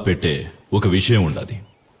బాధ పెట్టే ఒక విషయం ఉండది.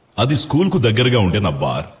 అది స్కూల్కు దగ్గరగా ఉండే నా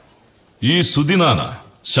బార్. ఈ సుదినాన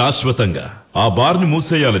శాశ్వతంగా ఆ బార్ని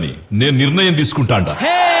మూసేయాలని నేను నిర్ణయం తీసుకుంటాండా.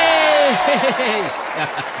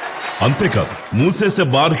 అంతేకాదు, మూసేసే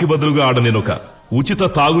బార్కి బదులుగా ఆడ నేను ఒక ఉచిత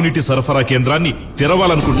తాగునీటి సరఫరా కేంద్రాన్ని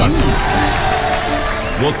తెరవాలనుకుంటాను.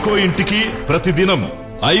 ఒక్కో ఇంటికి ప్రతిదినం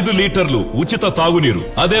 5 లీటర్లు ఉచిత తాగునీరు.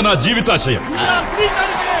 అదే నా జీవితాశయం.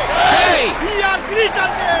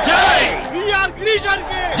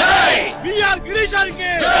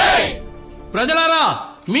 ప్రజలారా,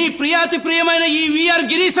 మీ ప్రియాతి ప్రియమైన ఈ విఆర్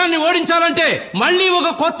గిరీశాన్ని ఓడించాలంటే మళ్ళీ ఒక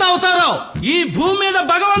కొత్త అవతారం ఈ భూమి మీద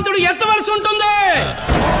భగవంతుడు ఎత్తవలసి ఉంటుంది.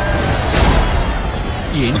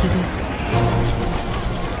 ఏంటిది?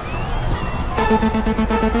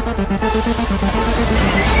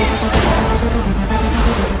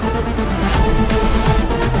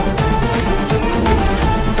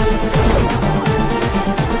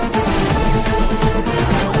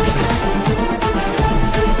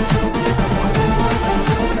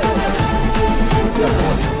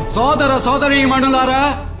 సోదర సోదరీమణులారా,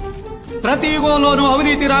 ప్రతి యుగంలోనూ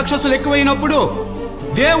అవినీతి రాక్షసులు ఎక్కువైనప్పుడు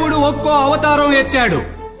దేవుడు ఒక్కో అవతారం ఎత్తాడు.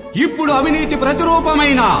 ఇప్పుడు అవినీతి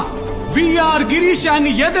ప్రతిరూపమైన విఆర్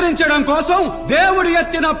గిరీశాన్ని ఎదిరించడం కోసం దేవుడు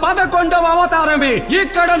ఎత్తిన 11వ అవతారమే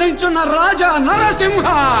ఇక్కడ నించున్న రాజా నరసింహ.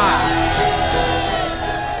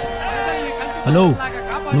 హలో,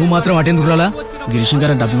 నువ్వు మాత్రం అటెందుకు రాలా? గిరీశం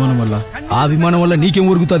గారంటే అభిమానం వల్ల. ఆ అభిమానం వల్ల నీకేం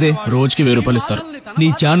ఉరుగుతుంది? రోజుకి 1000 రూపాయలు ఇస్తారు. నీ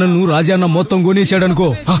ఛానల్ ను రాజాన్న మొత్తం కొనేసాడనుకో.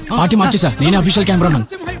 పార్టీ మార్చేసా, నేనే అఫీషియల్ కెమెరామన్.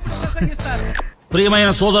 ప్రియమైన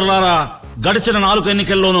సోదరులారా, గడిచిన 4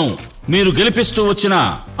 ఎన్నికల్లోనూ మీరు గెలిపిస్తూ వచ్చిన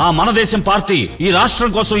ఆ మన దేశం పార్టీ ఈ రాష్ట్రం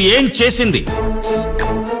కోసం ఏం చేసింది?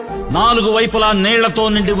 4 వైపులా నీళ్లతో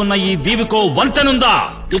నిండి ఉన్న ఈ దీవికో వంతెనుందా?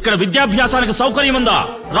 ఇక్కడ విద్యాభ్యాసానికి సౌకర్యం ఉందా?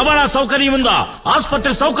 రవాణా సౌకర్యం ఉందా?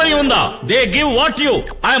 ఆసుపత్రి సౌకర్యం ఉందా? They give what you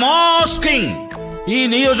I'm asking. ఈ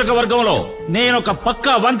నియోజకవర్గంలో నేనొక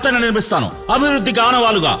పక్కా వంతెన నిర్మిస్తాను, అభివృద్ధికి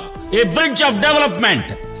ఆనవాలుగా. ఏ బ్రిడ్జ్ ఆఫ్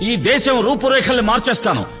డెవలప్మెంట్. ఈ దేశం రూపురేఖల్ని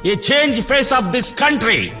మార్చేస్తాను. ఏ change face of this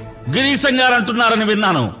country. Girisham గారు అంటున్నారని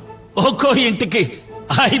విన్నాను, ఒక్కో ఇంటికి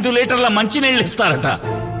 5 లీటర్ల మంచినీళ్లు ఇస్తారట.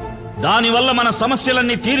 దానివల్ల మన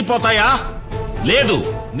సమస్యలన్నీ తీరిపోతాయా? లేదు.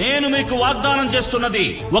 నేను మీకు వాగ్దానం చేస్తున్నది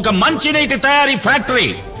ఒక మంచినీటి తయారీ factory,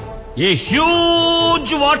 a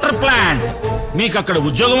huge water plant. మీకు అక్కడ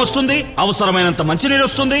ఉద్యోగం వస్తుంది, అవసరమైనంత మంచినీరు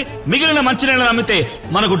వస్తుంది, మిగిలిన మంచినీళ్ళని అమ్మితే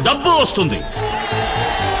మనకు డబ్బు వస్తుంది.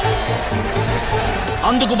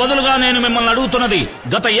 అందుకు బదులుగా నేను మిమ్మల్ని అడుగుతున్నది,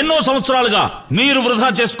 గత ఎన్నో సంవత్సరాలుగా మీరు వృధా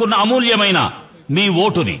చేసుకున్న అమూల్యమైన మీ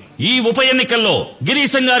ఓటుని. ఈ ఉప ఎన్నికల్లో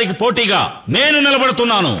గిరీశం గారికి పోటీగా నేను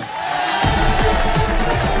నిలబడుతున్నాను.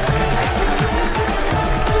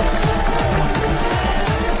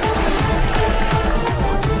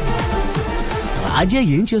 రాజా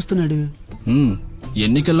ఏం చేస్తున్నాడు?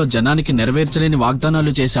 ఎన్నికల్లో జనానికి నెరవేర్చలేని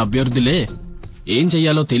వాగ్దానాలు చేసే అభ్యర్థులే ఏం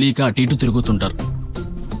చెయ్యాలో తెలియక అటు ఇటు తిరుగుతుంటారు.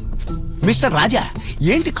 మిస్టర్ రాజా,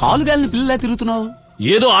 ఏంటి కాలుగాలిని పిల్లలా తిరుగుతున్నావు?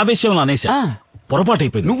 ఏదో ఆవేశంలో అనేసా, పొరపాటు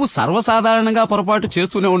అయిపోయింది. నువ్వు సర్వసాధారణంగా పొరపాటు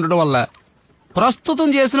చేస్తూనే ఉండడం వల్ల ప్రస్తుతం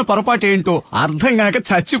చేసిన పొరపాటు ఏంటో అర్థం కాక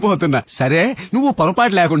చచ్చిపోతున్నా. సరే, నువ్వు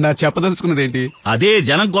పొరపాటు లేకుండా చెప్పదలుచుకున్నదేంటి? అదే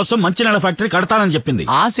జనం కోసం మంచినీళ్ళ ఫ్యాక్టరీ కడతానని చెప్పింది.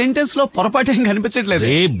 ఆ సెంటెన్స్ లో పొరపాటు ఏం కనిపించట్లేదు.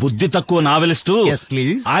 ఏ బుద్ధి తక్కువ నావెలిస్టు.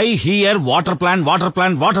 Please. I here water plant, water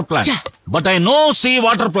plant, water plant, but I know sea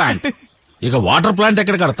water plant. ఇక వాటర్ ప్లాంట్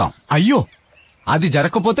ఎక్కడ కడతాం? అయ్యో, అది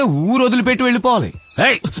జరగకపోతే ఊరు వదిలిపెట్టి వెళ్ళిపోవాలి.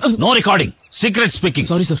 No recording, secret speaking.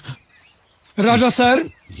 Sorry sir. Raja sir,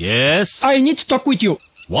 yes, I need to talk with you.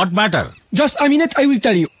 What matter? Just a minute, I will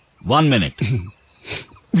tell you. 1 minute.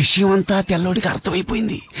 విషయం అంతా తెల్లోడికి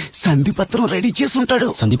అర్థమైపోయింది. సంధిపత్రం రెడీ చేసి ఉంటాడు.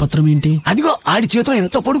 సంధిపత్రం ఏంటి? అదిగో ఆడి చేతిలో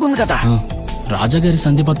ఎంత పొడుగుంది కదా. రాజాగారి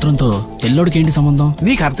సంధిపత్రంతో తెల్లోడికి ఏంటి సంబంధం?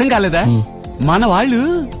 నీకు అర్థం కాలేదా? మన వాళ్ళు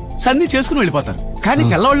సంధి చేసుకుని వెళ్ళిపోతారు, కానీ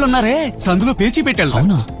తెల్లవాళ్ళు ఉన్నారే సందులో పేచి పెట్టాడు.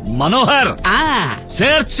 అవునా? Manohar,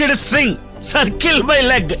 searched string circle by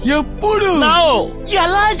leg. ఎప్పుడు? Now.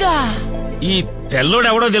 ఎలాగా? ఈ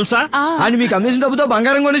తెల్లోడెవడో తెలుసా? అని మీకు అమ్మేసిన డబ్బుతో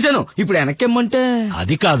బంగారం కొనేశాను. ఇప్పుడు వెనక్కిమ్మంటే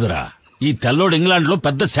అది కాదురా, ఈ తెల్లోడు ఇంగ్లాండ్ లో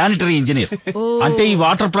పెద్ద శానిటరీ ఇంజనీర్. అంటే ఈ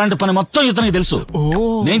వాటర్ ప్లాంట్ పని మొత్తం ఇతనికి తెలుసు.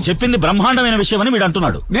 నేను చెప్పింది బ్రహ్మాండమైన విషయం అని వీడు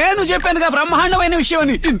అంటున్నాడు. నేను చెప్పానుగా బ్రహ్మాండమైన విషయం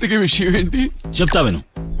అని. ఇంతకీ విషయం ఏంటి? చెప్తా విను.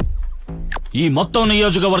 ఈ మొత్తం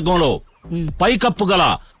నియోజకవర్గంలో పైకప్పు గల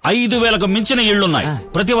 5,000కు మించిన ఇళ్లున్నాయి.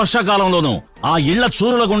 ప్రతి వర్షాకాలంలోనూ ఆ ఇళ్ల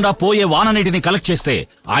చూరుల గుండా పోయే వాన నీటిని కలెక్ట్ చేస్తే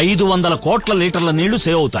 500 కోట్ల లీటర్ల నీళ్లు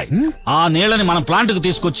సేవ్ అవుతాయి. ఆ నీళ్లని మన ప్లాంట్ కు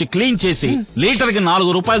తీసుకొచ్చి క్లీన్ చేసి లీటర్ కి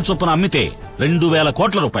 4 రూపాయల చొప్పున అమ్మితే 2,000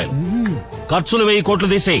 కోట్ల రూపాయలు. ఖర్చులు 1000 కోట్లు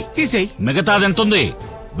తీసేయి. మిగతాదెంతుంది?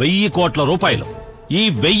 1000 కోట్ల రూపాయలు. ఈ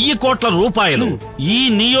 1000 కోట్ల రూపాయలు ఈ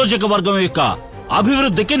నియోజకవర్గం యొక్క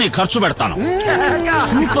అభివృద్ధికి నేను ఖర్చు పెడతాను.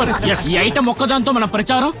 సూపర్. ఈ ఐటమ్ ఒక్కదాంతో మన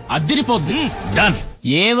ప్రచారం అద్దిరిపోద్ది. డన్.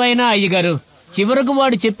 ఏవైనా అయ్యగారు, చివరకు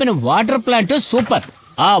వాడు చెప్పిన వాటర్ ప్లాంట్ సూపర్.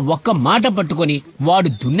 ఆ ఒక్క మాట పట్టుకొని వాడు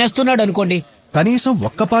దున్నేస్తున్నాడు అనుకోండి. కనీసం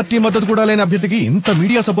ఒక్క పార్టీ మద్దతు కూడా లేని అభ్యర్థికి ఇంత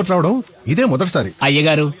మీడియా సపోర్ట్ రావడం ఇదే మొదటిసారి.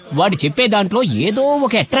 అయ్యగారు, వాడు చెప్పే దాంట్లో ఏదో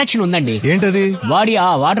ఒక అట్రాక్షన్ ఉందండి. ఏంటది? వాడి ఆ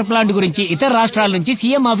వాటర్ ప్లాంట్ గురించి ఇతర రాష్ట్రాల నుంచి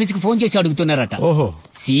సీఎం ఆఫీస్ కి ఫోన్ చేసి అడుగుతున్నారట. ఓహో.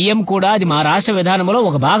 సీఎం కూడా అది మా రాష్ట్ర విధానంలో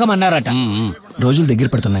ఒక భాగం అన్నారట. రోజులు దగ్గర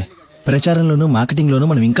పడుతున్నాయి. ప్రచారంలోనూ మార్కెటింగ్ లోనూ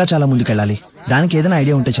మనం ఇంకా చాలా ముందుకెళ్ళాలి. దానికి ఏదైనా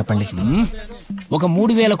ఐడియా ఉంటే చెప్పండి. ఒక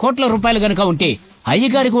 3,000 కోట్ల రూపాయలు గనక ఉంటే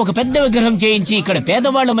అయ్యగారికి ఒక పెద్ద విగ్రహం చేయించి ఇక్కడ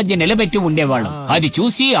పేదవాళ్ల మధ్య నిలబెట్టి ఉండేవాళ్ళం. అది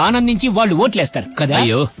చూసి ఆనందించి వాళ్ళు ఓట్లేస్తారు కదా.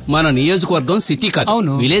 అయ్యో, మన నియోజకవర్గం సిటీ కాదు,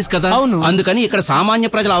 అవును, విలేజ్ కదా. అవును. అందుకని ఇక్కడ సామాన్య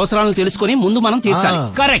ప్రజల అవసరాలను తెలుసుకుని ముందు మనం తీర్చాలి.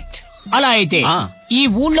 కరెక్ట్. అలా అయితే ఈ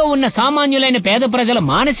ఊళ్ళో ఉన్న సామాన్యులైన పేద ప్రజల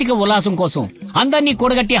మానసిక ఉల్లాసం కోసం అందరినీ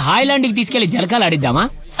కూడగట్టి హాయ్లాండ్ కి తీసుకెళ్లి జలకాలు ఆడిద్దామా?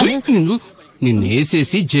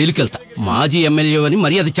 నిన్నేసేసి జైలుకెళ్తా. మాజీ ఎమ్మెల్యే అని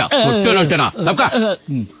మర్యాద తప్పక.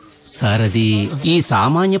 సార్, అది ఈ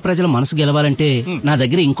సామాన్య ప్రజల మనసు గెలవాలంటే నా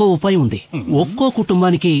దగ్గర ఇంకో ఉపాయం ఉంది. ఒక్కో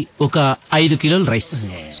కుటుంబానికి ఒక 5 కిలోల రైస్,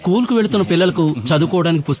 స్కూల్ కు వెళుతున్న పిల్లలకు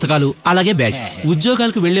చదువుకోవడానికి పుస్తకాలు, అలాగే బ్యాగ్స్,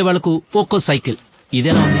 ఉద్యోగాలకు వెళ్లే వాళ్లకు ఒక్కో సైకిల్.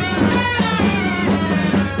 ఇదేలా ఉంది?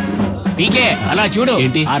 పీకే, అలా చూడు.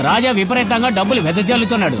 ఆ రాజా విపరీతంగా డబ్బులు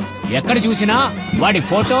వెదజల్లుతున్నాడు. ఎక్కడ చూసినా వాడి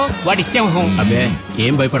ఫోటో, వాడి సింహం. అబ్బే,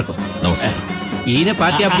 ఏం భయపడకు. నమస్కారం. ఈయన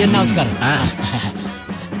పార్టీ అభ్యర్థి. నమస్కారం.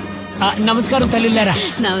 నమస్కారం తల్లులారా.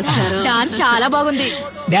 నమస్కారం. డాన్స్ చాలా బాగుంది.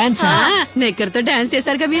 డాన్స్ నెక్కర్తో డాన్స్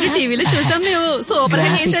చేశారుగా మీరు, టీవీలో చూసాం మేము. సూపర్ గా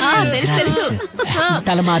చేశారు. తెలుసు.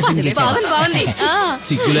 తల మార్పు బాగుంది.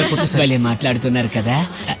 సిగ్గు లేకపోతే మాట్లాడుతున్నారు కదా.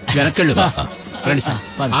 వెనక్కెళ్ళు. రండి సార్.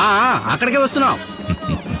 అక్కడికే వస్తున్నాం.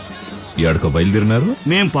 ఎక్కడికో బయలుదేరినారు?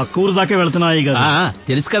 మేం పక్క ఊరు దాకా వెళ్తున్నాయి కదా.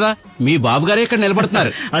 తెలుసు కదా, మీ బాబు గారే ఇక్కడ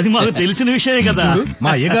నిలబడుతున్నారు. అది మాకు తెలిసిన విషయమే కదా. మా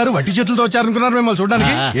అయ్యగారు వట్టి చేతులతో వచ్చారనుకున్నారు మిమ్మల్ని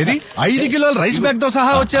చూడడానికి. ఏది 5 కిలోల రైస్ బ్యాగ్ తో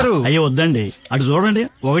సహా వచ్చారు. అయ్యో వద్దండి, అటు చూడండి.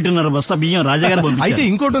 1.5 బస్తా బియ్యం రాజాగారు పంపించారు. అయితే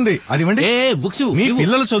ఇంకోటి ఉంది, అది బుక్స్. మీ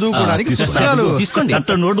పిల్లలు చదువుకోవడానికి పుస్తకాలు తీసుకోండి.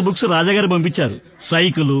 2 బుక్స్ రాజాగారు పంపించారు.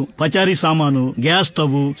 సైకిల్, పచారీ సామాను, గ్యాస్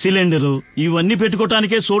స్టవ్, సిలిండరు ఇవన్నీ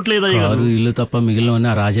పెట్టుకోవటానికే చోట్లేదు. ఇల్లు తప్ప మిగిలిన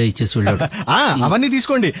రాజా ఇచ్చేసి వెళ్ళాడు. అవన్నీ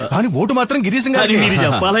తీసుకోండి, కానీ ఓటు మాత్రం గిరీశం గారికి. మీరు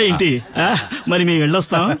చెప్పాలా ఏంటి? మరి మేము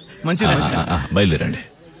వెళ్ళొస్తాం. మంచిది. బయలుదేరండి.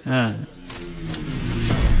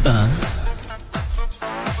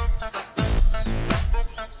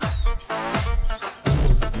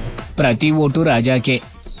 ప్రతి ఓటు రాజాకే.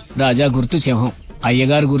 రాజా గుర్తు సింహం,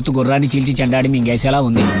 అయ్యగారు గుర్తు గుర్రాన్ని చీల్చి చెండాడి మింగేసేలా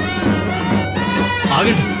ఉంది.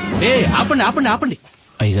 ఆగండి. ఆపండి.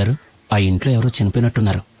 అయ్యగారు, ఆ ఇంట్లో ఎవరో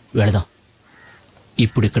చనిపోయినట్టున్నారు. వెళదాం.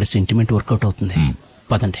 ఇప్పుడు ఇక్కడ సెంటిమెంట్ వర్కౌట్ అవుతుంది.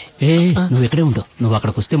 పదండి. నువ్వు ఇక్కడే ఉండు. నువ్వు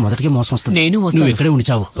అక్కడికి వస్తే మొదటికే మోసం వస్తుంది. నేను నువ్వు ఇక్కడే ఉండి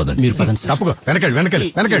చావు. మీరు పదండి. తప్పుకో.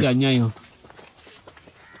 వెనకాలి. అన్యాయం.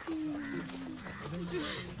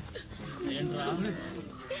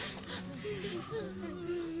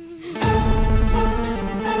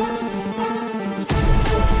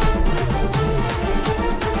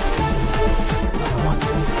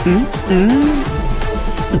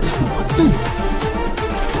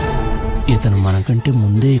 ఇతను మనకంటే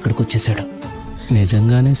ముందే ఇక్కడికి వచ్చేసాడు.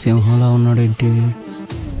 నిజంగానే సింహంలా ఉన్నాడేంటి?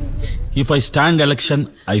 If I stand election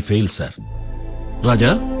I fail sir.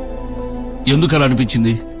 రాజా, ఎందుకు అలా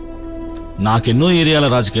అనిపించింది? నాకెన్నో ఏరియాల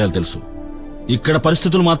రాజకీయాలు తెలుసు. ఇక్కడ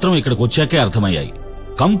పరిస్థితులు మాత్రం ఇక్కడికి వచ్చాకే అర్థమయ్యాయి.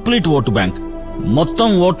 Complete vote bank. మొత్తం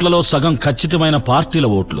ఓట్లలో సగం ఖచ్చితమైన పార్టీల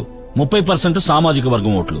ఓట్లు, 30% సామాజిక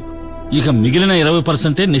వర్గం ఓట్లు, ఇక మిగిలిన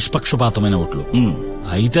 20% నిష్పక్షపాతమైన ఓట్లు.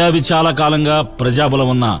 అయితే అవి చాలా కాలంగా ప్రజాబలం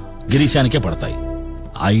ఉన్న గిరీశానికే పడతాయి.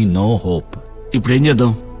 I know hope. ఇప్పుడేం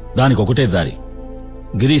చేద్దాం? దానికి ఒకటే దారి.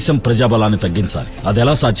 గిరీశం ప్రజాబలాన్ని తగ్గించాలి.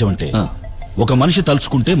 అదెలా సాధ్యమంటే, ఒక మనిషి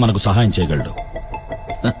తలుచుకుంటే మనకు సహాయం చేయగలడు.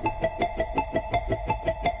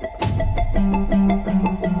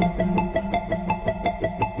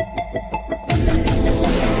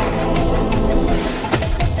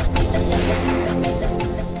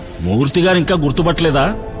 మూర్తి గారు ఇంకా గుర్తుపట్టలేదా?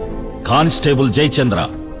 Constable Jayachandra,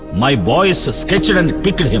 my boys స్కెచ్డ్ and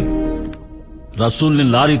picked him. రసూల్ని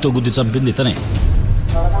లారీతో గుద్ది చంపింది ఇతనే.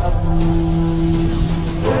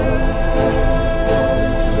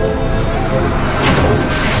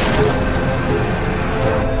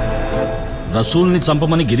 రసూల్ని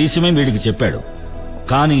చంపమని గిరీశమే వీడికి చెప్పాడు.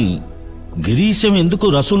 కానీ గిరీశం ఎందుకు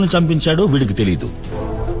రసూల్ని చంపించాడో వీడికి తెలీదు.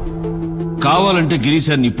 కావాలంటే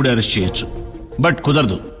గిరీశాన్ని ఇప్పుడే అరెస్ట్ చేయొచ్చు, బట్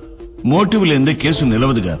కుదరదు. మోటివ్ లేదే కేసు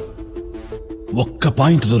నిలవదుగా. ఒక్క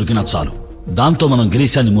పాయింట్ దొరికినా చాలు, దాంతో మనం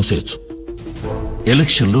గిరీశాన్ని మూసేయచ్చు.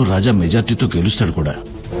 ఎలక్షన్లో రాజా మెజార్టీతో గెలుస్తాడు కూడా.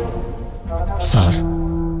 సార్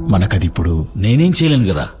మనకది ఇప్పుడు నేనేం చేయలేను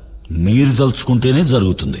కదా, మీరు తలుచుకుంటేనే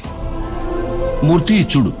జరుగుతుంది. మూర్తి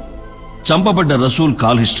చూడు, చంపబడ్డ రసూల్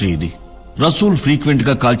కాల్ హిస్టరీ ఇది. రసూల్ ఫ్రీక్వెంట్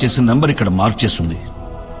గా కాల్ చేసిన నంబర్ ఇక్కడ మార్క్ చేస్తుంది.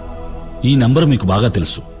 ఈ నంబర్ మీకు బాగా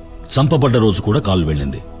తెలుసు. చంపబడ్డ రోజు కూడా కాల్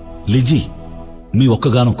వెళ్ళింది. లిజీ మీ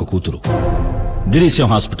ఒక్కగానొక్క కూతురు, గిరీశం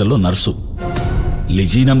హాస్పిటల్లో నర్సు.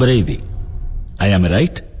 లిజీ నంబరే ఇది. I am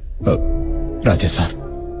right? రాజా సార్,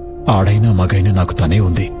 ఆడైనా మగైనా నాకు తనే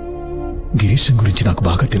ఉంది. గిరీశం గురించి నాకు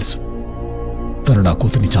బాగా తెలుసు. తను నా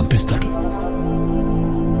కూతుర్ని చంపేస్తాడు.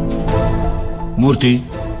 మూర్తి,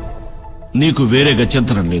 నీకు వేరే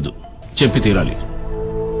గత్యంతరం లేదు, చెప్పి తీరాలి.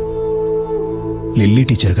 లిల్లీ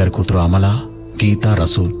టీచర్ గారి కూతురు అమల, గీత,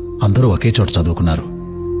 రసూల్ అందరూ ఒకే చోట చదువుకున్నారు.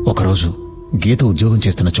 ఒకరోజు గీత ఉద్యోగం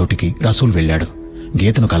చేస్తున్న చోటికి రసూల్ వెళ్ళాడు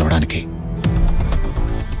గీతను కలవడానికి.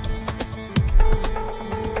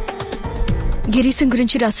 గిరీశం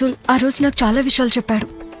గురించి రసూల్ ఆ రోజు నాకు చాలా విషయాలు చెప్పాడు.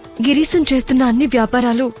 గిరీశం చేస్తున్న అన్ని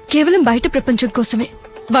వ్యాపారాలు కేవలం బయట ప్రపంచం కోసమే.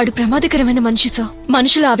 వాడు ప్రమాదకరమైన మనిషి సార్.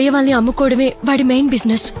 మనుషుల అవయవాల్ని అమ్ముకోవడమే వాడి main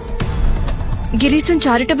business. Girisham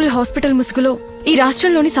charitable hospital ముసుగులో ఈ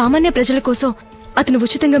రాష్ట్రంలోని సామాన్య ప్రజల కోసం అతను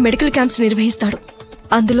ఉచితంగా మెడికల్ క్యాంప్స్ నిర్వహిస్తాడు.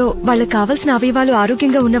 అందులో వాళ్ళకి కావాల్సిన అవయవాలు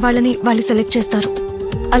ఆరోగ్యంగా ఉన్న వాళ్ళని వాళ్ళు సెలెక్ట్ చేస్తారు.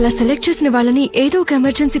 అలా సెలెక్ట్ చేసిన వాళ్ళని ఏదో ఒక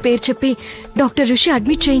ఎమర్జెన్సీ పేరు చెప్పి డాక్టర్ ఋషి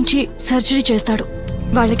అడ్మిట్ చేయించి సర్జరీ చేస్తాడు.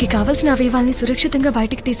 వాళ్ళకి కావాల్సిన అవయవాల్ని సురక్షితంగా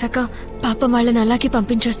బయటికి తీసాక పాపం వాళ్ళని అలాగే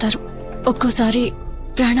పంపించేస్తారు. ఒక్కోసారి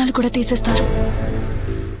ప్రాణాలు కూడా తీసేస్తారు.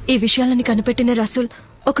 ఈ విషయాలని కనిపెట్టిన రసూల్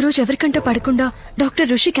ఒకరోజు ఎవరికంటే పడకుండా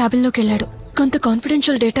డాక్టర్ ఋషి క్యాబిన్లోకి వెళ్లాడు. కొంత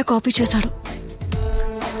కాన్ఫిడెన్షియల్ డేటా కాపీ చేశాడు.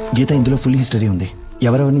 గీత, ఇందులో ఫుల్ హిస్టరీ ఉంది.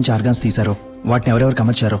 ఎవరెవరి నుంచి ఆర్గాన్స్ తీశారో, వాటిని ఎవరెవరికి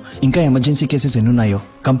అమర్చారో, ఇంకా ఎమర్జెన్సీ కేసెస్ ఎన్నున్నాయో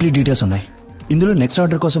కంప్లీట్ డీటెయిల్స్ ఉన్నాయి. ఇందులో నెక్స్ట్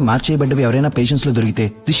ఆర్డర్ కోసం మార్క్ చేయబడ్డవి ఎవరైనా పేషెంట్స్ లో దొరికితే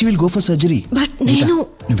Rishi will go for surgery.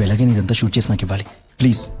 నువ్వు ఎలాగైనా ఇదంతా షూట్ చేసి నాకు ఇవ్వాలి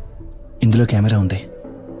ప్లీజ్. ఇందులో కెమెరా ఉంది,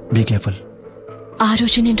 బీ కేర్ఫుల్. ఆ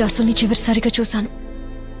రోజు నేను రసూల్ని చివరిసారిగా చూశాను.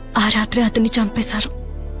 ఆ రాత్రి అతన్ని చంపేశారు.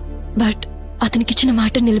 బట్ అతనికిచ్చిన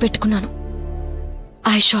మాట నిలబెట్టుకున్నాను.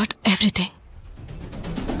 I shot everything.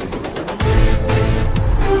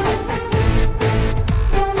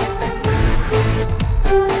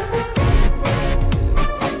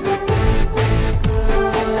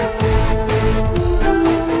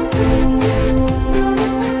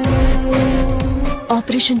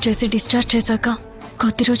 ఆపరేషన్ చేసి డిశ్చార్జ్ చేశాక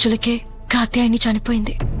కొద్ది రోజులకే కాత్యాయని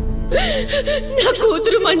చనిపోయింది. నా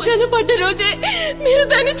కూతురు మంచాన పడ్డ రోజే మీరు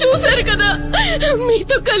దాన్ని చూశారు కదా,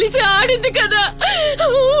 మీతో కలిసి ఆడింది కదా.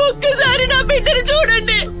 ఒక్కసారి నా బిడ్డను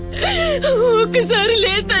చూడండి, ఒక్కసారి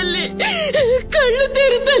లే తల్లి, కళ్ళు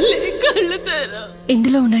తెరు తల్లి, కళ్ళు తెరు.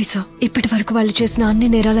 ఇందులో ఉన్నాయి సార్ ఇప్పటి వరకు వాళ్ళు చేసిన అన్ని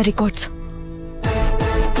నేరాల రికార్డ్స్.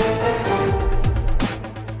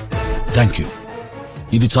 Thank you.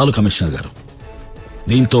 ఇది చాలు కమిషనర్ గారు.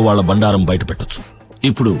 దీంతో వాళ్ళ బండారం బయట పెట్టొచ్చు.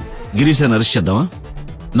 ఇప్పుడు గిరీశాన్ని అరెస్ట్ చేద్దామా?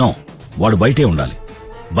 నో, వాడు బయటే ఉండాలి.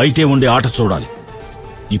 బయటే ఉండే ఆట చూడాలి.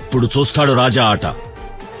 ఇప్పుడు చూస్తాడు రాజా ఆట,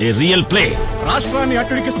 ఏ రియల్ ప్లే. రాష్ట్రాన్ని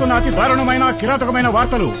అట్టుడికిస్తున్న అతి దారుణమైన కిరాతకమైన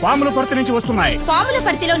వార్తలు పాములపర్తి నుంచి వస్తున్నాయి.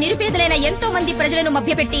 పాములపర్తిలో నిరుపేదలైన ఎంతో మంది ప్రజలను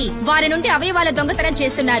మభ్యపెట్టి వారి నుండి అవయవాల దొంగతనం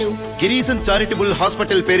చేస్తున్నారు. గిరీశం చారిటబుల్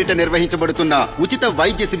హాస్పిటల్ పేరిట నిర్వహించబడుతున్న ఉచిత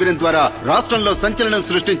వైద్య శిబిరం ద్వారా రాష్ట్రంలో సంచలనం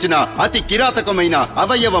సృష్టించిన అతి కిరాతకమైన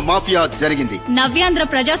అవయవ మాఫియా జరిగింది. నవ్యాంధ్ర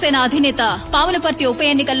ప్రజాసేన అధినేత పాములపర్తి ఉప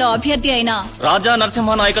ఎన్నికల్లో అభ్యర్థి అయిన రాజా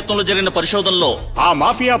నరసింహ నాయకత్వంలో జరిగిన పరిశోధనలో ఆ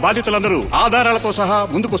మాఫియా బాధితులందరూ ఆధారాలతో సహా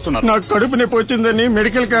ముందుకొస్తున్నారు. నాకు కడుపు నొప్పి వచ్చిందని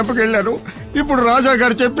మెడికల్ క్యాంప్కి వెళ్ళాను. ఇప్పుడు రాజా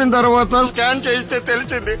గారు చెప్పిన తర్వాత స్కాన్ చేస్తే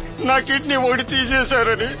తెలిసింది నా కిడ్నీ ఓడి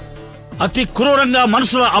తీసేశారని. అతి క్రూరంగా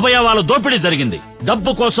మనుషుల అవయవాల దోపిడీ జరిగింది.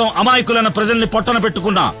 డబ్బు కోసం అమాయకులైన ప్రజల్ని పొట్టన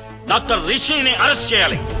పెట్టుకున్న డాక్టర్ రిషిని అరెస్ట్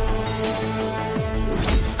చేయాలి.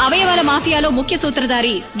 అవయవాల మాఫియాలో ముఖ్య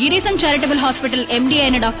సూత్రధారి గిరీశం చారిటబుల్ హాస్పిటల్ ఎండీ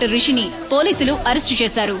అయిన డాక్టర్ రిషిని పోలీసులు అరెస్టు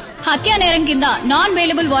చేశారు. హత్యా నేరం కింద నాన్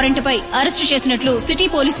బెయిలబుల్ వారెంట్ పై అరెస్టు చేసినట్లు సిటీ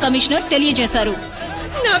పోలీస్ కమిషనర్ తెలియజేశారు.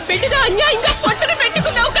 నా బిడ్డను అన్యాయంగా పొట్టన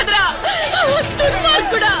పెట్టుకున్నావు కదరా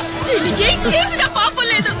దుర్మార్గుడా. వీడికి ఏం చేసిన పాపం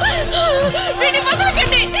లేదు. వీడిని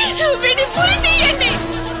వదలకండి, వీడిని పురి తీయండి.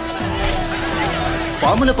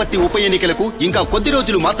 పాములపర్తి ఉప ఎన్నికలకు ఇంకా కొద్ది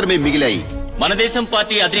రోజులు మాత్రమే మిగిలాయి. మన దేశం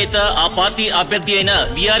పార్టీ అధినేత ఆ పార్టీ అభ్యర్థి అయిన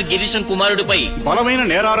విఆర్ గిరీశం కుమారుడిపై బలమైన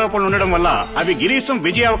నేరారోపణలు ఉండడం వల్ల అవి గిరీశం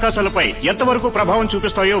విజయ అవకాశాలపై ఎంతవరకు ప్రభావం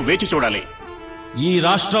చూపిస్తాయో వేచి చూడాలి. ఈ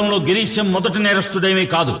రాష్ట్రంలో గిరీశం మొదటి నేరస్తుడేమీ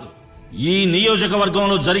కాదు. ఈ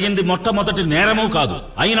నియోజకవర్గంలో జరిగింది మొట్టమొదటి నేరమూ కాదు.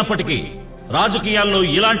 అయినప్పటికీ రాజకీయాల్లో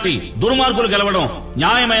ఇలాంటి దుర్మార్గులు గెలవడం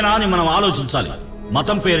న్యాయమేనా అని మనం ఆలోచించాలి.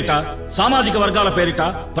 మతం పేరిట, సామాజిక వర్గాల పేరిట,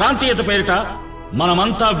 ప్రాంతీయత పేరిట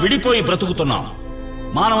మనమంతా విడిపోయి బ్రతుకుతున్నాం.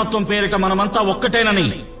 మానవత్వం పేరిట మనమంతా ఒక్కటేనని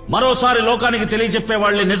మరోసారి లోకానికి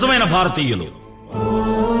తెలియజెప్పేవాళ్లే నిజమైన భారతీయులు.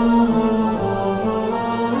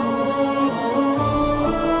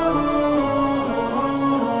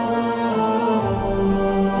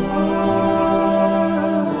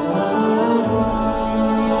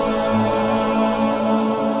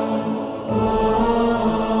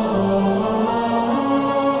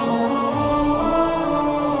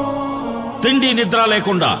 తిండి నిద్ర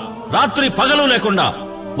లేకుండా, రాత్రి పగలు లేకుండా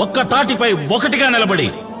ఒక్క తాటిపై ఒకటిగా నిలబడి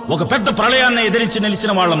ఒక పెద్ద ప్రళయాన్ని ఎదిరించి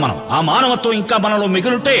నిలిచిన వాళ్ళం మనం. ఆ మానవత్వం ఇంకా మనలో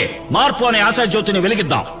మిగులుంటే మార్పు అనే ఆశాజ్యోతిని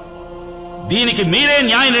వెలిగిద్దాం. దీనికి మీరే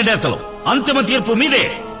న్యాయ నిర్ణేతలు. అంతిమ తీర్పు మీదే.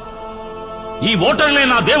 ఈ ఓటర్లే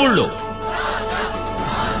నా దేవుళ్ళు.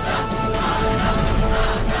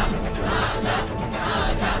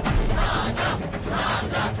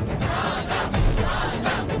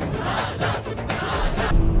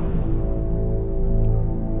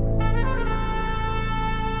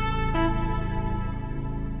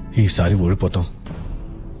 ఈసారి ఓడిపోతాం.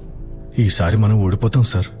 ఈసారి మనం ఓడిపోతాం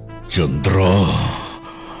సార్. చంద్ర,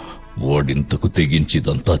 ఓడింతకు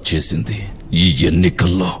తెగించిదంతా చేసింది ఈ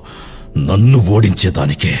ఎన్నికల్లో నన్ను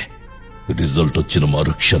ఓడించేదానికే. రిజల్ట్ వచ్చిన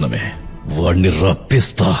మరుక్షణమే వాణ్ణి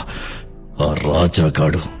రప్పిస్తా. ఆ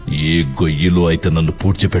రాజాగాడు ఏ గొయ్యిలో అయితే నన్ను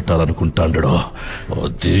పూడ్చిపెట్టాలనుకుంటాడో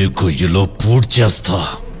అదే గొయ్యిలో పూడ్చేస్తా.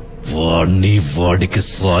 వాణ్ణి, వాడికి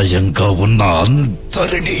సాయంగా ఉన్న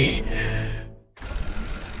అందరినీ.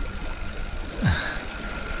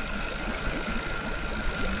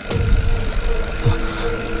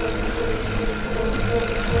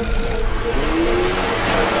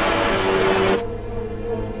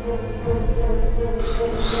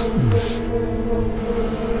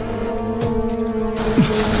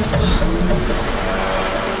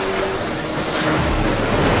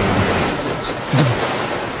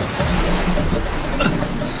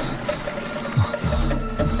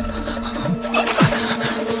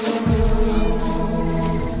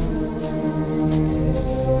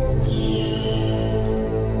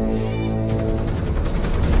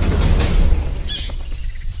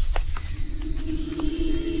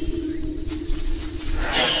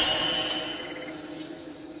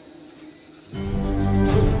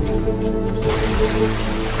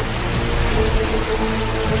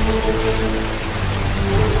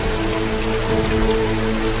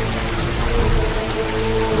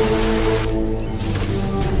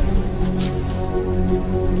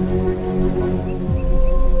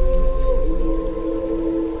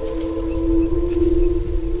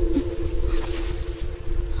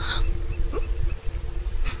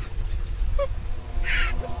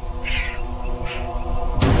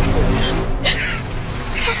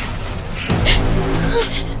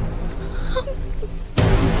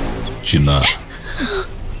 చిన్న,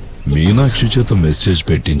 మీనాక్షి చేత మెసేజ్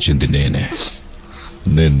పెట్టించింది నేనే.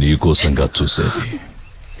 నేను నీకోసంగా చూసేది,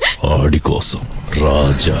 ఆడి కోసం.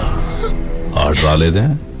 రాజా ఆడు రాలేదే?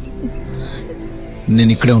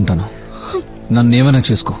 నేను ఇక్కడే ఉంటాను. నన్నేమైనా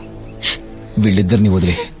చేసుకో, వీళ్ళిద్దరిని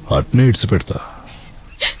వదిలే. అట్నే ఇడిచిపెడతా.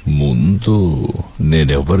 ముందు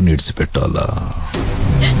నేనెవరిని ఇడిచిపెట్టాలా?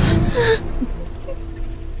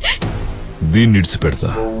 దీన్ని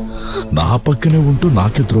ఇడిచిపెడతా. నా పక్కనే ఉంటూ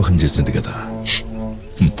నాకే ద్రోహం చేసింది కదా.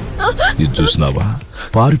 ఇది చూసినావా?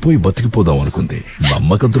 పారిపోయి బతికిపోదాం అనుకుంది.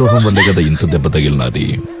 నమ్మక ద్రోహం వల్లే కదా ఇంత దెబ్బ తగిలినది.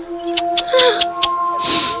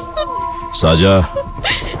 సాజా,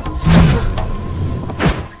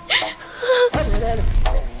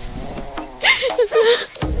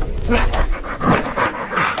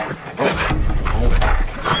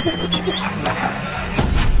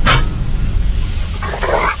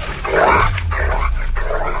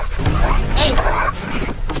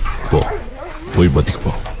 పోయి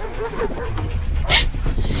బతికిపో.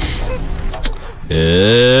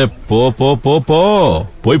 పో పో పో పో,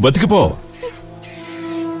 పోయి బతికిపో.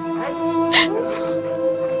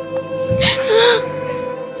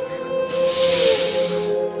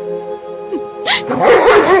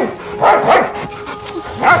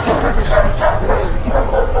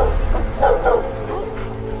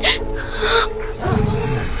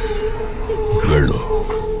 వెళ్ళు.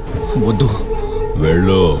 వద్దు.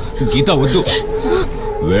 వెళ్ళు. గీత వద్దు.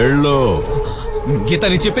 వెళ్ళు. గీత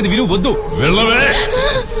నేను చెప్పేది విను, వద్దు. వెళ్ళవే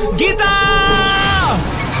గీత.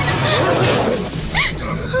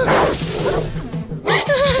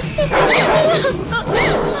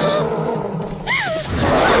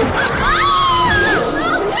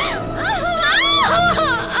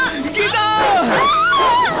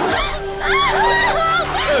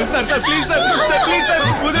 Sir sir please sir sir please sir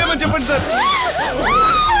వదిలేమని చెప్పండి సార్.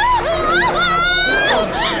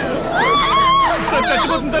 సార్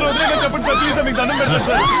చచ్చిపోతుంది సార్, వదిలేమని చెప్పండి సార్ ప్లీజ్ సార్, మీకు దండం పెడతాను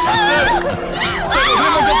సార్. సార్ సార్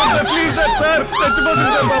వదిలేమని చెప్పండి సార్ ప్లీజ్ సార్. సార్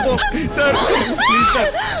చచ్చిపోతుంది సార్ పాపం sir please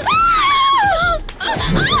sir.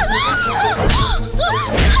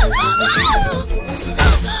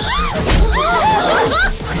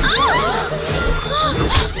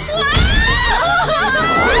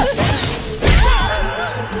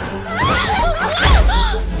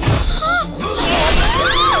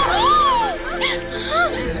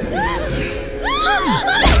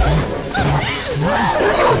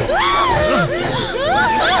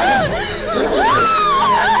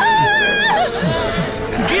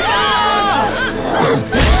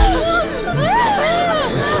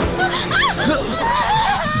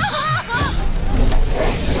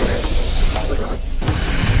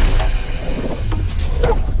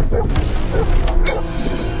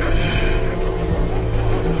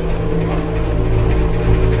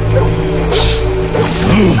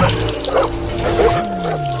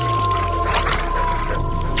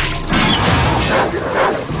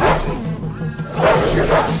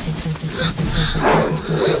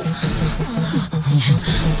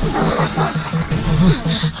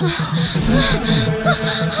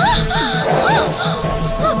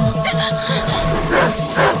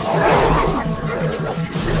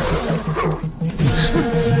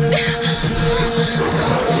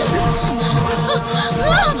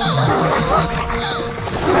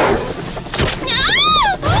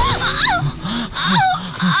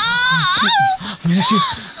 Meenakshi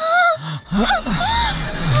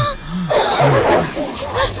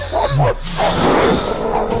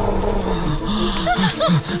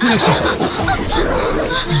Meenakshi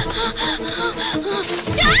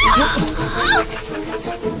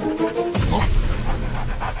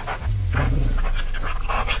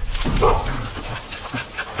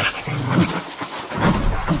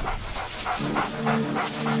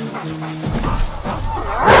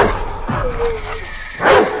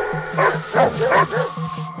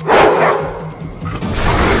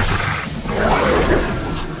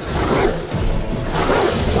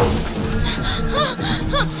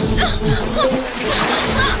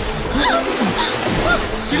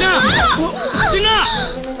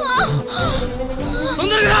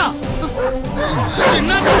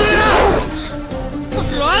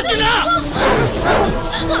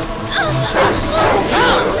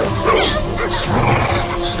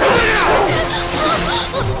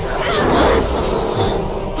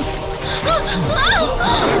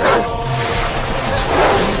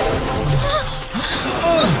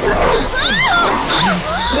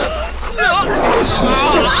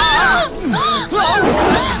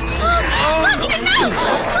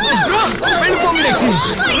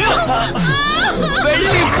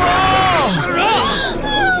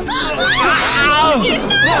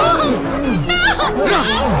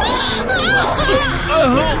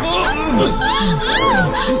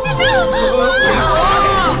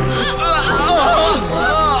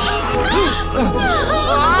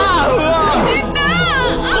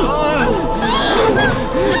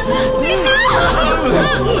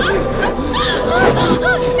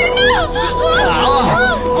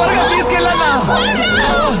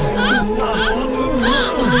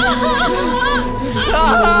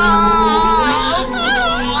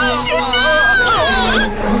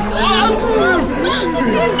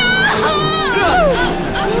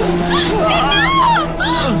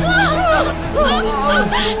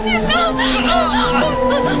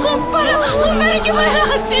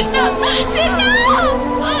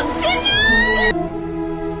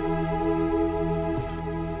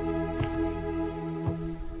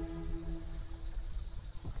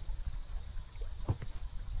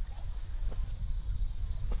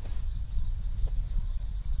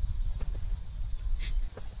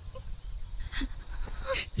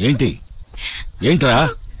ఏంటి ఏంట్రా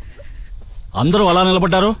అందరూ అలా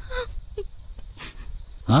నిలబడ్డారు?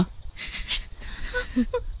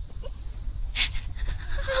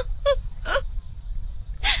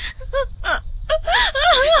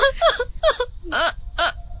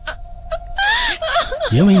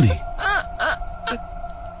 ఏమైంది?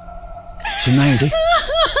 చిన్న ఏంటి?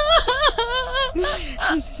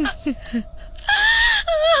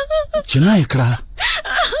 చిన్న ఎక్కడా?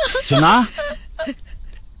 చిన్న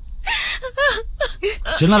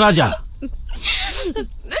చిన్నరాజా,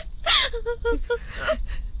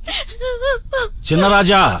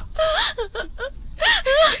 చిన్నరాజా,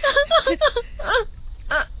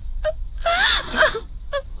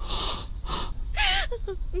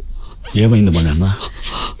 ఏమైంది మా నాన్న?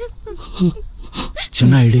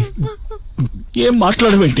 చిన్నాయిడి, ఏం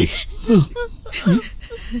మాట్లాడవేంటి?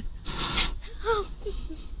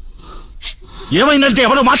 ఏమైందంటే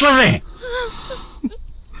ఎవరు మాట్లాడరే?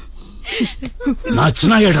 నా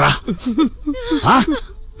చిన్నాయిడ్రా.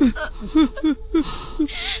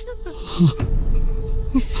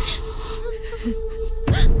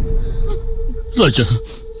 రాజా,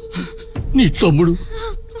 నీ తమ్ముడు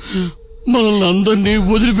మనల్ని అందరినీ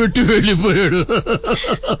వదిలిపెట్టి వెళ్ళిపోయాడు.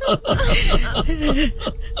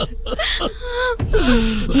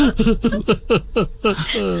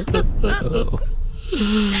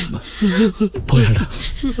 పోయాడా?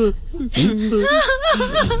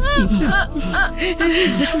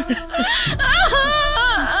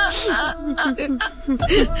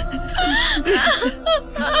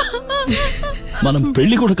 మనం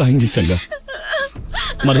పెళ్లి కూడా ఖాయం చేశాంగా,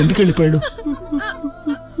 మరెందుకు వెళ్ళిపోయాడు?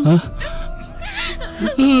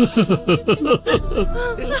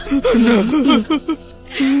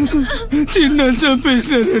 చిన్న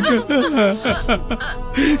చంపేసినారట.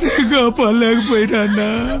 నేను కాపాడలేకపోయినా అన్నా.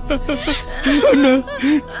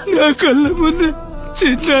 నా కళ్ళ ముందు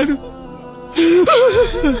చిన్నాడు.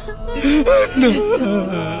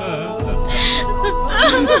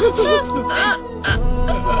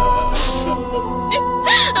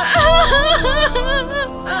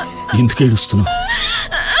 ఎందుకు ఏడుస్తున్నావు?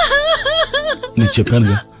 నేను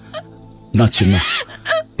చెప్పానుగా, నా చిన్న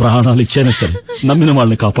ప్రాణాలు ఇచ్చైనా సరే నమ్మిన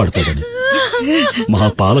వాళ్ళని కాపాడుతాడని. మా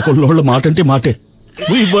పాలకొల్లోళ్ళ మాటంటే మాటే,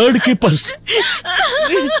 వీ వర్డ్ కీపర్స్.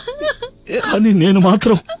 కానీ నేను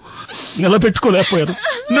మాత్రం నిలబెట్టుకోలేకపోయాను.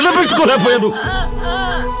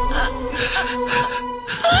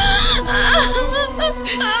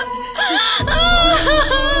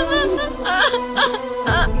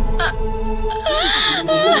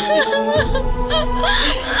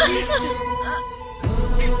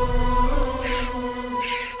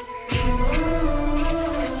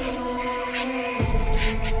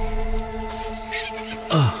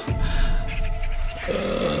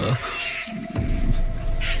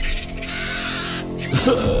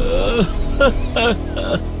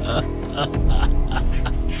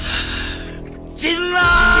 చిన్నా,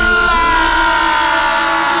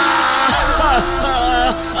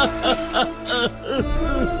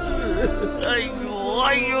 అయ్యో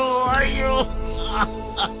అయ్యో అయ్యో,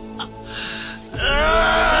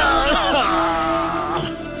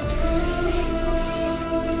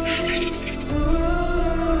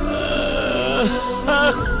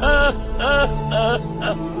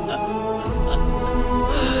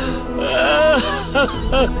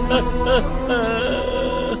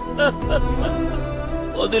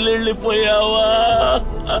 వదిలిపోయావా?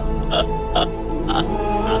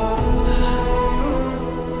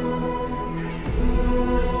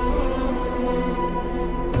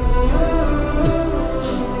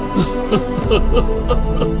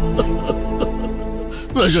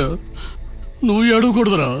 రాజా, నువ్వు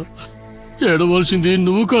ఏడవకూడదురా. ఏడవలసింది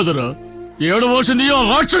నువ్వు కాదురా, ఏడవలసింది ఆ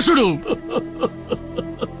రాక్షసుడు.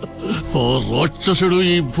 ఆ రాక్షసుడు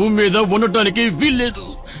ఈ భూమి మీద ఉండటానికి వీల్లేదురా,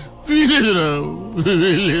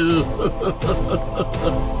 వీల్లేదు.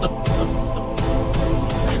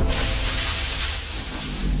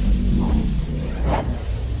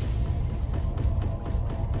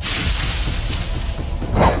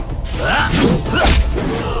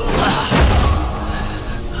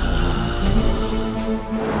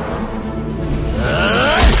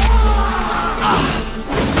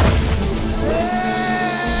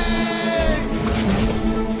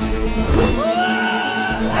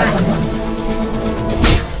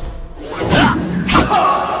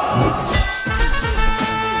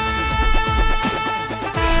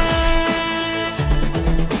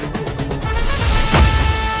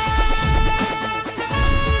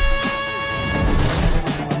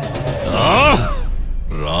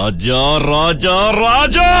 రాజా రాజా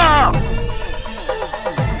రాజా,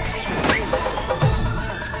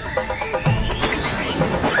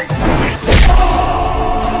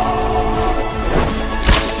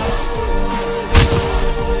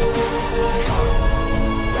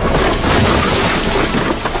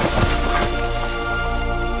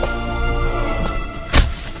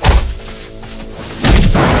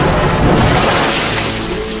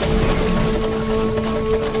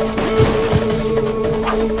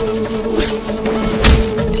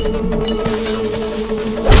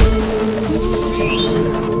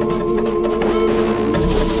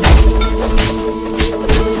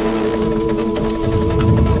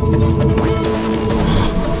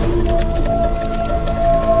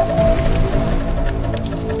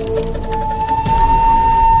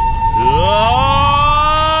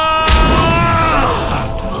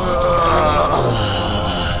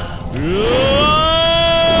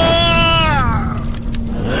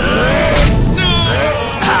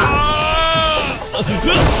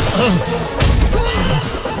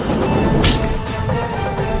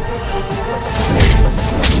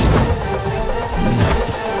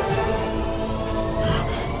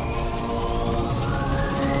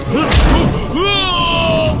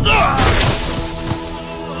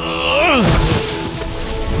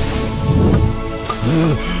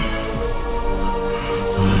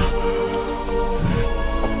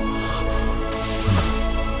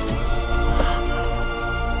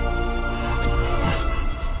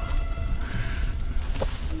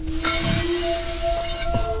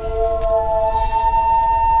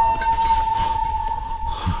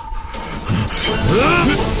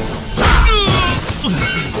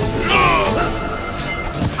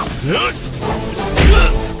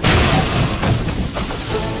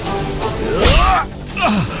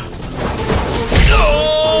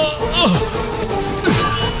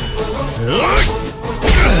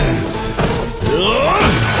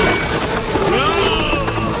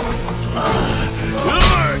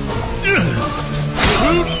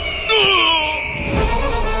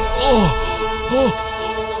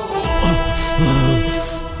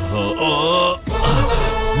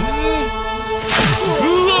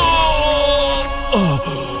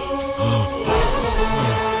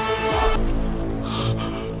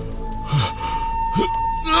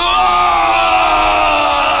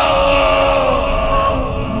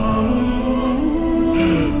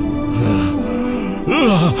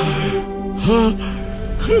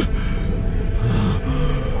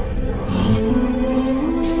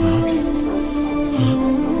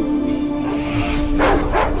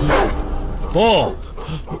 పో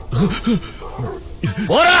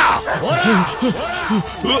పోరా పోరా